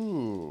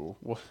 Ooh,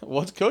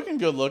 what's cooking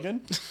good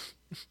looking?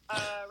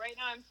 Right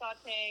now I'm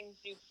sauteing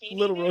zucchini,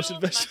 little noodles,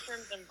 roasted vegetables,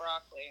 mushrooms, and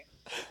broccoli.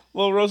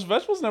 Well, roasted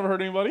vegetables never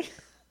hurt anybody.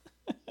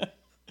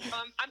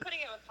 I'm putting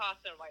it with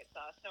pasta and white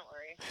sauce. Don't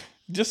worry.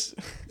 Just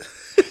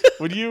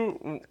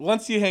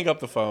once you hang up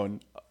the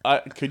phone,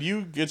 could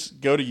you just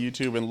go to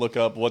YouTube and look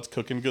up what's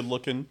cooking good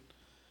looking?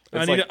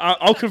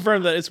 I'll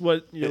confirm that it's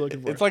what you're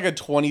looking for. It's like a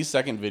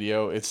 20-second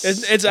video.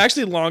 It's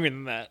actually longer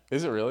than that.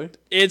 Is it really?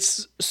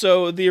 It's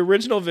so the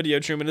original video,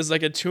 Truman, is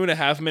like a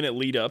 2.5 minute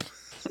lead up.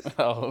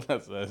 Oh,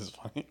 that is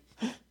funny.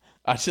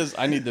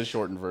 I need the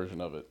shortened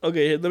version of it.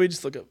 Okay, let me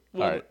just look up. All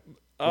right.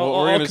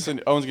 Owen's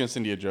gonna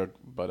send you a joke,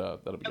 but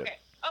that'll be good. Okay.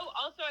 Oh,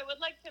 also, I would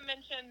like to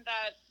mention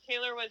that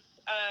Taylor was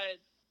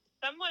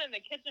someone in the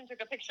kitchen took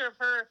a picture of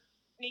her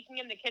sneaking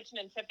in the kitchen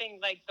and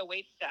tipping like the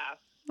wait staff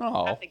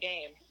at the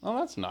game. Oh,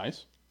 that's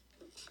nice.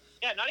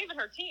 Yeah, not even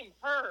her team,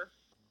 her.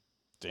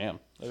 Damn,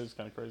 that is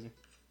kind of crazy.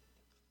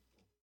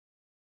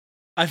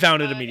 I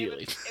found it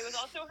immediately. It was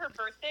also her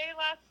birthday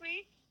last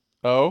week.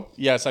 Oh,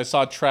 yes, I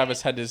saw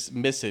Travis had to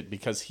miss it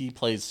because he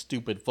plays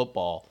stupid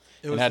football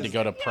and had to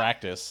go to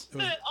practice.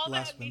 All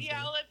the media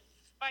outlets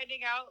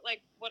finding out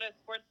like what a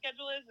sports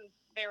schedule is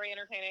very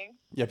entertaining.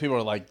 Yeah, people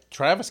are like,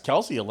 Travis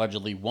Kelce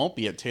allegedly won't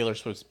be at Taylor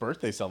Swift's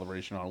birthday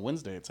celebration on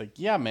Wednesday. It's like,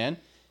 yeah, man,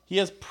 He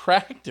has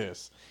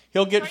practice.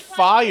 He'll get Try telling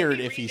fired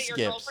Casey if he Reed that Your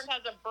skips. girlfriend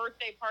has a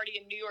birthday party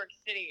in New York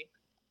City.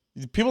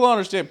 People don't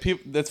understand.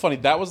 That's funny.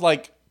 That was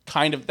like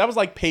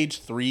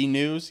page 3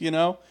 news.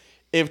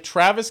 If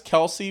Travis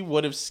Kelce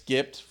would have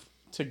skipped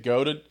to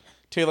go to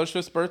Taylor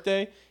Swift's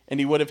birthday, and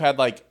he would have had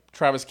like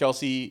Travis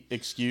Kelce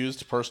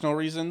excused personal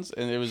reasons,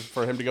 and it was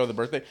for him to go to the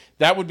birthday,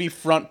 that would be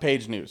front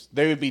page news.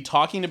 They would be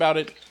talking about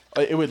it.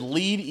 It would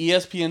lead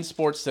ESPN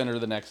Sports Center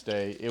the next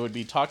day. It would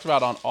be talked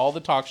about on all the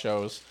talk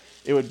shows.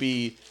 It would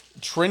be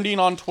trending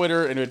on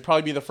Twitter, and it would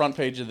probably be the front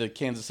page of the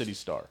Kansas City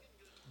Star.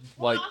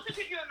 Well, also,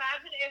 could you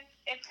imagine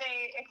if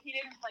he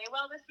didn't play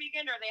well this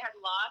weekend, or they had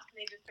lost, and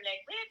they just been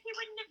like, "If he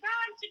wouldn't have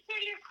gone to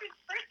Taylor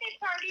Swift's birthday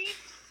party."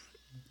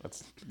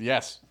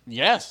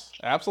 Yes,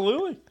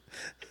 absolutely.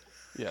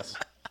 Yes.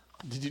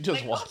 Did you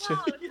just watch it?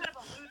 Overall, it's kind of a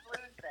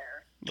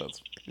lose-lose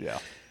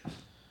there.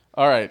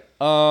 All right.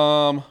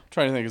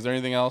 Trying to think. Is there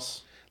anything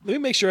else? Let me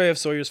make sure I have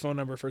Sawyer's phone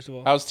number first of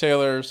all. How's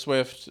Taylor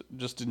Swift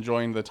just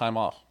enjoying the time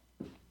off?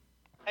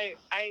 Her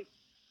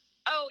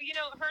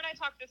and I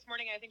talked this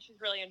morning. I think she's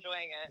really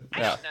enjoying it. I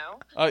Yeah. don't know.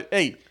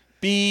 Hey,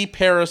 be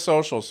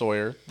parasocial,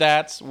 Sawyer.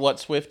 That's what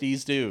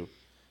Swifties do.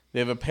 They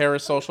have a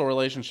parasocial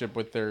relationship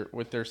with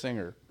their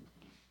singer.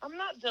 I'm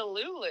not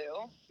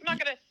Delulu. I'm not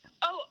gonna.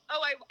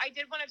 I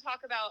did want to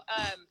talk about.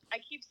 I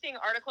keep seeing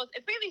articles.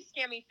 It's mainly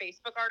scammy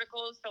Facebook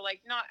articles, so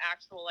like not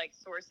actual like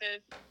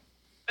sources,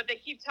 but they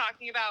keep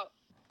talking about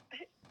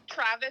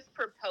Travis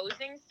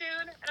proposing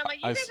soon, and I'm like,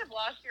 you guys have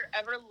lost your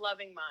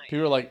ever-loving mind.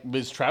 People are like,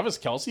 is Travis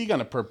Kelce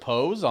gonna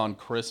propose on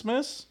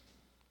Christmas?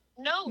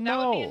 No, that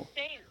would be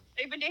insane.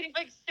 They've been dating for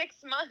like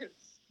 6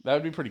 months. That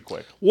would be pretty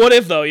quick. What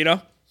if though? I mean,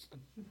 I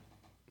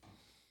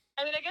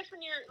guess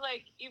when you're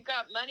like you've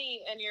got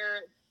money and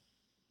you're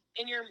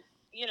in your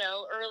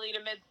early to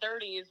mid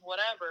 30s,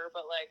 whatever.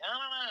 But like, I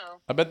don't know.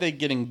 I bet they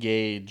get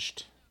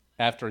engaged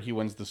after he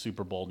wins the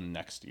Super Bowl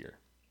next year.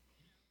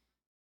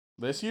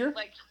 This year?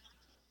 Like.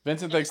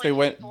 Vincent thinks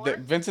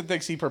Vincent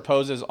thinks he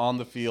proposes on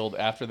the field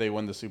after they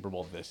win the Super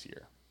Bowl this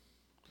year.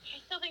 I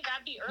still think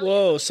that'd be early.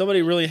 Whoa,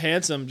 somebody really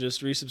handsome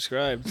just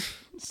resubscribed.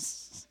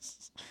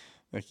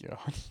 Thank you.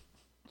 I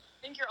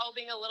think you're all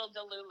being a little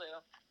delulu.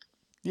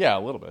 Yeah,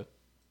 a little bit.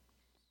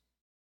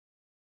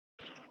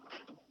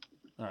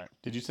 All right.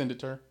 Did you send it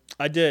to her?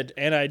 I did,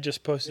 and I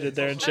just posted it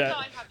there in chat. That's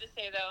all I have to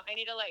say, though. I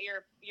need to let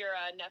your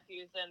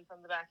nephews in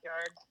from the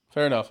backyard.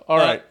 Fair enough. All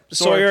right.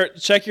 Sawyer,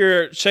 check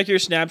your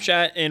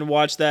Snapchat and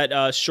watch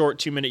that short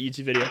 2-minute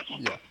YouTube video. Yeah.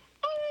 I'm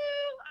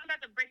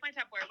about to break my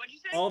Tupperware. What'd you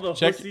say? All the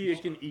pussy you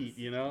can eat,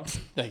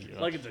 Thank you.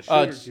 Like it's a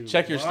sugar cube.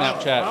 Check your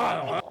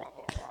Snapchat.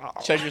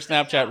 Check your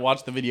Snapchat.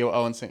 Watch the video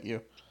Owen sent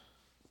you.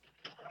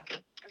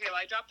 Okay, well,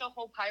 I dropped a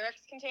whole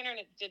Pyrex container and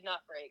it did not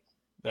break.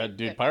 That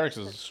dude, Pyrex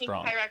is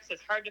strong. Pyrex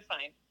is hard to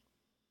find.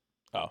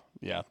 Oh,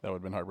 yeah, that would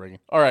have been heartbreaking.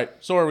 All right,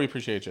 Sawyer, we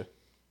appreciate you.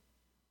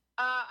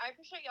 I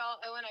appreciate y'all.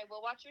 Oh, and I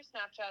will watch your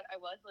Snapchat. I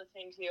was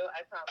listening to you.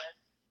 I promise.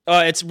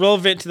 It's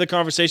relevant to the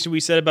conversation we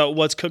said about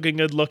what's cooking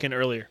good looking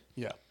earlier.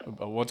 Yeah,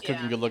 what's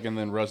cooking good looking,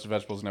 then roasted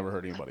vegetables never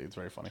hurt anybody. It's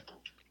very funny.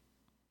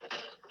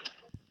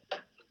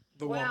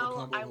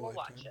 I will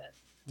watch it.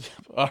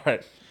 All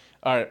right.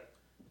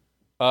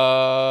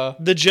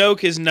 The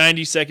joke is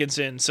 90 seconds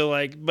in,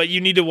 so but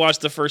you need to watch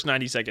the first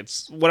 90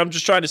 seconds. What I'm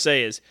just trying to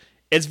say is,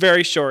 it's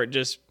very short.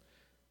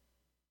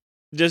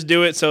 Just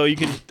do it so you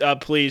can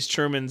please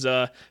Truman's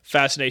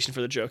fascination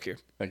for the joke here.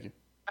 Thank you.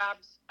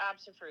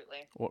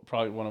 Absolutely.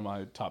 Probably one of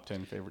my top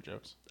 10 favorite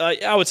jokes.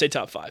 I would say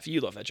top 5.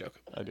 You love that joke.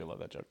 I do love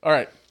that joke. All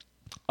right.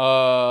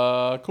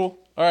 Cool.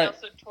 All right. I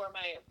also tore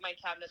my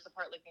cabinets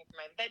apart looking for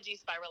my veggie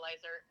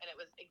spiralizer, and it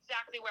was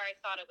exactly where I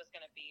thought it was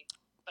going to be,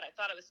 but I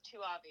thought it was too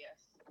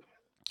obvious.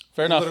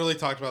 Fair enough. Literally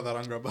talked about that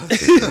on Grub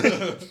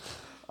Bus.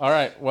 All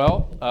right.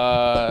 Well,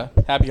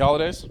 happy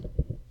holidays.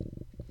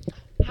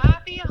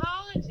 Happy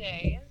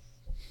holidays.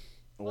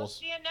 We'll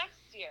see you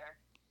next year.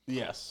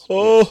 Yes.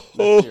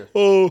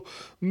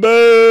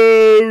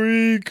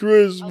 Merry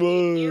Christmas. I'll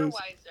be ear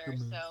wiser,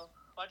 so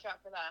watch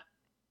out for that.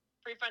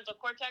 Prefrontal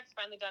cortex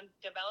finally done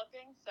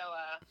developing, so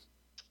I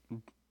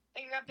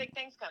think I got big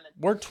things coming.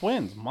 We're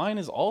twins. Mine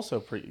is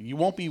also you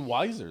won't be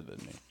wiser than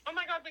me. Oh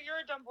my god, but you're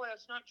a dumb boy.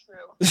 That's not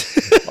true.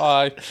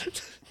 Bye.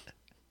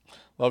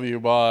 Love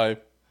you. Bye.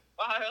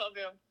 Bye, I love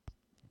you.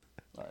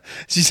 All right.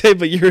 She said,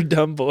 but you're a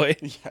dumb boy.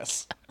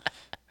 Yes.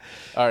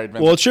 All right,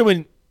 Vincent. Well,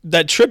 Truman,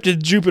 that trip to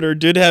Jupiter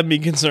did have me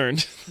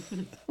concerned.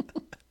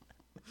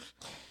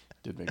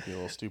 Did make me a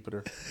little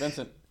stupider.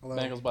 Vincent, Hello.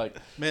 Bengals bike.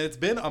 Man, it's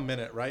been a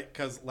minute, right?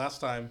 Because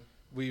last time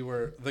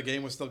the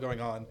game was still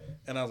going on,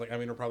 and I was like,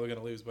 we're probably going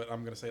to lose, but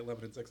I'm going to say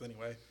 11-6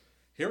 anyway.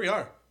 Here we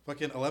are.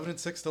 Fucking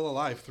 11-6 still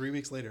alive 3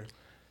 weeks later.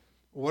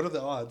 What are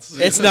the odds?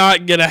 It's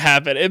not going to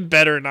happen. It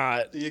better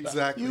not.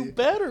 Exactly. You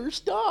better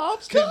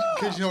stop.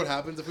 Because you know what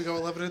happens if we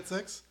go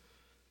 11-6?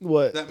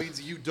 What? That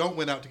means you don't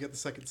win out to get the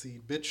second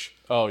seed, bitch.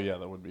 Oh, yeah,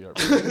 that would be our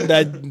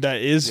that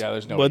is. Yeah,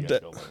 there's no what way the,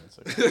 go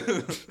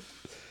 11-6.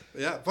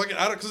 Yeah, fucking,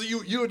 I don't, because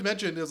you had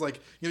mentioned it was like,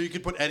 you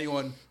could put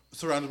anyone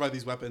surrounded by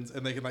these weapons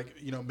and they can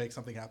make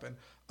something happen.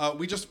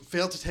 We just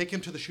failed to take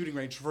him to the shooting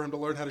range for him to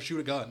learn how to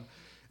shoot a gun.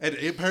 And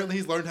apparently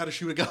he's learned how to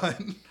shoot a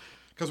gun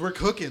because we're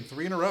cooking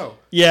 3 in a row.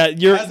 Yeah, It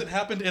hasn't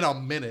happened in a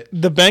minute.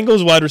 the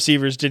Bengals wide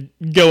receivers did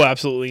go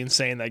absolutely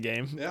insane that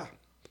game. Yeah.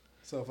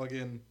 So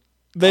fucking.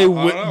 They I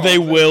don't know. they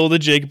willed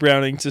Jake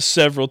Browning to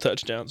several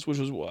touchdowns, which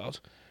was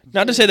wild.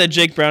 Not to say that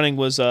Jake Browning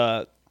was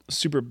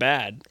super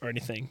bad or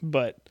anything,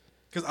 but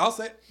Because I'll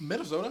say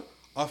Minnesota,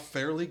 a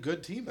fairly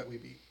good team that we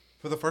beat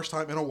for the first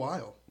time in a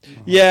while.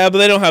 yeah, but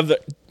they don't have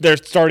they're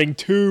starting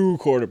 2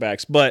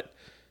 quarterbacks, but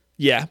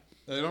yeah,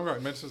 Don't get me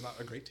wrong, Minnesota's not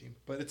a great team,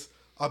 but it's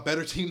a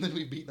better team than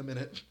we've beat in a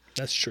minute.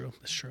 that's true.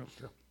 That's true.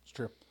 It's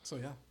true. So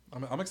yeah,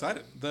 I'm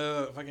excited.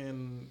 The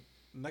fucking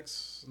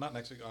not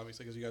next week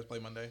obviously because you guys play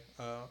Monday,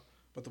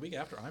 but the week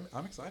after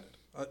I'm excited.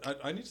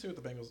 I need to see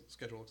what the Bengals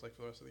schedule looks like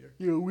for the rest of the year.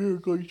 Yeah, we're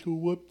going to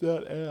whoop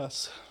that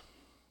ass.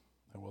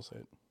 I will say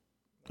it.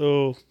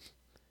 Oh,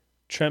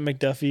 Trent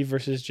McDuffie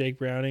versus Jake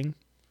Browning.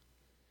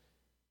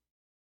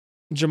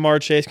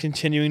 Jamar Chase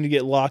continuing to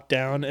get locked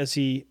down as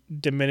he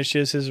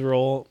diminishes his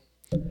role.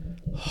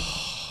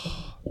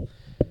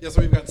 Yeah,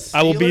 so we've got Steelers.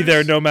 I will be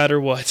there no matter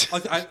what.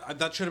 I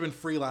that should have been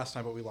free last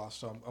time, but we lost.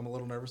 So I'm a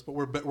little nervous, but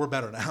we're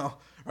better now. All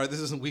right,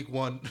 this isn't week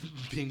 1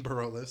 being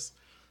Burrowless.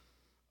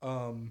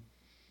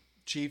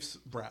 Chiefs,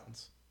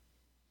 Browns.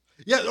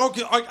 Yeah,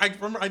 okay. I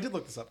remember I did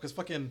look this up because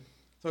fucking.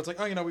 So it's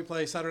like, oh, we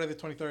play Saturday the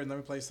 23rd and then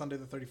we play Sunday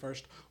the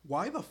 31st.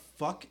 Why the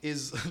fuck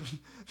is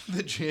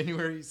the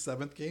January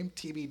 7th game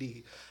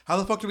TBD? How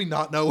the fuck do we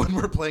not know when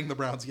we're playing the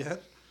Browns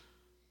yet?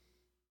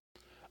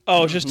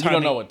 Oh, it's just We timing.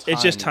 don't know what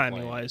It's just time we're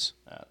timing playing wise.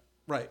 at.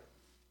 Right.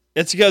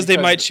 It's because they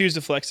Because- might choose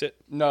to flex it.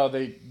 No,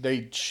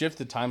 they shift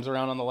the times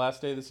around on the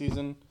last day of the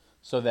season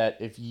so that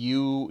if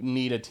you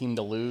need a team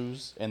to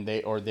lose and they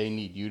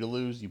need you to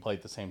lose, you play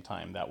at the same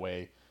time. That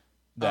way,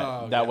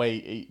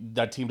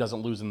 that team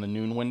doesn't lose in the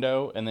noon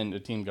window, and then the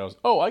team goes,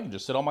 "Oh, I can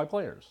just sit on my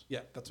players."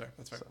 Yeah, that's fair.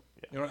 That's fair. So,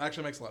 yeah. You know, it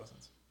actually makes a lot of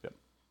sense. Yep.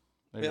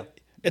 There you Yeah. go.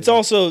 It's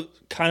also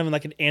kind of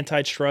like an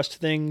antitrust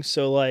thing.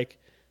 So, like,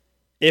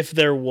 if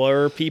there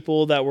were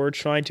people that were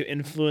trying to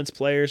influence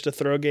players to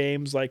throw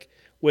games, like,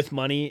 with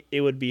money,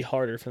 it would be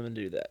harder for them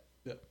to do that.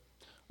 Yeah.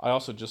 I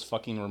also just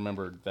fucking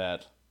remembered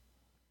that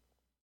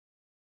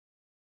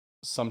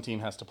some team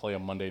has to play a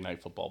Monday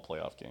Night Football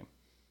playoff game.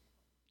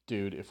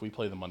 Dude, if we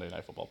play the Monday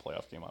Night Football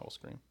playoff game, I will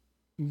scream.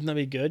 Wouldn't that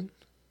be good?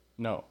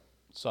 No,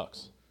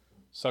 sucks.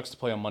 Sucks to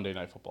play on Monday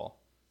Night Football.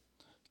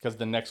 Because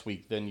the next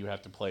week, then you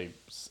have to play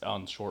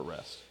on short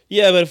rest.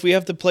 Yeah, but if we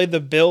have to play the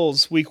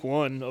Bills week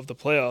 1 of the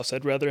playoffs,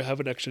 I'd rather have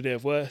an extra day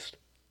of rest.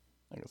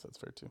 I guess that's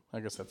fair, too. I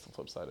guess that's the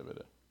flip side of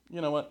it.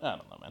 You know what? I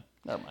don't know, man.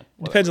 Never mind.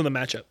 Whatever. Depends on the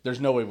matchup.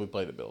 There's no way we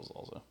play the Bills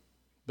also.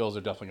 Bills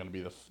are definitely going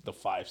to be the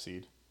 5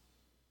 seed.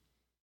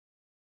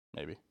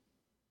 Maybe.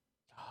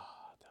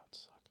 That would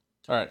suck.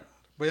 All right.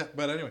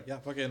 But anyway,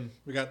 fucking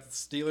we got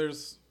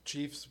Steelers,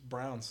 Chiefs,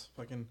 Browns,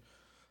 fucking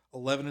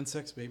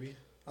 11-6, baby.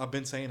 I've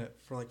been saying it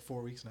for like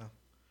 4 weeks now.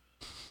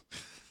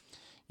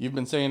 You've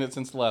been saying it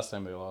since the last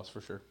time they lost, for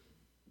sure.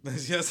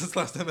 Yeah, since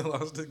last time they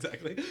lost,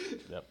 exactly.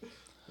 Yep.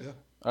 Yeah.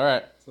 All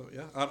right. So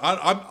yeah,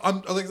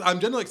 I'm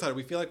genuinely excited.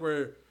 We feel like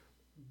we're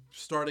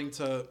starting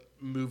to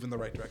move in the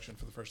right direction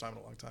for the first time in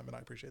a long time, and I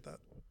appreciate that.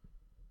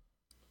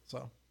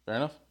 So Fair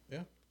enough.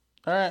 yeah,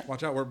 All right.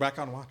 watch out. We're back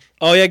on watch.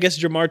 Oh, yeah, I guess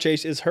Jamar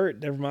Chase is hurt.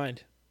 Never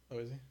mind. Oh,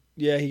 is he?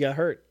 Yeah, he got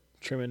hurt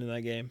trimming in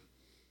that game.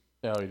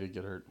 Yeah, he did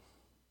get hurt.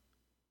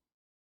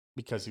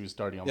 Because he was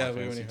starting on Yeah, my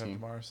we won't fantasy even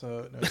team. have Jamar,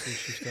 so no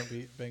Chiefs don't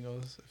beat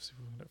Bengals.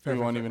 We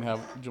won't even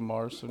have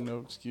Jamar, so no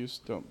excuse.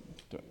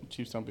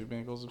 Chiefs don't beat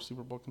Bengals of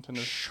Super Bowl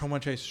contenders. Come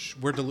on, Chase.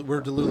 We're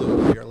Delulu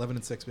over here,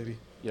 11-6, baby.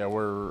 Yeah,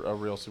 we're a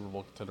real Super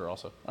Bowl contender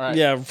also. All right.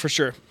 Yeah, for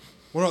sure.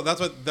 Well, no, that's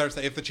what they're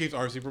saying. If the Chiefs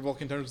are Super Bowl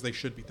contenders, they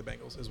should beat the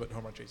Bengals, is what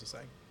Home Chase is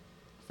saying.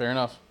 Fair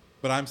enough.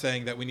 But I'm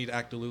saying that we need to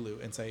act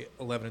Delulu and say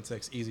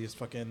 11-6, easiest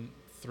fucking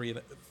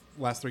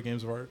last 3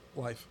 games of our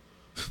life.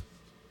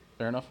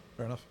 Fair enough.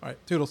 Fair enough. All right,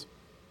 toodles.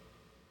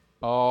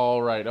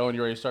 All right. Owen,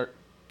 you ready to start?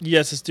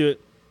 Yes, let's do it.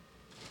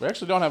 We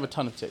actually don't have a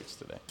ton of takes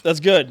today. That's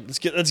good.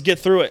 Let's get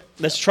through it.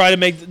 Let's try to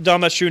make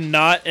Dahm That's True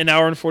not an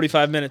hour and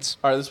 45 minutes.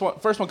 All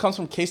right. First one comes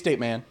from K-State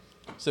Man.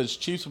 Says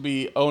Chiefs will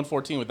be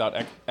 0-14 without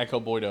Echo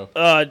Boydo.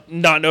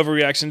 Not an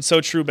overreaction.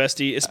 So true,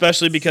 bestie.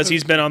 Especially because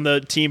he's been on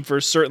the team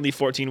for certainly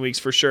 14 weeks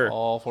for sure.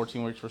 All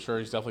 14 weeks for sure.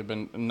 He's definitely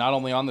been not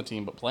only on the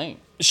team, but playing.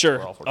 Sure,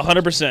 for all 14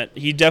 100%.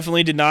 He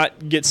definitely did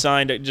not get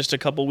signed just a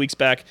couple weeks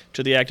back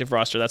to the active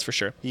roster. That's for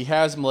sure. He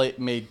has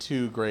made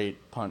 2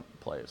 great punt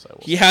plays. I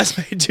will He has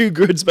made 2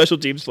 good special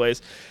teams plays,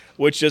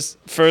 which just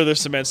further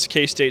cements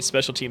K-State's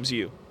special teams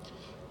U.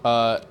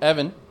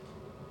 Evan,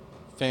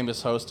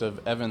 famous host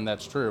of Evan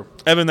That's True.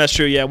 Evan, that's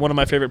true. Yeah, one of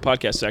my favorite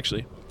podcasts,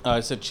 actually.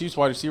 Said Chiefs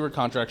wide receiver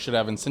contract should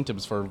have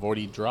incentives for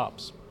avoiding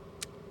drops.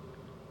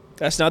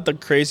 That's not the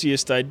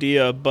craziest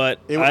idea, but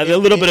It- a it-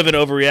 little it- bit of an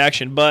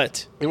overreaction.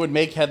 But It would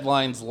make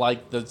headlines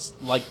like the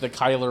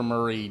Kyler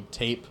Murray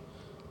tape,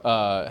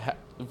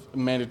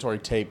 mandatory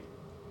tape,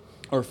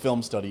 or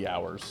film study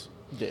hours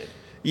did.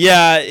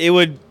 yeah, it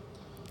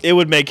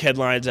would make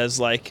headlines as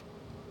like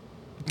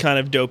kind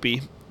of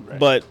dopey. Right.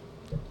 But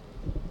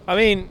I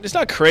mean, it's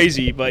not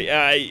crazy. But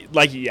I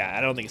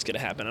don't think it's gonna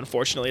happen.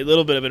 Unfortunately, a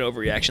little bit of an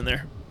overreaction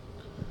there.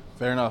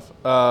 Fair enough.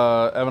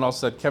 Evan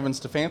also said Kevin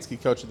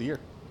Stefanski, Coach of the Year.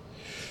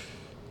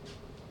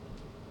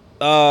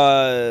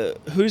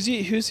 Who's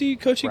he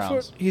coaching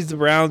Browns. for? He's the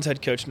Browns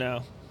head coach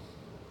now.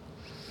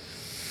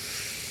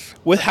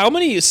 With how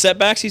many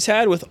setbacks he's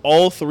had with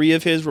all three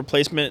of his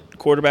replacement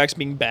quarterbacks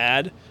being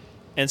bad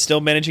and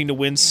still managing to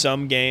win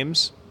some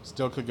games.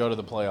 Still could go to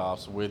the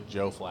playoffs with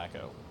Joe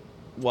Flacco.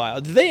 Wow.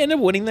 Did they end up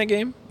winning that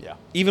game? Yeah.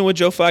 Even with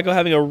Joe Flacco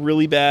having a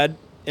really bad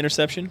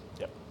interception?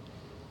 Yep.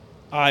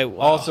 Wow.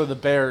 Also, the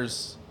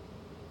Bears,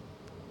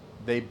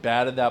 they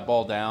batted that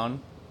ball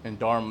down, and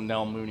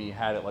Darnell Mooney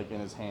had it like in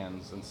his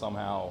hands, and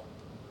somehow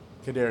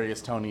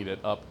Kadarius Toney'd it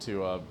up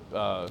to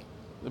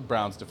the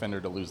Browns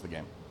defender to lose the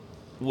game.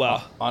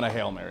 Wow. On a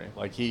Hail Mary.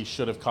 Like, he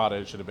should have caught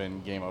it. It should have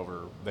been game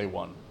over. They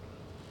won.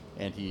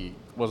 And he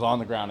was on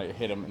the ground. It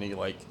hit him, and he,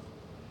 like,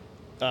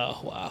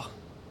 Oh, wow.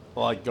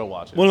 go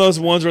watch it. One of those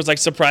ones where it's like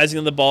surprising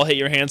that the ball hit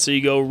your hand, so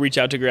you go reach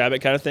out to grab it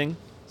kind of thing?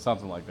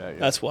 Something like that, yeah.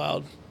 That's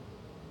wild.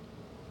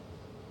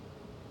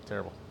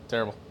 Terrible.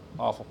 Terrible.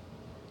 Awful.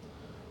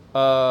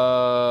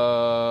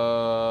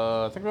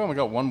 I think we only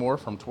got one more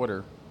from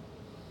Twitter.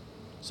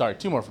 Sorry,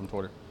 two more from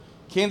Twitter.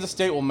 Kansas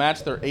State will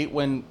match their eight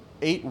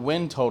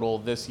win total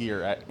this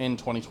year in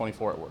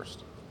 2024 at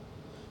worst.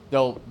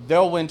 They'll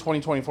win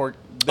 2024.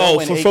 They'll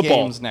win for 8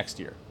 football. games next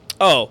year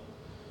Oh,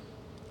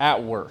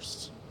 at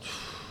worst.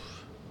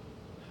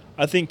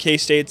 I think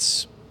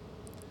K-State's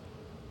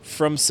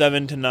from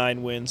 7 to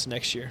 9 wins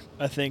next year.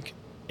 I think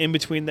in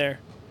between there.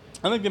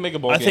 I think they make a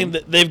bowl I game. think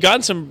that they've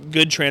gotten some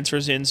good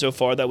transfers in so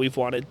far that we've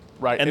wanted.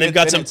 Right. And And they've it-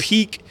 got and some it's-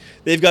 peak.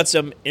 They've got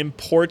some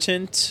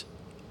important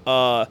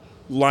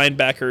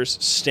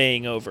linebackers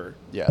staying over.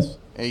 Yes.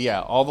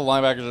 Yeah, all the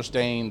linebackers are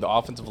staying. The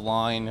offensive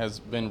line has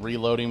been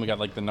reloading. We got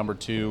like the number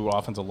 2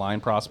 offensive line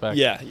prospect.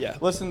 Yeah, yeah.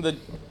 Listen,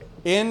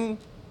 in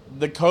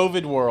the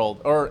COVID world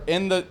or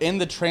in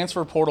the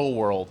transfer portal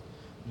world,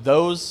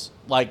 those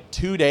like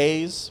 2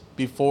 days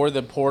before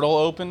the portal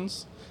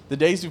opens,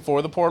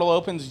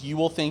 you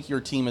will think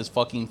your team is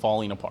fucking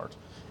falling apart.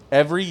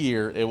 Every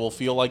year, it will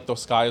feel like the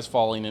sky is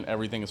falling and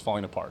everything is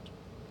falling apart.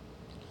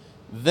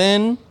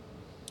 Then,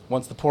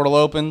 once the portal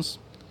opens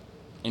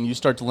and you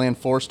start to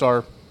land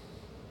 4-star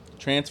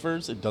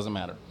transfers, it doesn't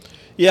matter.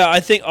 Yeah, I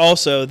think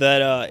also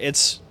that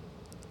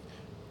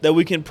that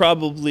we can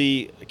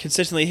probably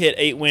consistently hit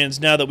 8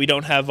 wins now that we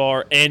don't have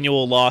our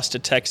annual loss to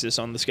Texas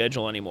on the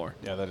schedule anymore.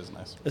 Yeah, that is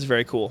nice. That's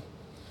very cool.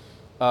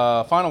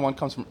 Final one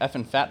comes from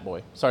effing Fat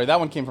Boy. Sorry, that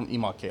one came from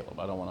Emo Caleb.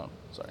 I don't want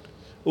to. Sorry.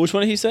 Which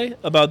one did he say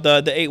about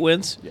the 8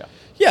 wins?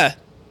 Yeah.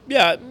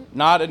 Yeah.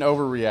 Not an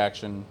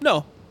overreaction.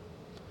 No.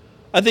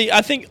 I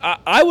think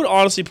I would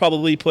honestly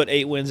probably put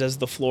 8 wins as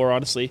the floor.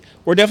 Honestly,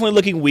 we're definitely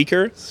looking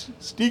weaker.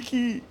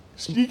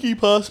 Sneaky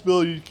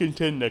possibility to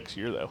contend next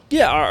year, though.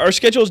 Yeah, our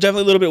schedule is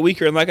definitely a little bit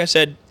weaker, and like I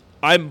said,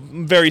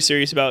 I'm very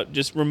serious about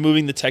just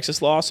removing the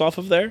Texas loss off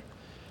of there.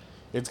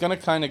 It's going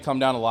to kind of come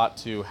down a lot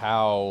to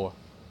how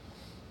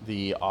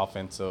the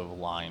offensive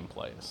line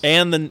plays.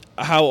 And then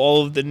how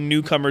all of the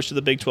newcomers to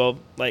the Big 12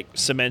 like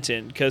cement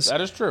in, because That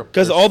is true.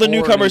 Because There's all the 4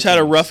 newcomers new had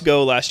a teams. rough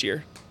go last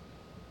year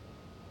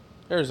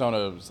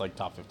Arizona was like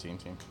top 15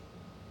 team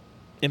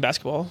in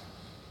basketball.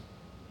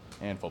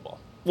 and football.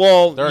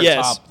 Well, They're a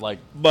yes, top like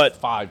but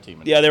 5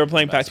 team. yeah, they were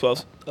playing in basketball.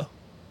 Pac-12s. Oh.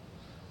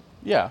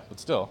 Yeah, but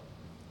still.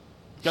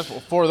 Guess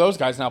what? 4 of those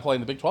guys now play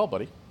in the Big 12,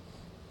 buddy.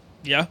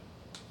 Yeah,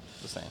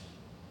 The same.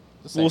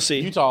 We'll see.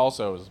 Utah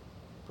also is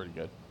pretty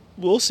good.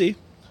 we'll see.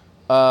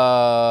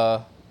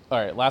 All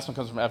right, last one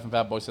comes from F and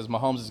Fat Boy. Says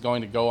Mahomes is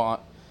going to go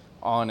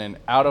on an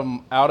out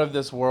of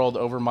this world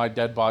over my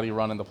dead body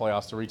run in the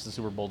playoffs to reach the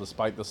Super Bowl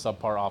despite the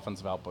subpar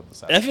offensive output this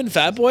season. Effing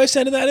Fat Boy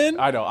sending that in?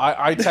 I know.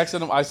 I texted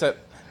him. I said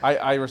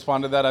I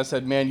responded to that. I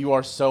said, "Man, you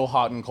are so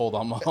hot and cold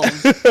on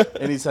Mahomes."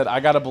 And he said,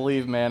 "I gotta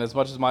believe, man. As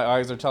much as my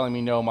eyes are telling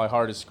me no, my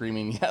heart is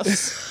screaming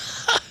yes."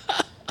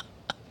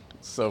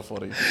 So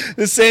funny.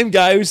 The same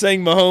guy who's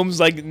saying Mahomes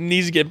like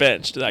needs to get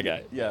benched. That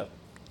guy. Yeah,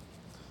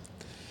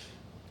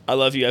 I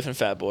love you, effing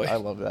Fat Boy. I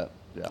love that.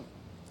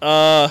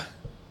 Yeah.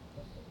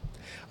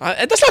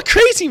 That's not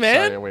crazy,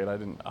 man. Sorry, wait. I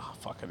didn't. Oh,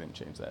 fuck! I didn't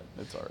change that.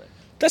 It's all right.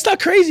 That's not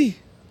crazy.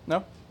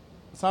 No,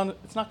 it's not.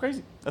 It's not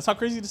crazy. That's not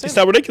crazy to say. It's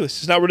not ridiculous.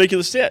 It's not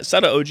ridiculous. Yeah, it's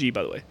not an OG,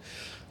 by the way.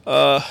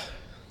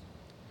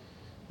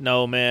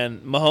 No,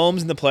 man.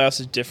 Mahomes in the playoffs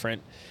is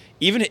different.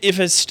 Even if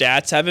his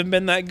stats haven't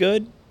been that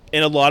good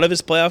in a lot of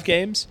his playoff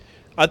games,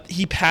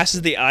 he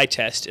passes the eye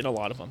test in a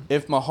lot of them.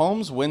 If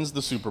Mahomes wins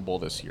the Super Bowl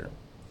this year,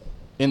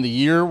 in the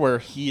year where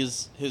he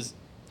is his,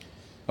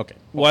 okay,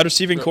 Wide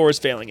receiving core is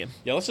failing him.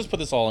 yeah, let's just put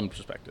this all in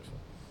perspective.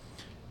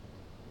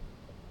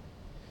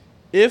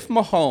 If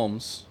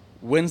Mahomes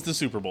wins the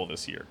Super Bowl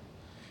this year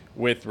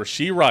with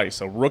Rashee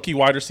Rice, a rookie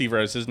wide receiver,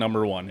 as his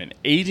number 1, and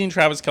aging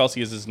Travis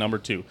Kelce as his number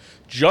 2,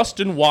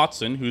 Justin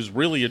Watson, who's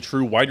really a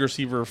true wide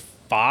receiver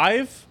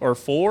 5 or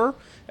 4,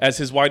 as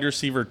his wide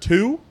receiver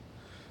 2,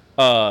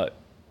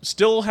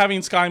 still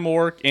having Sky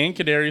Moore and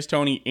Kadarius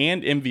Toney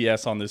and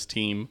MVS on this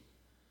team,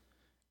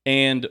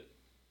 and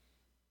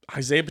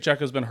Isaiah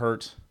Pacheco's been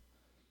hurt.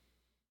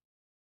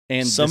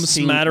 And Some this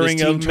smattering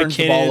this team of turns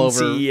the McKinnon ball and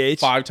over CEH.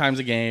 5 times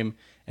a game,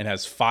 and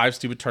has 5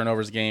 stupid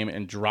turnovers a game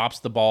and drops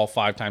the ball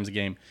 5 times a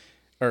game,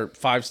 or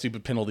 5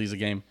 stupid penalties a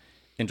game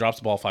and drops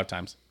the ball 5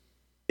 times.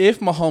 If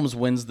Mahomes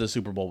wins the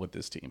Super Bowl with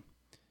this team,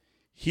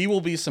 he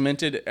will be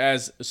cemented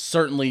as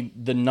certainly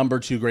the number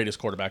 2 greatest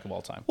quarterback of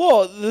all time.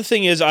 Well, the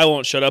thing is, I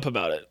won't shut up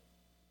about it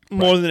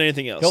more than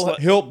anything else.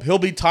 He'll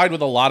be tied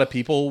with a lot of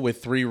people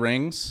with 3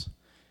 rings,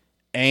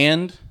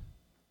 and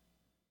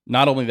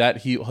not only that,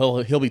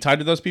 he'll be tied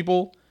with those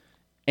people,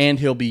 and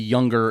he'll be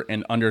younger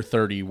and under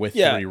 30 with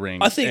 3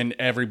 rings. I think, and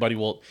everybody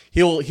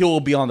he'll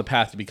be on the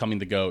path to becoming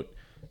the GOAT.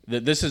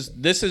 This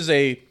is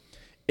a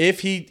if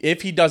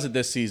he does it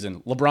this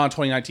season, LeBron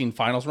 2019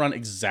 finals run,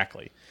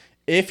 exactly.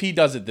 If he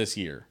does it this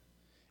year,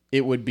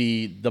 it would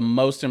be the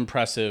most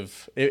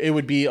impressive. It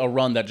would be a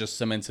run that just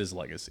cements his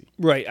legacy.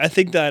 Right. I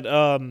think that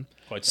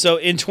so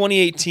in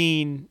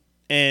 2018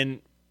 and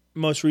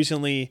most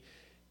recently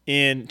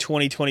in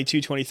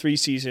 2022-23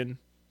 season,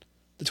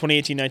 the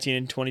 2018-19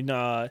 and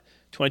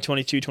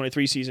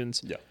 2022-23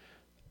 seasons,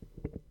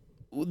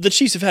 the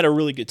Chiefs have had a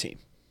really good team.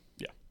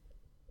 Yeah.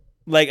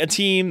 Like a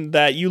team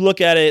that you look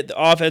at it, the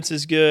offense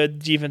is good,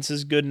 defense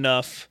is good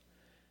enough.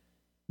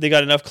 They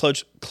got enough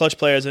clutch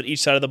players on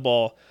each side of the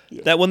ball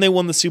that when they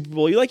won the Super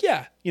Bowl, you're like,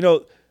 yeah,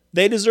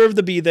 they deserve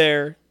to be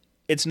there.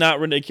 It's not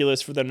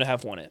ridiculous for them to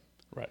have won it.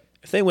 Right.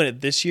 If they win it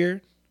this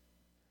year,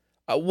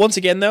 once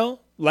again, though,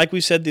 like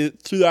we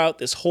said throughout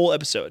this whole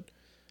episode,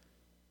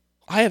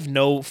 I have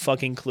no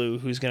fucking clue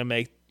who's going to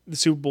make the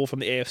Super Bowl from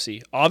the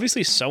AFC.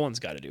 Obviously, someone's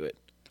got to do it.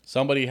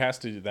 Somebody has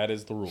to. That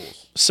is the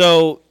rules.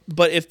 So,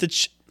 but if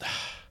it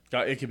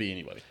could be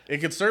anybody. It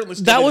could certainly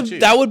still be the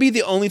Chiefs. That would be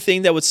the only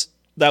thing that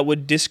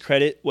would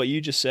discredit what you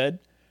just said.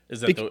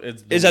 Is that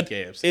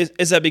AFC?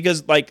 Is that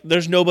because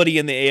there's nobody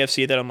in the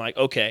AFC that I'm like,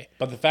 okay.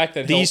 But the fact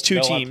that these two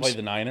they'll teams play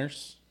the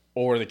Niners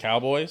or the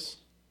Cowboys.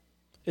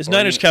 It's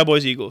Niners,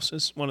 Cowboys, Eagles.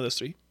 It's one of those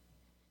 3.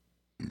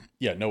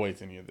 Yeah, no way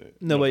it's any of the.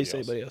 Nobody say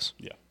anybody else.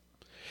 Yeah.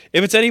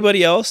 If it's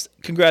anybody else,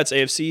 congrats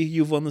AFC.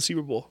 You've won the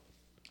Super Bowl.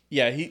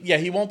 Yeah,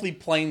 he won't be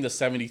playing the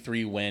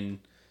 73 win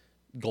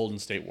Golden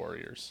State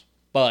Warriors,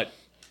 but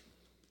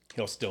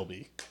he'll still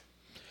be,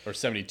 or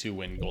 72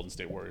 win Golden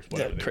State Warriors.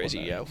 Whatever. Yeah, crazy.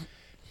 Yeah.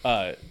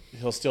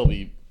 He'll still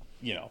be,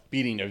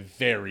 beating a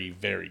very,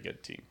 very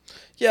good team.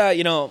 Yeah,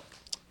 I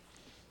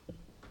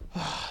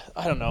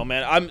don't know,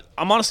 man.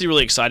 I'm honestly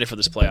really excited for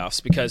this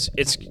playoffs because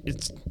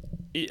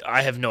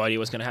I have no idea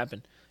what's going to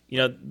happen.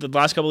 The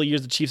last couple of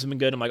years the Chiefs have been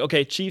good. I'm like,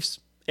 okay, Chiefs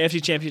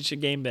AFC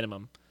Championship game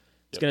minimum.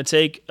 It's going to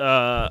take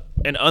an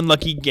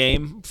unlucky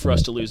game for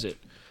us to lose it.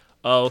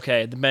 Oh,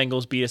 okay, the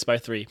Bengals beat us by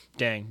 3.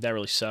 Dang, that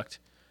really sucked.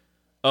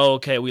 Oh,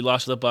 okay, we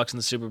lost to the Bucs in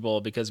the Super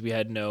Bowl because we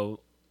had no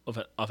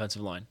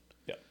offensive line.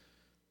 Yeah.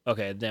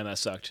 Okay, damn, that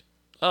sucked.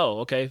 Oh,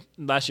 okay,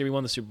 last year we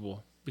won the Super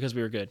Bowl because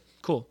we were good.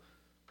 Cool.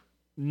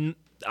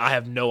 I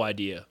have no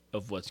idea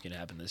of what's going to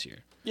happen this year.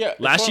 Yeah.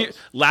 Last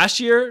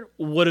year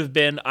I would have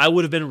been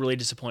really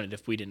disappointed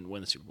if we didn't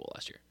win the Super Bowl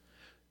last year.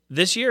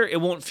 This year it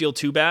won't feel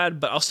too bad,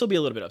 but I'll still be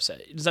a little bit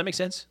upset. Does that make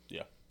sense?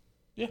 Yeah.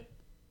 Yeah.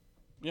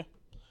 Yeah.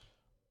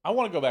 I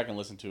want to go back and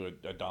listen to a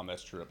Dahm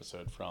That's True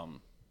episode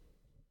from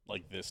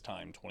this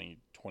time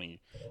 2020.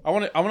 I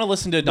want to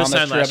listen to a Dahm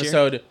That's True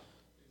episode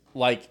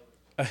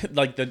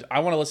I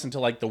want to listen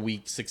to the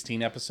week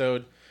 16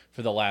 episode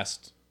for the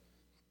last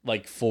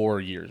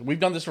 4 years.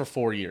 We've done this for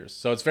 4 years,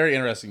 so it's very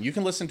interesting. You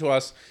can listen to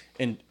us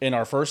in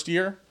our first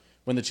year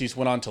when the Chiefs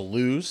went on to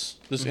lose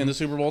in the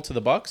Super Bowl to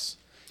the Bucs.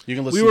 You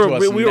can listen to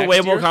us. We were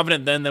way more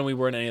confident then than we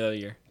were in any other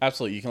year.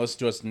 Absolutely, you can listen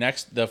to us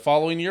the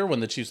following year when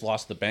the Chiefs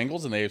lost the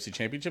Bengals in the AFC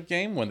Championship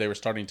game when they were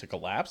starting to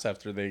collapse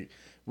after they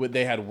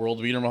had world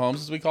beater Mahomes,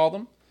 as we call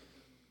them.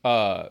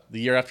 The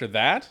year after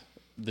that,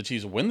 the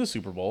Chiefs win the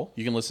Super Bowl.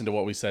 You can listen to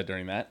what we said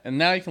during that, and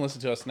now you can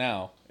listen to us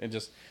now. I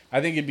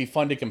think it'd be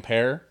fun to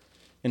compare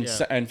and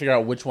figure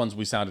out which ones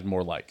we sounded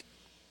more like.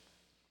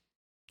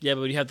 Yeah,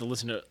 but you have to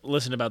listen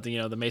about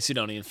the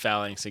Macedonian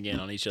phalanx again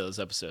on each of those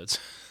episodes.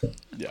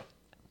 Yeah.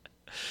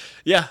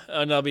 Yeah,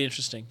 and that'll be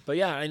interesting. But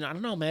yeah, I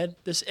don't know, man.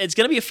 It's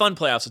gonna be a fun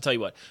playoffs. I'll tell you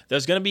what.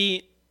 There's gonna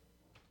be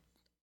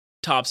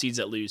top seeds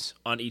that lose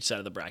on each side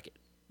of the bracket.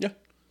 Yeah,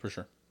 for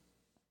sure.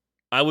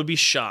 I would be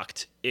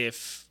shocked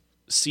if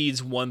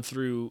seeds 1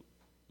 through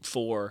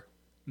 4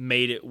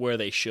 made it where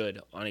they should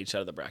on each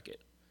side of the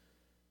bracket.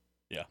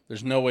 Yeah,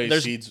 there's no way the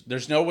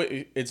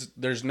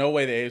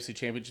AFC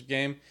Championship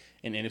game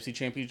and NFC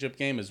Championship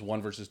game is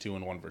 1 versus 2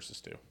 and 1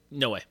 versus 2.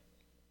 No way.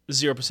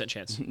 0%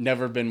 chance.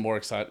 Never more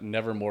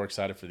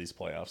excited for these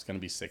playoffs. It's going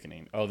to be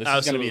sickening. Oh, this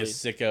is going to be a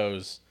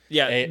sickos.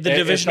 Yeah, the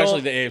divisional,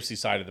 especially the AFC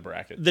side of the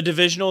bracket. The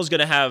divisional is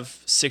going to have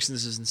 6s and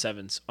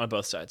 7s on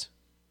both sides.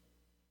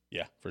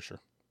 Yeah, for sure.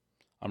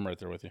 I'm right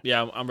there with you.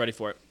 Yeah, I'm ready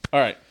for it. All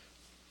right.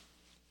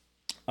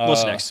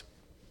 What's next?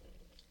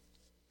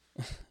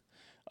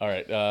 All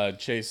right.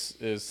 Chase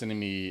is sending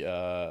me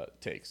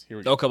takes. Here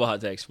we go. A couple hot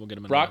takes. We'll get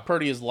them in. Brock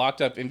Purdy is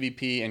locked up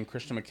MVP and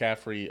Christian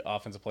McCaffrey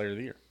Offensive Player of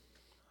the Year.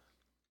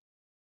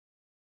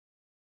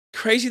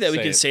 Crazy that we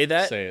can say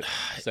that. Say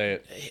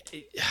it.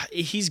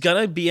 He's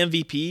gonna be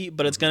MVP,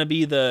 but it's gonna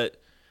be the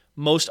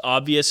most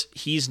obvious.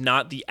 He's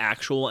not the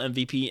actual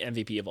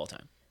MVP of all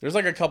time. There's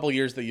like a couple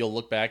years that you'll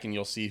look back and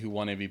you'll see who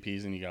won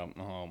MVPs and you go,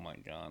 oh my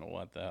god,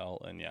 what the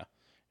hell? And yeah,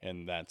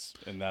 and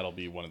that'll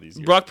be one of these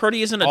years. Brock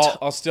Purdy isn't a.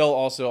 I'll still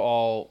also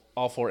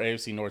all 4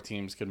 AFC North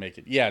teams could make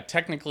it. Yeah,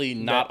 technically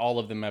not all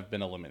of them have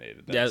been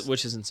eliminated. Yeah,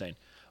 which is insane.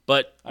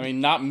 But I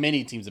mean, not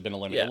many teams have been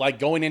eliminated. Yeah. Like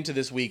going into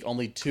this week,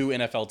 only 2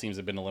 NFL teams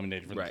have been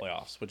eliminated from the Right.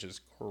 playoffs, which is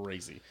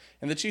crazy.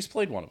 And the Chiefs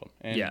played one of them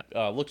and Yeah.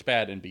 looked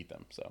bad and beat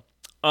them. So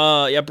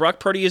yeah,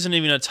 Brock Purdy isn't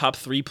even a top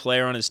 3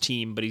 player on his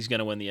team, but he's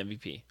gonna win the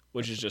MVP,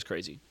 which is just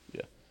crazy.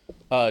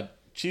 yeah,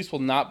 Chiefs will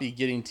not be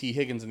getting T.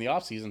 Higgins in the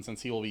offseason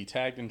since he will be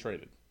tagged and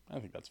traded. I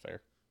think that's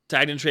fair.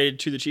 Tagged and traded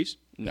to the Chiefs.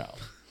 No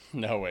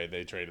way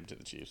they trade him to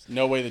the Chiefs.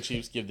 No way the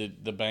Chiefs give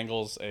the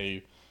Bengals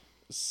a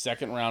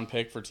second-round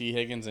pick for T.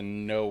 Higgins,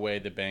 and no way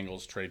the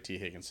Bengals trade T.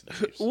 Higgins to the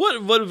Chiefs.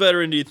 What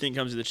veteran do you think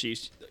comes to the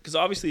Chiefs? Because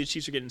obviously the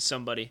Chiefs are getting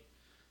somebody.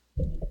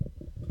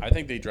 I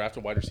think they draft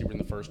a wide receiver in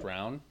the first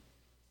round,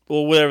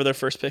 Well, whatever their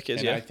first pick is,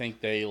 and yeah. I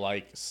think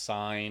they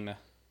sign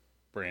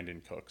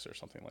Brandon Cooks or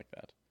something like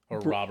that, or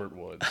Robert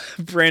Woods.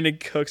 Brandon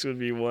Cooks would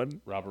be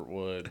one. Robert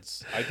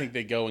Woods. I think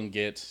they go and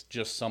get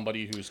just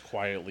somebody who's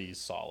quietly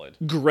solid.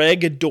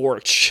 Greg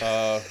Dortch.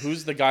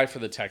 Who's the guy for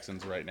the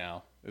Texans right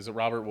now? Is it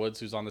Robert Woods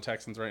who's on the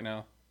Texans right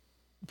now?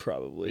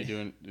 Probably.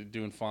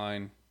 Doing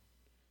fine.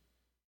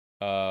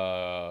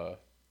 No,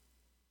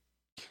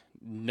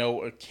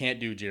 can't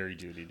do Jerry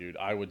Jeudy, dude.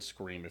 I would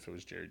scream if it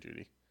was Jerry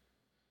Jeudy.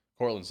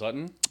 Cortland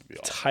Sutton would be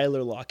awesome.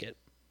 Tyler Lockett.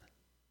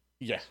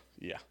 Yeah.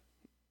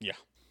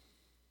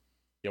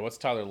 What's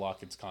Tyler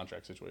Lockett's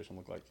contract situation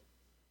look like?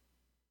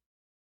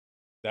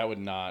 That would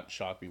not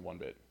shock me one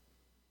bit.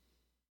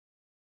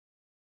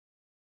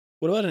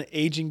 What about an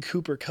aging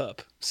Cooper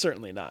Kupp?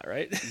 Certainly not,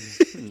 right?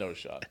 No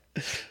shot.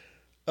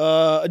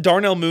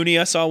 Darnell Mooney,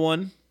 I saw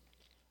one.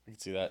 I can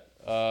see that.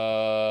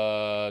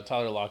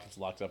 Tyler Lockett's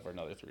locked up for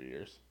another 3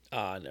 years.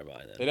 Never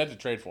mind then. They'd have to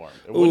trade for him.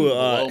 It wouldn't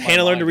blow my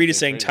Hannah learned to mind read if is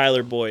they saying traded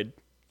Tyler for him. Boyd.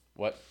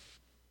 What?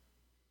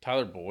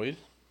 Tyler Boyd?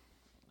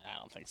 I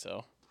don't think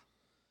so.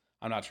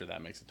 I'm not sure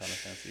that makes a ton of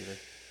sense either.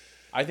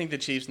 I think the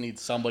Chiefs need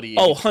somebody.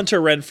 Hunter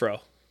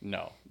Renfro.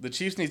 No, the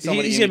Chiefs need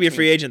somebody. He's going to be a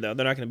free agent, though.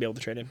 They're not going to be able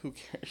to trade him. Who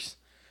cares?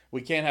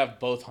 We can't have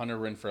both Hunter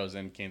Renfros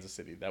in Kansas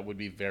City. That would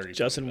be very.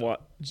 Justin funny,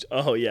 Watt.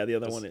 Oh, yeah, the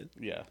other one is.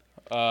 Yeah.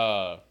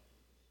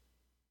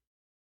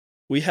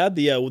 We had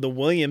the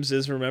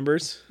Williamses,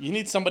 remembers? You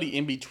need somebody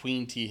in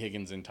between T.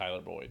 Higgins and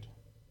Tyler Boyd.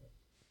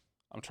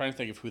 I'm trying to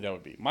think of who that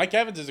would be. Mike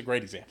Evans is a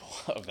great example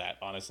of that,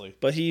 honestly.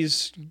 But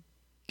he's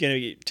going to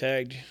get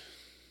tagged.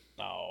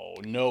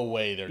 No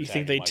way they're. You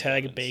think they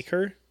tag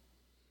Baker?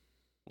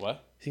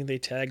 What? You think they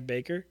tag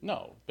Baker?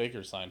 No,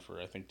 Baker signed for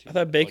I think 2. I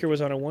thought Baker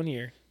was on a 1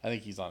 year. I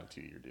think he's on a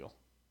 2-year deal.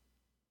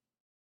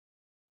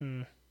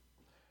 Hmm.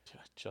 Dude,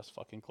 I just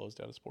fucking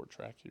closed out a sport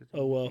track here.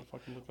 Oh well.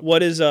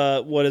 What is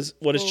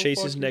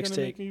Chase's next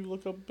take? Make me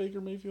look up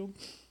Baker Mayfield.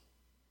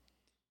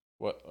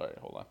 What? All right,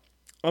 hold on.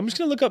 I'm just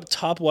gonna look up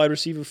top wide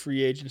receiver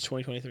free agents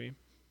 2023.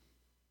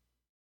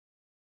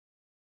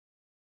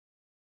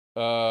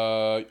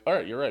 All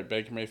right, you're right.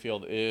 Baker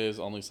Mayfield is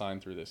only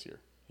signed through this year.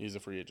 He's a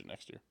free agent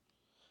next year.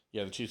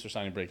 Yeah, the Chiefs are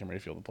signing Baker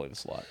Mayfield to play the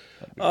slot.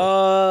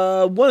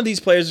 One of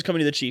these players is coming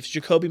to the Chiefs.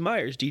 Jacoby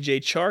Myers, DJ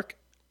Chark,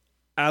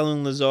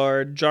 Alan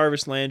Lazard,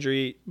 Jarvis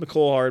Landry,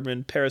 McCole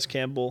Hardman, Paris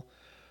Campbell,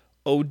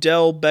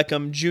 Odell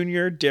Beckham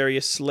Jr.,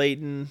 Darius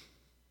Slayton.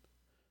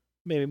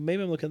 Maybe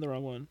I'm looking at the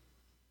wrong one.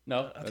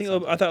 No,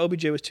 I thought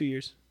OBJ was 2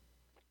 years.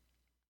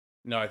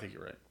 No, I think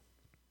you're right.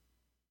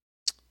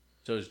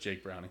 So is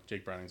Jake Browning.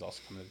 Jake Browning's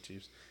also coming to the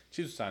Chiefs.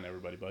 Chiefs will sign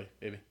everybody,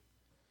 baby.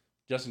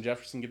 Justin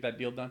Jefferson get that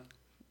deal done?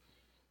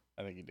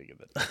 I think he did get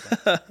that deal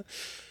done.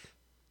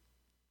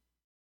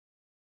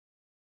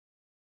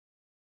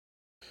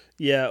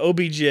 Yeah,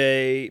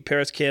 OBJ,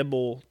 Paris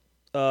Campbell,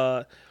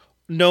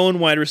 known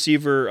wide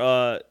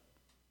receiver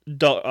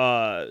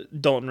Dalton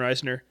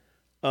Reisner.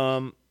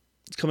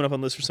 It's coming up on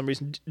the list for some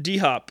reason.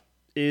 D-Hop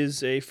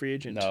is a free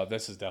agent. No,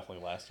 this is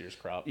definitely last year's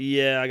crop.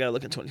 Yeah, I got to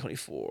look at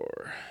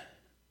 2024.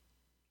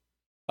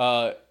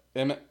 MLS.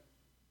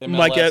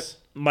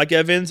 Mike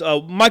Evans.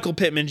 Michael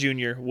Pittman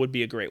Jr. would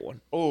be a great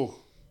one. Oh,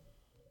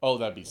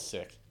 that'd be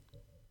sick.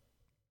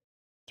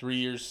 3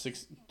 years,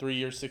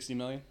 60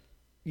 million.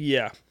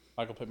 Yeah.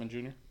 Michael Pittman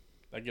Jr.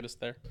 That get us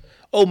there.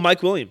 Oh,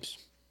 Mike Williams.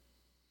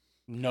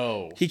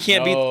 No, he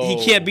can't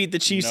beat the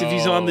Chiefs if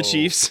he's on the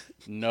Chiefs.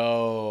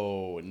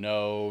 No.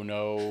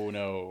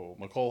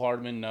 McCole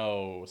Hardman,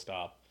 no,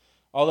 stop.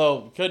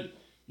 Although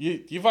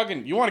you want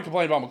to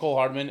complain about McCole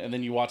Hardman and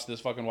then you watch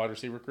this fucking wide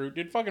receiver crew,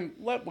 dude. Fucking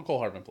let McCole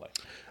Hardman play.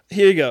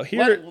 Here you go.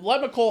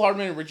 Let McCole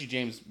Hardman and Richie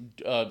James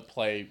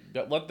play.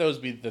 Let those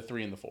be the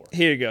 3 and the 4.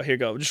 Here you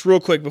go. Just real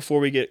quick before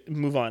we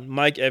move on.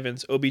 Mike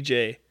Evans, OBJ,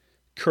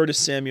 Curtis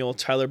Samuel,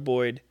 Tyler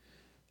Boyd,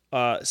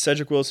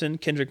 Cedric Wilson,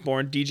 Kendrick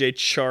Bourne, DJ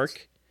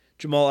Chark,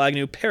 Jamal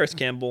Agnew, Paris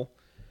Campbell,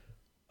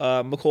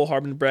 McCole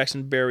Hardman,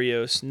 Braxton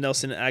Berrios,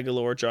 Nelson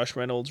Aguilar, Josh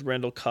Reynolds,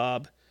 Randall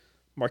Cobb,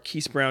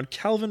 Marquise Brown,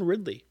 Calvin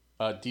Ridley.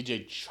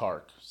 DJ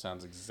Chark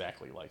sounds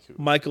exactly like who?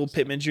 Michael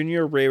Pittman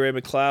Jr., Ray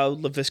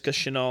McLeod, LaVisca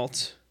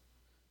Chenault,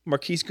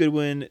 Marquise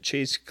Goodwin,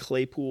 Chase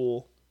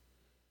Claypool,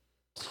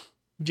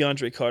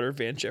 DeAndre Carter,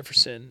 Van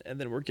Jefferson, and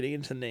then we're getting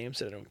into names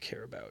that I don't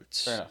care about.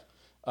 Fair enough.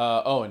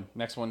 Owen,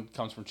 next one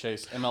comes from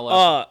Chase.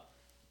 MLS.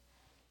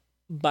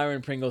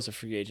 Byron Pringle's a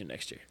free agent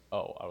next year.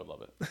 Oh, I would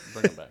love it.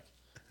 Bring him back.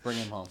 Bring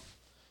him home.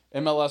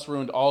 MLS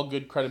ruined all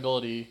good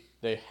credibility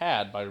they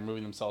had by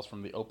removing themselves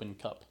from the Open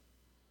Cup.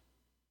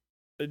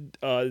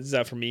 Is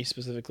that for me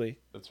specifically?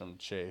 That's from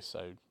Chase.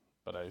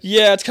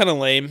 Yeah, it's kind of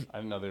lame. I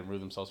didn't know they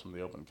removed themselves from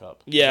the Open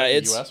Cup. Yeah, Is that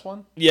it's the U.S.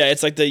 one. Yeah,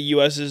 it's like the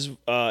U.S.'s.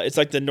 It's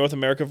like the North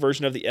America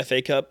version of the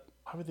FA Cup.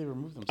 Why would they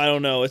remove themselves? I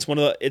don't know.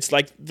 It's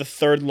like the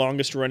third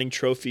longest running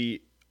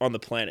trophy on the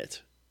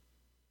planet,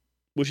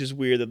 which is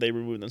weird that they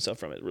removed themselves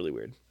from it. Really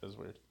weird. That's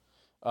weird.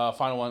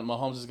 Final one.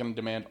 Mahomes is going to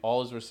demand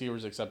all his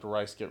receivers except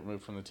Rice get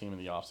removed from the team in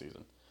the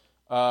offseason.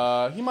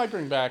 He might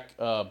bring back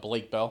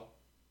Blake Bell.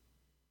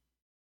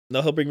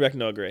 No, he'll bring back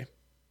Noah Gray.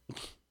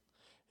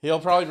 He'll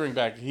probably bring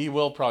back. He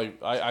will probably.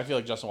 I feel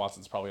like Justin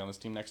Watson's probably on this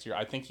team next year.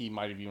 I think he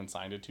might have even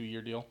signed a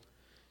 2-year deal.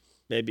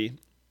 Maybe.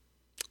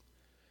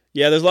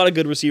 Yeah, there's a lot of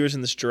good receivers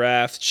in this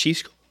draft.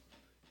 Chiefs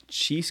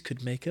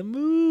could make a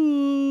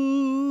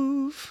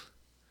move.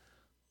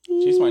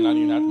 Chiefs might not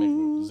even have to make a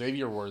move.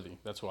 Xavier Worthy.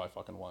 That's who I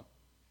fucking want.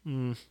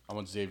 I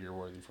want Xavier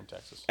Worthy from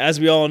Texas. As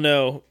we all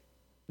know,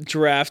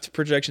 draft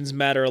projections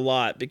matter a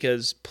lot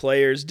because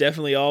players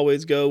definitely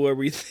always go where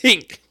we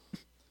think.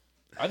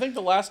 I think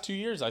the last 2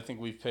 years, I think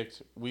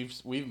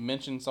we've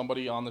mentioned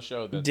somebody on the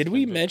show. Did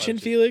we mention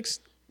Felix?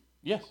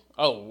 Yes.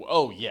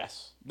 Oh,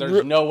 yes.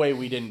 There's no way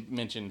we didn't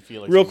mention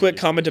Felix. Real quick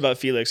comment about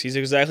Felix. He's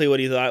exactly what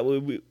he thought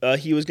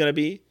he was going to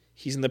be.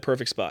 He's in the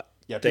perfect spot.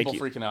 Yeah, people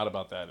freaking out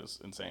about that is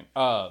insane.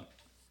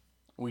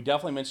 We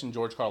definitely mentioned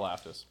George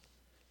Karlaftis.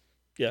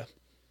 Yeah.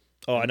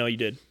 Oh, I know you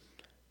did.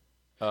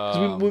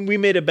 We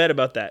made a bet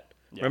about that.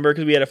 Yeah. Remember,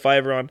 because we had a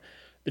 $5 on.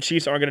 The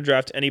Chiefs aren't going to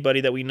draft anybody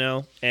that we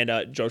know, and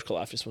George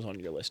Karlaftis was on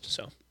your list.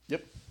 So.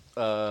 Yep.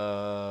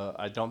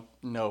 I don't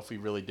know if we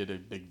really did a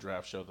big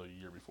draft show the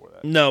year before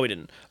that. No, we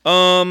didn't.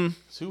 So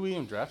who we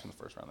even drafted in the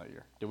first round that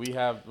year? Did we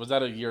have? Was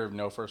that a year of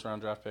no first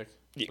round draft pick?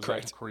 Yeah, was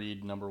correct. That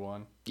Creed number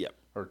 1. Yep.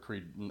 Or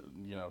Creed,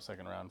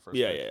 second round first.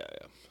 Yeah, pick.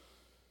 yeah.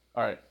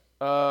 All right.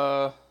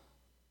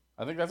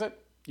 I think that's it.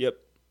 Yep.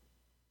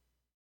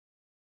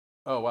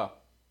 Oh wow.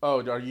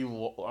 Oh,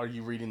 are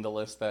you reading the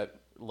list that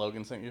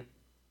Logan sent you?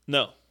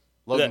 No.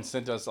 Logan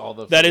sent us all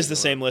the. That is the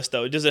same list,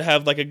 though. Does it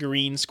have like a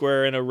green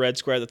square and a red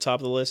square at the top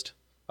of the list?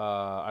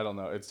 I don't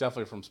know. It's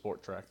definitely from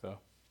Sport Track, though.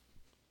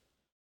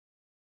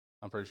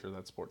 I'm pretty sure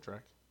that's Sport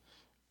Track.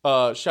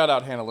 Shout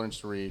out Hannah Learns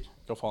to Read.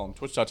 Go follow him.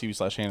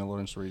 Twitch.tv/Hannah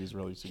Learns to Read. He's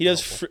really super He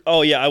does.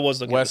 Oh yeah, I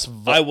was looking. West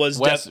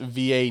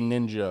VA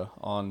Ninja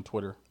on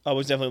Twitter. I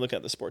was definitely looking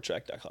at the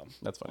sporttrack.com.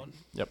 That's fine.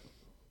 Yep.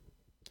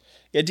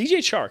 Yeah, DJ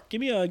Chark. Give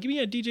me a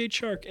DJ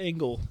Chark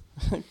angle.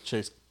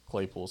 Chase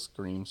Claypool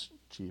screams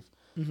Chief.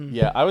 Mm-hmm.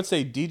 Yeah, I would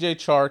say DJ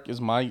Chark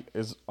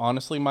is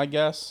honestly my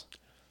guess.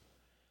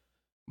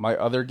 My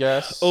other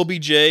guess.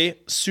 OBJ,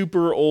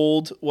 super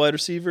old wide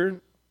receiver.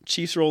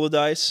 Chiefs roll the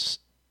dice.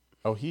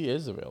 Oh, he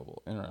is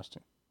available.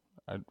 Interesting.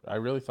 I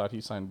really thought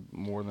he signed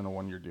more than a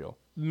 1-year deal.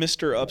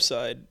 Mr.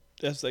 Upside,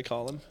 as they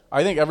call him.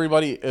 I think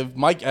everybody, if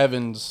Mike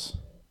Evans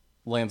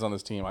lands on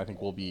this team, I think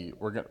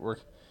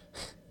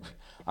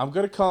I'm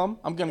gonna come.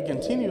 I'm gonna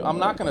continue. I'm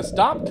not gonna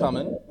stop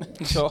coming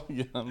until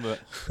the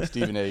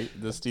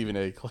Stephen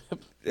A.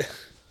 clip.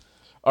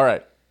 All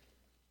right,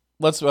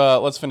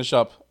 let's finish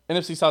up.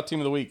 NFC South Team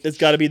of the Week. It's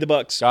got to be the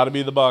Bucks. Got to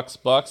be the Bucks.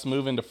 Bucks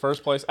move into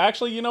first place.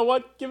 Actually, you know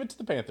what? Give it to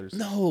the Panthers.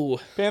 No.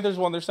 Panthers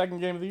won their second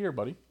game of the year,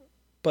 buddy.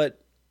 But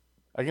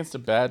against a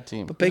bad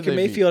team. But Baker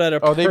Mayfield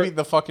had they beat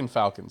the fucking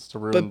Falcons to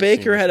ruin. But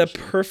Baker had a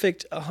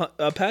perfect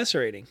passer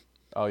rating.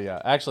 Oh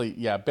yeah, actually,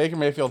 yeah. Baker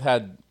Mayfield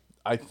had,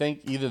 I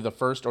think, either the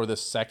first or the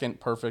second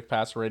perfect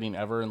passer rating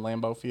ever in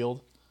Lambeau Field.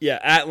 Yeah,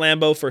 at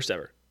Lambeau, first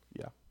ever.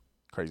 Yeah,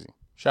 crazy.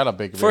 Shout out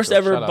Baker. First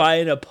ever by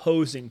an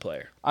opposing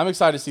player. I'm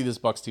excited to see this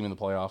Bucks team in the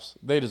playoffs.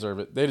 They deserve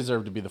it. They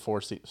deserve to be the 4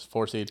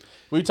 seed.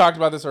 We talked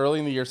about this early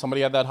in the year.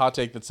 Somebody had that hot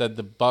take that said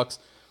the Bucks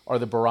are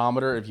the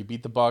barometer. If you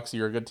beat the Bucks,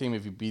 you're a good team.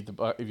 If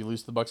you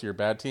lose to the Bucks, you're a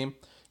bad team.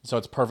 So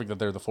it's perfect that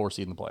they're the 4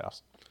 seed in the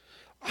playoffs.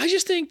 I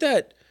just think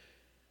that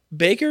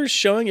Baker's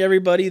showing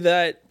everybody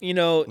that,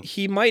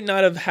 he might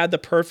not have had the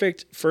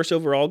perfect first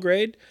overall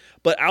grade,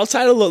 but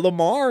outside of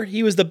Lamar,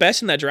 he was the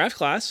best in that draft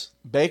class.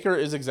 Baker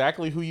is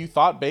exactly who you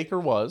thought Baker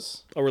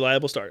was. A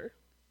reliable starter.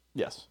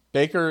 Yes.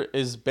 Baker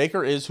is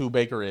who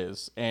Baker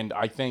is. And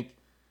I think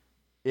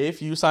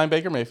if you sign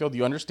Baker Mayfield,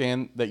 you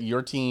understand that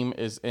your team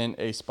is in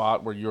a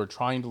spot where you're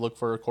trying to look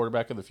for a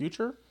quarterback of the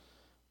future.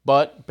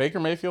 But Baker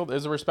Mayfield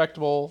is a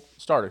respectable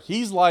starter.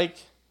 He's like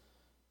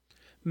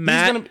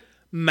Matt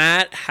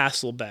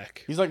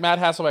Hasselbeck. He's like Matt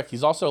Hasselbeck.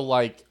 He's also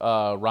like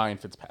Ryan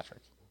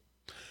Fitzpatrick.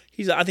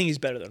 I think he's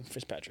better than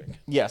Fitzpatrick.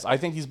 Yes, I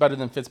think he's better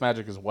than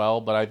Fitzmagic as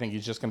well, but I think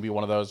he's just going to be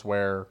one of those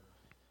where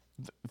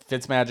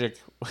Fitzmagic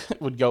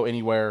would go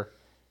anywhere,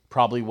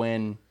 probably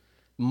win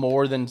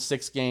more than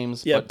 6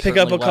 games. Yeah, but pick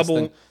up a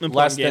couple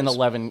less than games.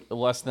 11,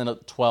 less than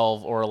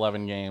 12 or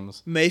 11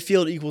 games.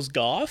 Mayfield equals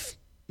Goff.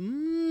 I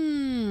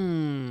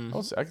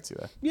can see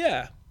that.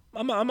 Yeah,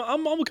 I'm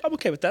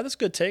okay with that. That's a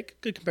good take.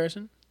 Good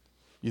comparison.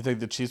 You think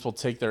the Chiefs will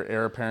take their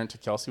heir apparent to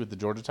Kelsey with the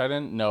Georgia tight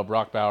end? No,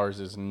 Brock Bowers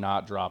is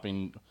not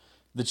dropping.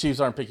 The Chiefs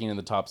aren't picking in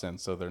the top 10,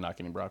 so they're not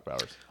getting Brock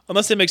Bowers.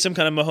 Unless they make some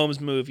kind of Mahomes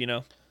move,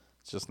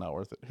 It's just not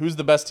worth it. Who's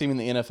the best team in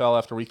the NFL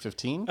after Week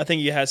 15? I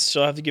think you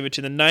still have to give it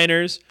to the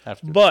Niners. Have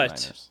to give it to the But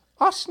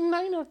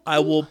Niners. I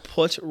will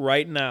put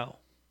right now,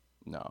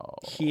 No.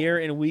 here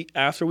in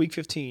after Week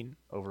 15,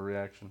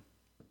 Overreaction.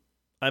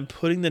 I'm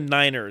putting the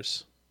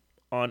Niners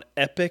on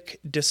epic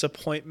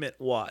disappointment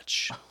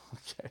watch.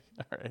 Okay.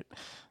 All right.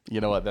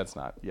 You know what? That's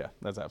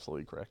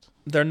absolutely correct.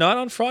 They're not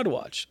on fraud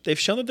watch. They've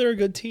shown that they're a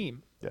good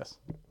team, Yes.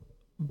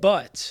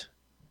 but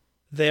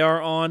they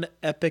are on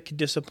epic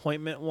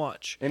disappointment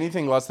watch.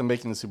 Anything less than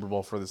making the Super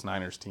Bowl for this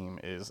Niners team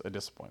is a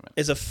disappointment.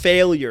 Is a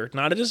failure,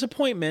 not a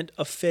disappointment,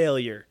 a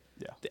failure.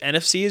 Yeah. The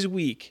NFC is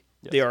weak.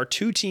 Yes. There are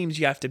two teams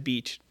you have to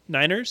beat.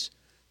 Niners,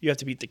 you have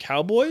to beat the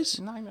Cowboys.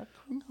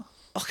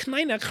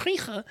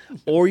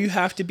 Or you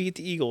have to beat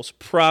the Eagles,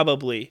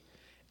 probably.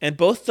 And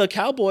both the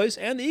Cowboys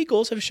and the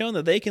Eagles have shown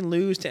that they can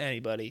lose to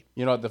anybody.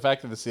 You know, the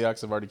fact that the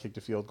Seahawks have already kicked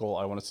a field goal,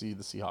 I want to see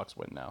the Seahawks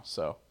win now.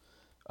 So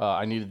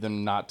I needed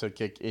them not to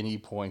kick any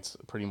points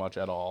pretty much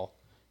at all.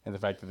 And the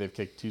fact that they've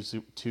kicked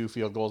two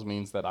field goals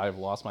means that I've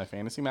lost my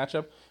fantasy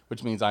matchup,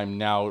 which means I'm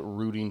now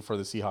rooting for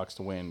the Seahawks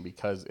to win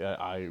because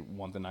I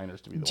want the Niners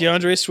to be the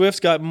DeAndre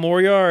Swift got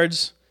more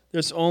yards.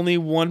 There's only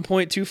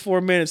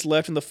 1.24 minutes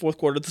left in the fourth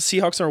quarter. The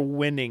Seahawks are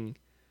winning.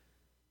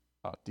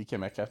 DK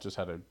Metcalf just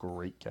had a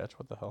great catch.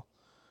 What the hell?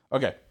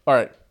 Okay. All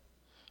right.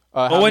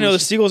 The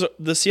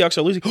Seahawks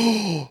are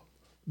losing.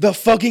 The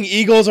fucking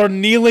Eagles are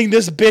kneeling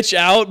this bitch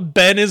out.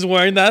 Ben is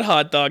wearing that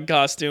hot dog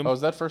costume. Oh,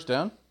 is that first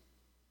down?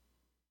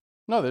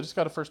 No, they just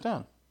got a first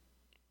down.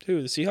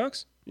 Who, the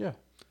Seahawks? Yeah.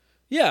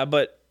 Yeah,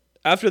 but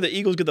after the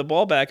Eagles get the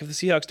ball back, if the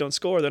Seahawks don't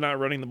score, they're not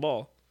running the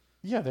ball.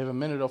 Yeah, they have a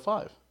minute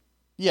 05.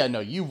 Yeah,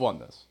 no, you've won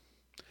this.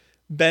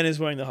 Ben is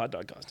wearing the hot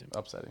dog costume.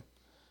 Upsetting.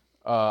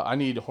 I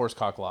need Horse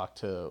Cocklock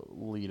to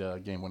lead a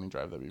game-winning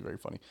drive. That'd be very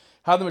funny.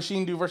 How'd the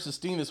Machine do versus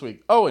Steam this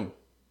week? Owen,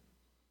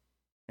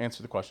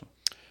 answer the question.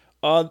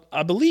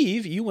 I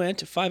believe you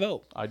went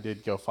 5-0. I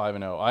did go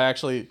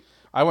 5-0.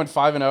 I went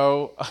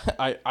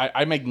 5-0.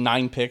 I make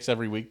 9 picks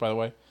every week, by the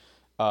way.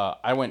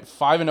 I went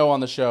 5-0 on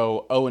the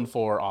show,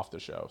 0-4 off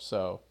the show.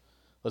 So,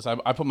 listen,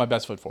 I put my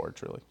best foot forward,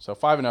 truly. So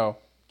 5-0.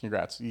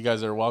 Congrats. You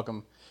guys are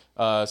welcome.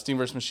 Steam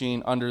vs.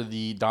 Machine under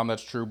the Dahm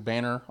That's True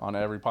banner on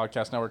every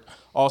podcast network.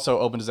 Also,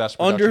 Open Disaster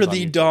Productions Under on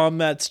the YouTube. Dahm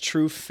That's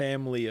True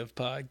family of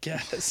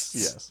podcasts.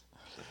 Yes.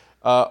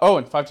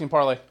 Owen, 5-team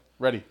parlay.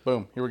 Ready.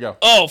 Boom. Here we go.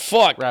 Oh,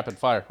 fuck. Rapid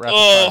fire.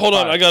 Hold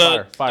on. I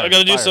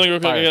gotta do something real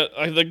quick. Fire.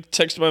 I gotta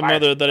text my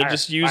mother that I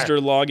just used her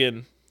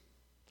login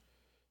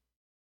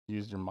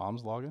Used your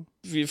mom's login?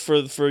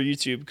 for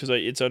YouTube because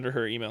it's under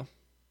her email.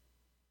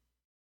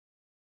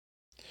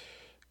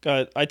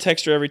 God, I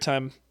text her every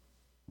time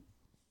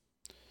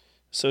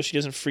so she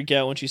doesn't freak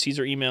out when she sees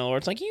her email or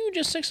it's like, you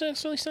just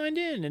successfully signed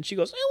in. And she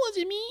goes, it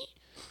wasn't me.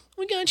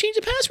 We gotta change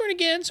the password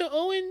again so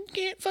Owen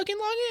can't fucking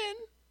log in.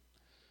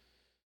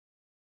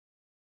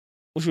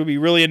 Which would be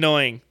really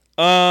annoying.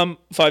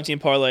 5-team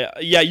parlay.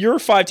 Yeah, your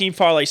 5-team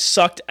parlay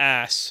sucked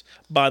ass,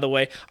 by the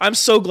way. I'm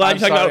so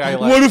glad you talked about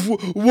what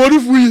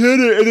if we hit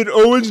it and then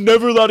Owen's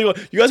never allowed to go.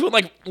 You guys went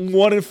like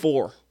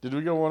 1-4. Did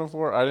we go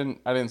 1-4?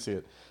 I didn't see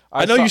it.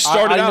 I know you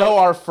started out. I know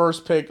our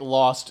first pick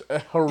lost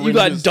horrendously. You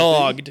got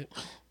dogged.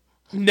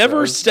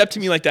 Never step to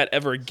me like that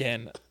ever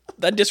again.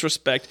 That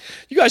disrespect.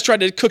 You guys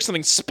tried to cook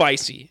something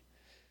spicy.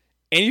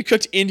 And you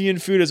cooked Indian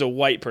food as a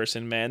white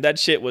person, man. That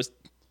shit was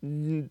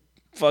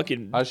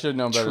fucking I should have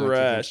known better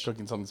trash. than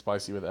cooking something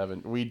spicy with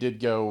Evan. We did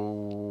go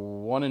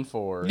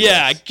 1-4.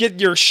 Yeah, yes.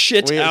 get your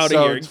shit out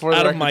of here. For the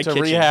Out record, of my to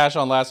kitchen. rehash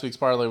on last week's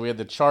parlay, we had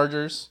the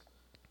Chargers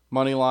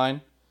money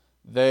line.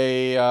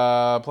 They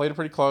played it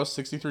pretty close,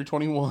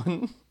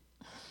 63-21.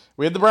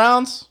 We had the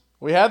Browns.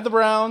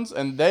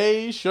 And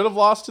they should have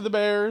lost to the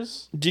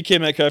Bears.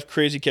 DK Metcalf,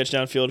 crazy catch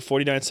downfield.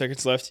 49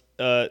 seconds left.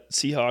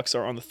 Seahawks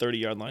are on the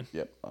 30-yard line.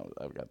 Yep,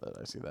 I've got that.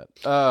 I see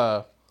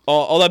that.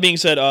 All that being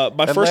said,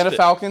 my Atlanta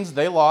Falcons,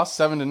 they lost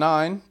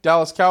 7-9.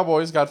 Dallas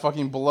Cowboys got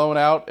fucking blown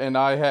out, and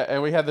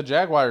we had the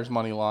Jaguars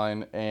money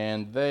line,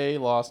 and they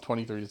lost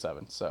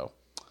 23-7. So,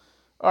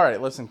 all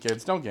right, listen,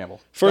 kids, don't gamble.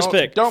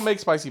 Pick. Don't make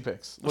spicy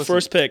picks. Listen,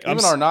 First pick.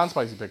 Even our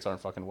non-spicy picks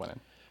aren't fucking winning.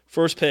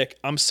 First pick.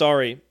 I'm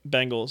sorry,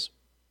 Bengals.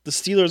 The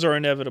Steelers are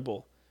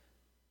inevitable.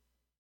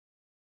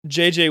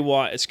 J.J.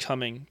 Watt is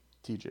coming.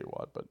 T.J.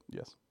 Watt, but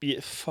yes. Yeah,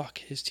 fuck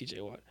his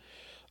T.J. Watt.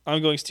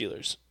 I'm going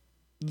Steelers.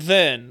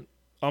 Then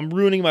I'm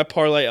ruining my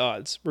parlay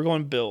odds. We're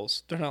going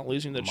Bills. They're not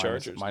losing the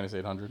Chargers. Minus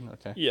 800,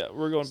 okay. Yeah,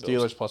 we're going Steelers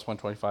Bills. plus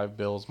 125,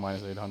 Bills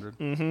minus 800.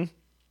 Mm-hmm.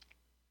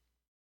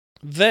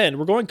 Then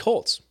we're going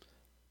Colts.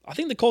 I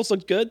think the Colts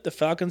look good. The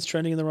Falcons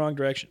trending in the wrong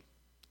direction.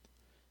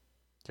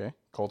 Okay,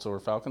 Colts over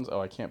Falcons.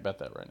 Oh, I can't bet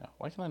that right now.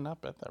 Why can I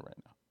not bet that right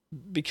now?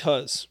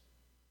 Because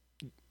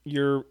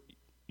you're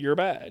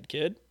bad,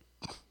 kid.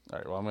 All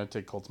right, well, I'm going to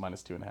take Colts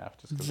minus 2.5.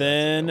 Just 'cause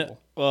Then that's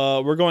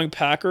available. we're going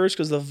Packers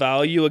because the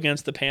value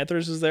against the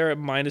Panthers is there at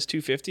minus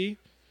 250.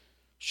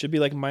 Should be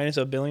like minus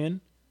 $1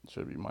 billion.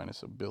 Should be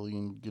minus a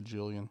billion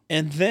gajillion.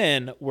 And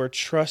then we're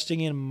trusting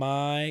in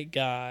my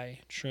guy,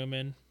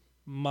 Truman.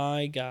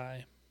 My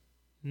guy.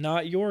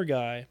 Not your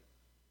guy.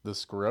 The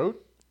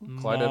Scroat?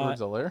 Clyde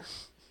Edwards-Helaire?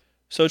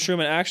 So,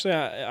 Truman, actually,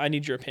 I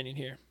need your opinion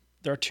here.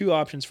 There are two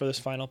options for this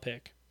final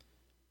pick.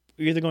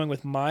 You're either going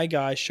with my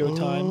guy,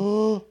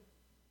 Showtime.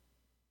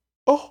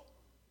 Oh!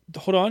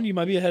 Hold on. You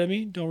might be ahead of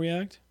me. Don't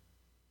react.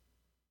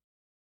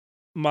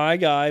 My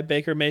guy,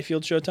 Baker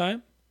Mayfield,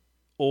 Showtime.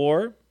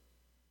 Or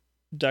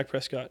Dak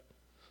Prescott.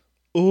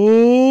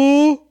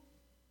 Oh!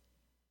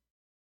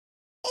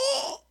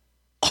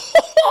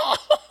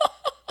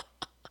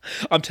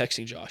 I'm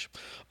texting Josh.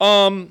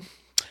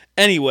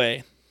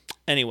 Anyway.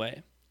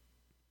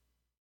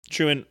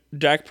 Truman,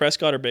 Dak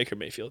Prescott or Baker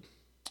Mayfield?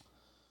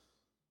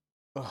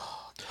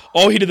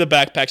 Oh, he did the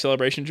backpack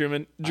celebration,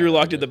 Truman. Drew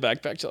Lock did the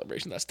backpack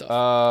celebration. That's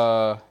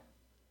tough.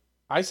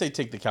 I say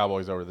take the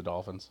Cowboys over the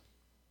Dolphins.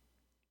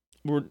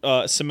 We're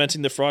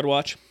cementing the fraud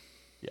watch.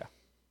 Yeah.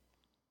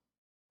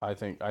 I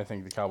think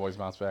the Cowboys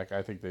bounce back.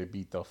 I think they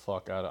beat the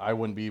fuck out of. I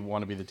wouldn't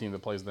want to be the team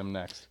that plays them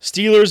next.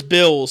 Steelers,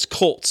 Bills,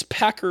 Colts,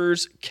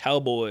 Packers,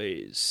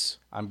 Cowboys.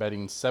 I'm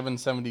betting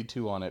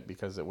 $7.72 on it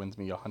because it wins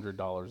me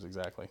 $100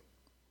 exactly.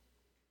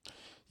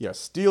 Yeah,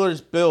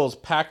 Steelers, Bills,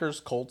 Packers,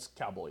 Colts,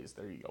 Cowboys.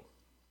 There you go.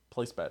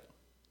 Place bet.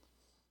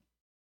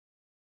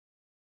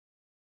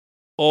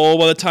 Oh,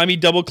 by the time he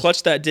double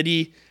clutched that, did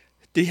he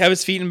have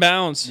his feet in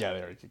bounds? Yeah, they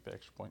already kicked the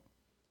extra point.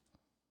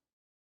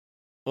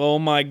 Oh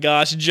my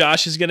gosh,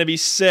 Josh is gonna be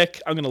sick.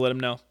 I'm gonna let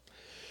him know.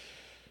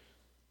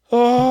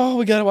 Oh,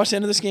 we gotta watch the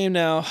end of this game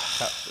now.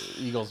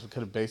 Eagles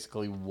could have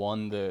basically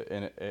won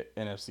the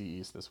NFC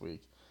East this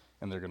week,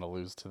 and they're gonna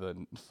lose to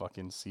the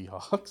fucking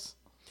Seahawks.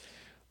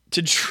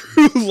 To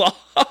Drew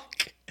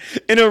Lock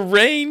in a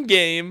rain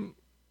game.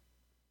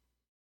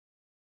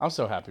 I'm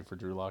so happy for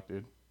Drew Lock,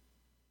 dude.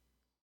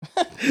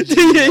 What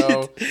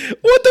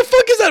the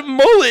fuck is that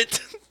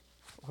mullet?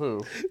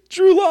 Who?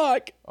 Drew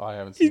Lock. Oh, I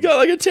haven't seen He's got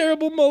like a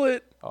terrible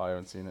mullet. Oh, I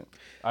haven't seen it.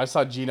 I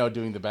saw Gino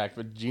doing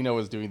but Gino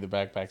was doing the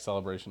backpack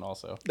celebration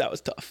also. That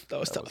was tough. That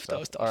was tough.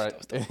 All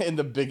right. In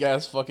the big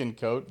ass fucking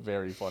coat,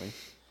 very funny.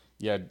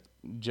 Yeah,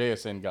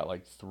 JSN got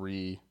like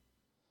three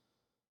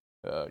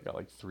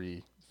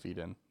feet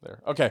in there.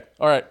 Okay,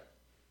 all right.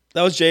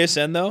 That was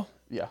JSN though?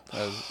 Yeah,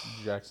 that was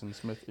Jackson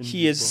Smith.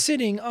 He is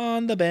sitting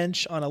on the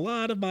bench on a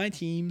lot of my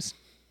teams.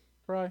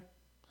 Right.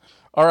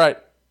 All right.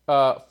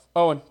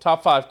 Owen,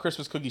 top 5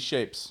 Christmas cookie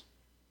shapes.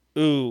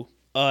 Ooh,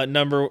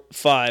 number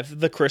 5,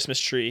 the Christmas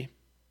tree.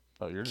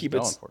 Oh, you're just keep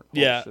going it, for it.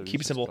 Yeah, shit,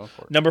 keep it simple.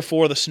 It. Number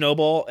 4, the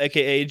snowball,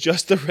 a.k.a.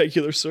 just the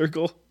regular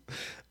circle.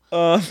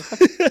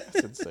 That's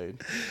insane.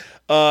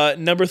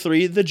 Number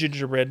 3, the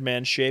gingerbread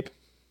man shape.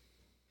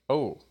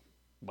 Oh,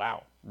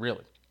 wow.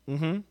 Really?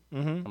 Mm-hmm.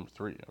 Number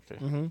 3,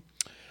 okay.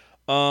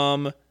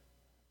 Mm-hmm.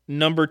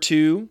 Number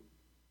 2.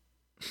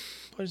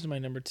 What is my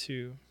number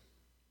 2?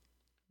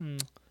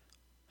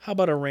 How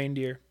about a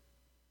reindeer?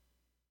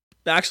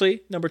 Actually,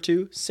 number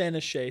 2,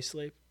 Santa's sleigh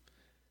shape.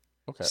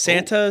 Okay.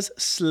 Santa's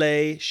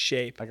sleigh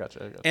shape. I got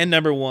you. And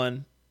number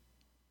 1,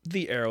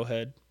 the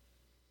arrowhead.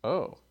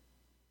 Oh.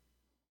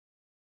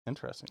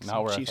 Interesting.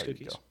 Now we're cheese at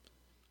cookies. Go.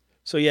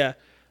 So yeah,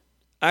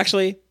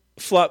 actually,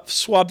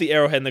 swap the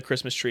arrowhead and the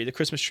Christmas tree. The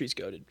Christmas tree's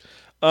goated.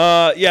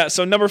 Yeah.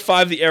 So number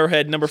 5, the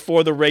arrowhead. Number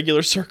 4, the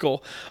regular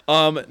circle.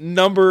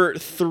 Number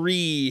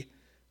 3.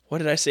 What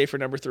did I say for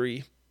number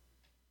 3?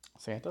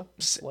 Santa?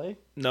 Sleigh?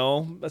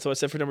 No, that's what I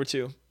said for number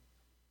 2.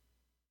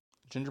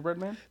 Gingerbread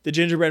man? The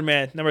gingerbread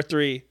man. Number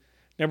 3.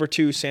 Number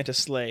 2, Santa's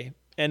sleigh.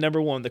 And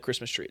number 1, the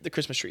Christmas tree. The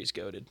Christmas tree is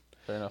goated.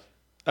 Fair enough.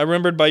 I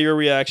remembered by your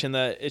reaction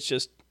that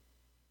the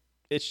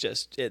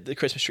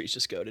Christmas tree is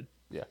just goated.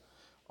 Yeah.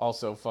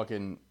 Also,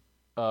 fucking.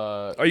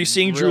 Are you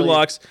seeing Drew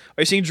Lock's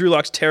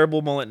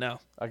terrible mullet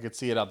now? I could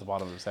see it out the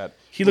bottom of his head.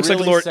 He looks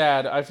really like Lord.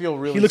 Sad. I feel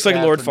really. He looks sad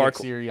like Lord for Nick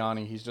Farquaad.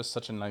 Sirianni. He's just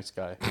such a nice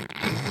guy.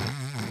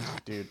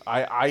 Dude,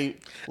 I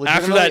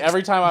After that,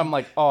 every time I'm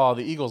like, oh,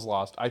 the Eagles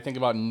lost, I think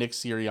about Nick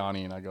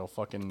Sirianni and I go,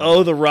 fucking.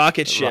 Oh, the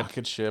rocket ship.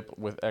 Rocket ship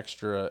with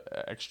extra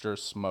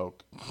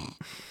smoke.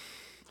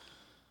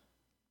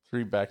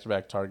 3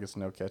 back-to-back targets,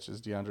 no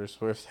catches. DeAndre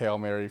Swift, Hail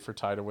Mary for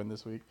Ty to win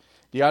this week.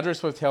 DeAndre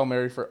Swift, Hail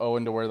Mary for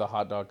Owen to wear the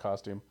hot dog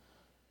costume.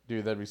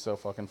 Dude, that'd be so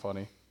fucking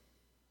funny.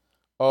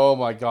 Oh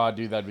my god,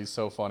 dude, that'd be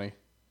so funny.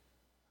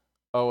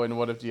 Oh, and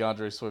what if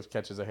DeAndre Swift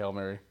catches a Hail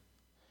Mary?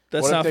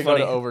 That's what not if they funny.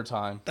 go to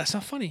overtime? That's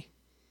not funny.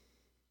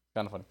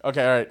 Kind of funny.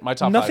 Okay, all right, my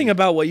top 5. Nothing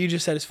about what you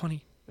just said is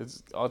funny.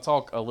 It's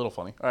all a little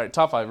funny. All right,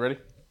 top 5, ready?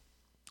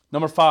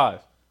 Number 5.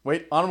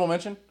 Wait, honorable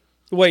mention?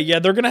 Wait, yeah,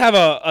 they're going to have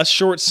a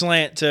short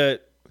slant to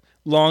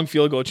long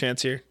field goal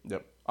chance here.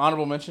 Yep.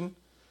 Honorable mention,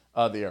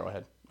 the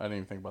arrowhead. I didn't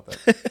even think about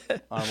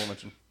that. Honorable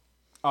mention.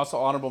 Also,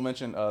 honorable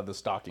mention, the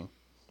stocking.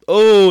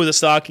 Oh, the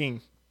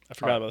stocking. I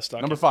forgot about the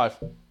stocking. Number 5,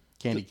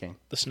 candy cane.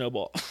 The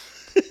snowball.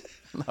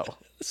 No.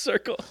 The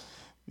circle.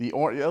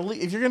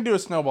 If you're gonna do a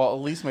snowball,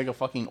 at least make a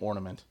fucking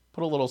ornament.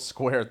 Put a little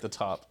square at the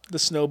top. The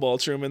snowball,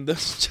 Truman.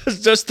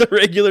 Just the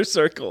regular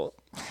circle.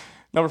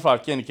 Number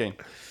 5, candy cane.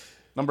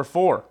 Number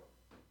 4.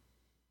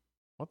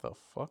 What the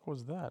fuck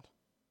was that?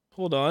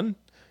 Hold on.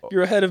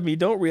 You're ahead of me.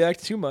 Don't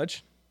react too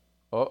much.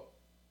 Oh.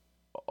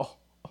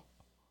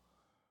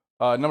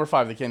 Number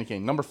 5, the candy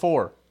cane. Number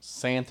 4,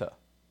 Santa.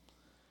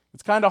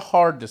 It's kind of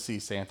hard to see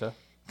Santa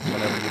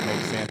whenever you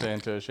make Santa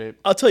into a shape.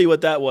 I'll tell you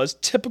what that was.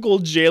 Typical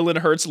Jalen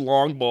Hurts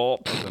long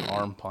ball. It's an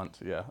arm punt,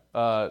 yeah.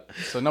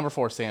 So number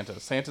 4, Santa.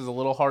 Santa's a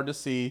little hard to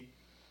see,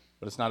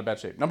 but it's not a bad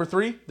shape. Number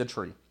 3, the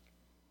tree.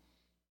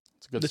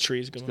 It's a good. The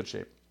tree's It's good. good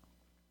shape.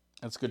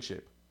 That's good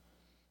shape.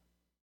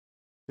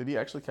 Did he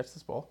actually catch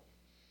this ball?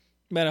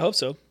 Man, I hope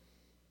so.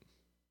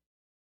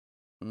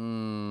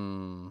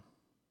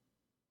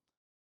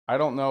 I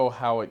don't know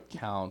how it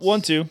counts.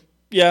 1-2.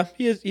 Yeah,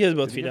 he has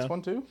both Did he feet gets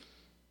down. 1-2?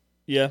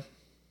 Yeah.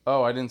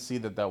 Oh, I didn't see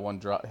that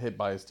one hit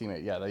by his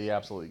teammate. Yeah, he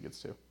absolutely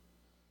gets 2.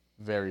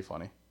 Very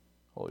funny.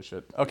 Holy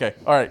shit. Okay,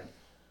 all right.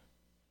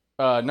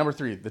 Number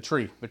 3, the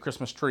tree, the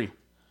Christmas tree.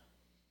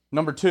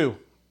 Number 2,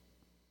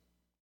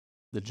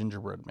 the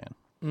gingerbread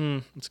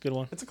man. That's a good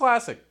one. It's a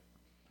classic.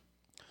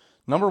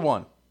 Number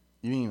 1,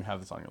 you didn't even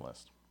have this on your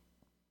list.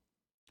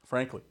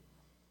 Frankly,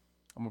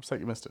 I'm upset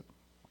you missed it.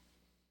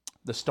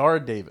 The Star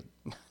of David.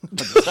 I'm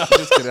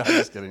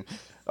just kidding.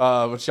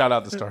 But shout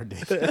out the Star of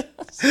David.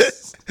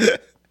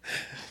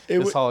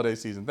 This holiday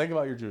season. Think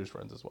about your Jewish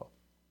friends as well.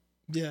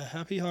 Yeah,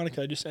 happy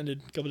Hanukkah just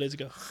ended a couple days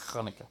ago.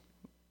 Hanukkah.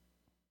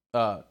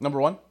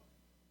 Number 1,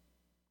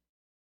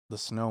 the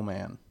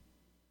snowman.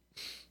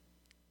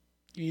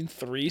 You mean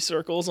 3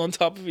 circles on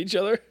top of each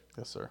other?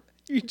 Yes, sir.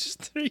 You mean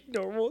just 3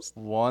 normals?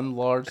 1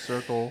 large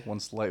circle, 1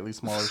 slightly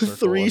smaller circle,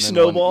 3 and then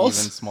snowballs?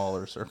 1 even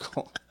smaller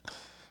circle.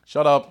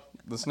 Shut up.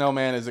 The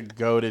snowman is a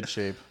goated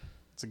shape.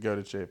 It's a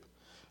goated shape.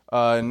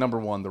 Number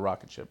 1, the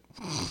rocket ship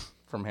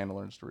from Hannah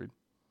Learns to Read.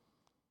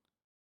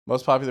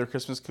 Most popular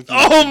Christmas cookie.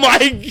 Oh my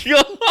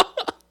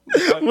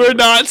god! We're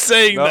not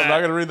saying No, that. I'm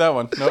not gonna read that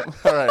one. Nope.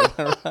 All right.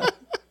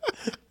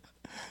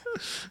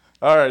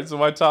 All right. So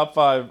my top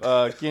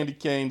 5: candy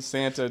cane,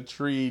 Santa,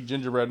 tree,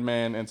 gingerbread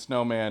man, and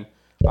snowman.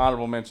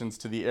 Honorable mentions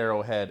to the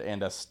arrowhead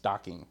and a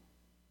stocking.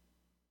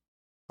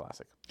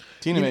 Classic.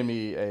 Tina made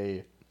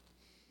me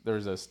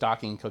there's a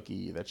stocking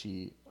cookie that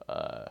she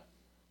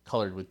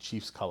colored with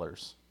Chiefs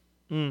colors.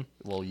 A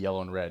little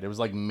yellow and red. It was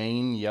like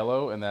Maine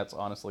yellow, and that's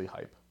honestly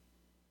hype.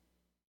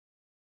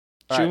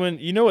 All right. Truman,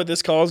 you know what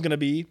this call is going to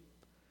be?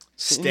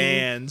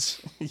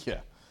 Stands.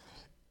 Yeah.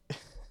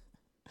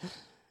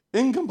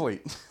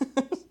 Incomplete.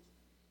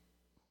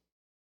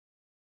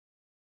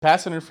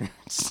 Pass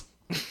interference.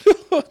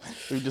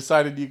 We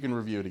decided you can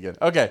review it again.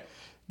 Okay.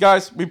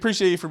 Guys, we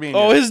appreciate you for being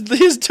here. Oh,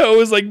 his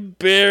toe is like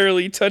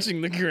barely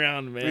touching the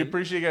ground, man. We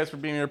appreciate you guys for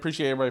being here.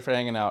 Appreciate everybody for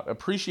hanging out.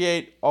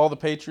 Appreciate all the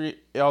patrons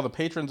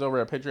over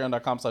at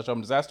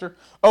patreon.com/opendisaster.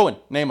 Owen,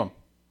 name them.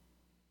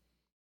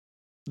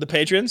 The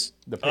patrons?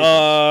 The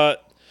patrons.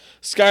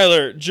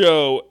 Skylar,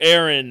 Joe,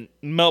 Aaron,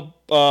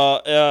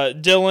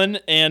 Dylan,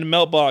 and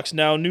Meltbox,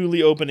 now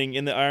newly opening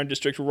in the Iron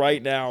District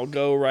right now.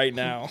 Go right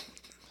now.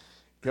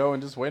 Go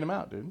and just wait them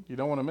out, dude. You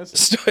don't want to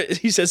miss it.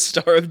 He says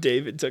Star of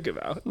David took him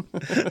out.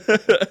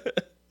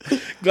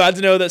 Glad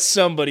to know that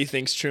somebody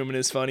thinks Truman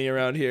is funny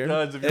around here.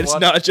 Guys, It's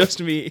not just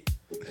me.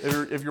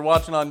 If you're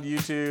watching on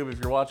YouTube,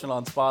 if you're watching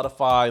on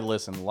Spotify,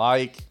 listen,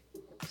 like,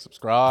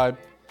 subscribe,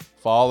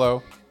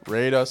 follow,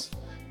 rate us.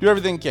 Do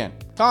everything you can.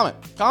 Comment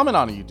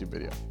on a YouTube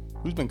video.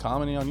 Who's been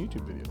commenting on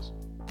YouTube videos?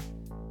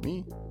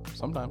 Me,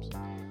 sometimes.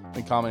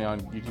 Been commenting on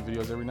YouTube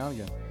videos every now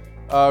and again.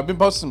 Been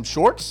posting some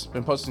shorts.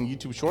 Been posting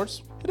YouTube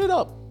shorts. Hit it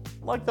up.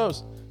 Like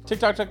those.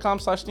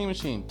 TikTok.com/Steam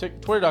Machine.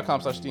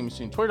 Twitter.com/Steam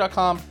Machine.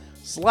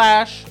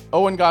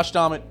 Twitter.com/Owen Gosh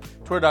Dammit.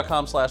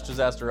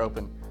 Twitter.com/Disaster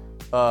Open.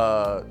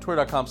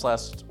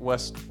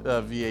 Twitter.com/West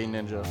VA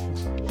Ninja.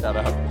 Shout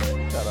out,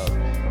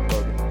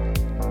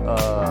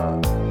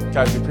 Logan.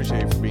 Guys, we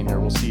appreciate you for being here.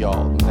 We'll see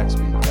y'all next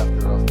week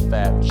after a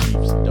fat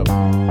Chiefs W.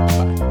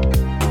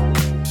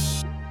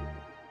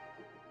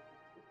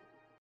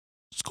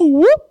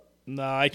 Bye. Nah, I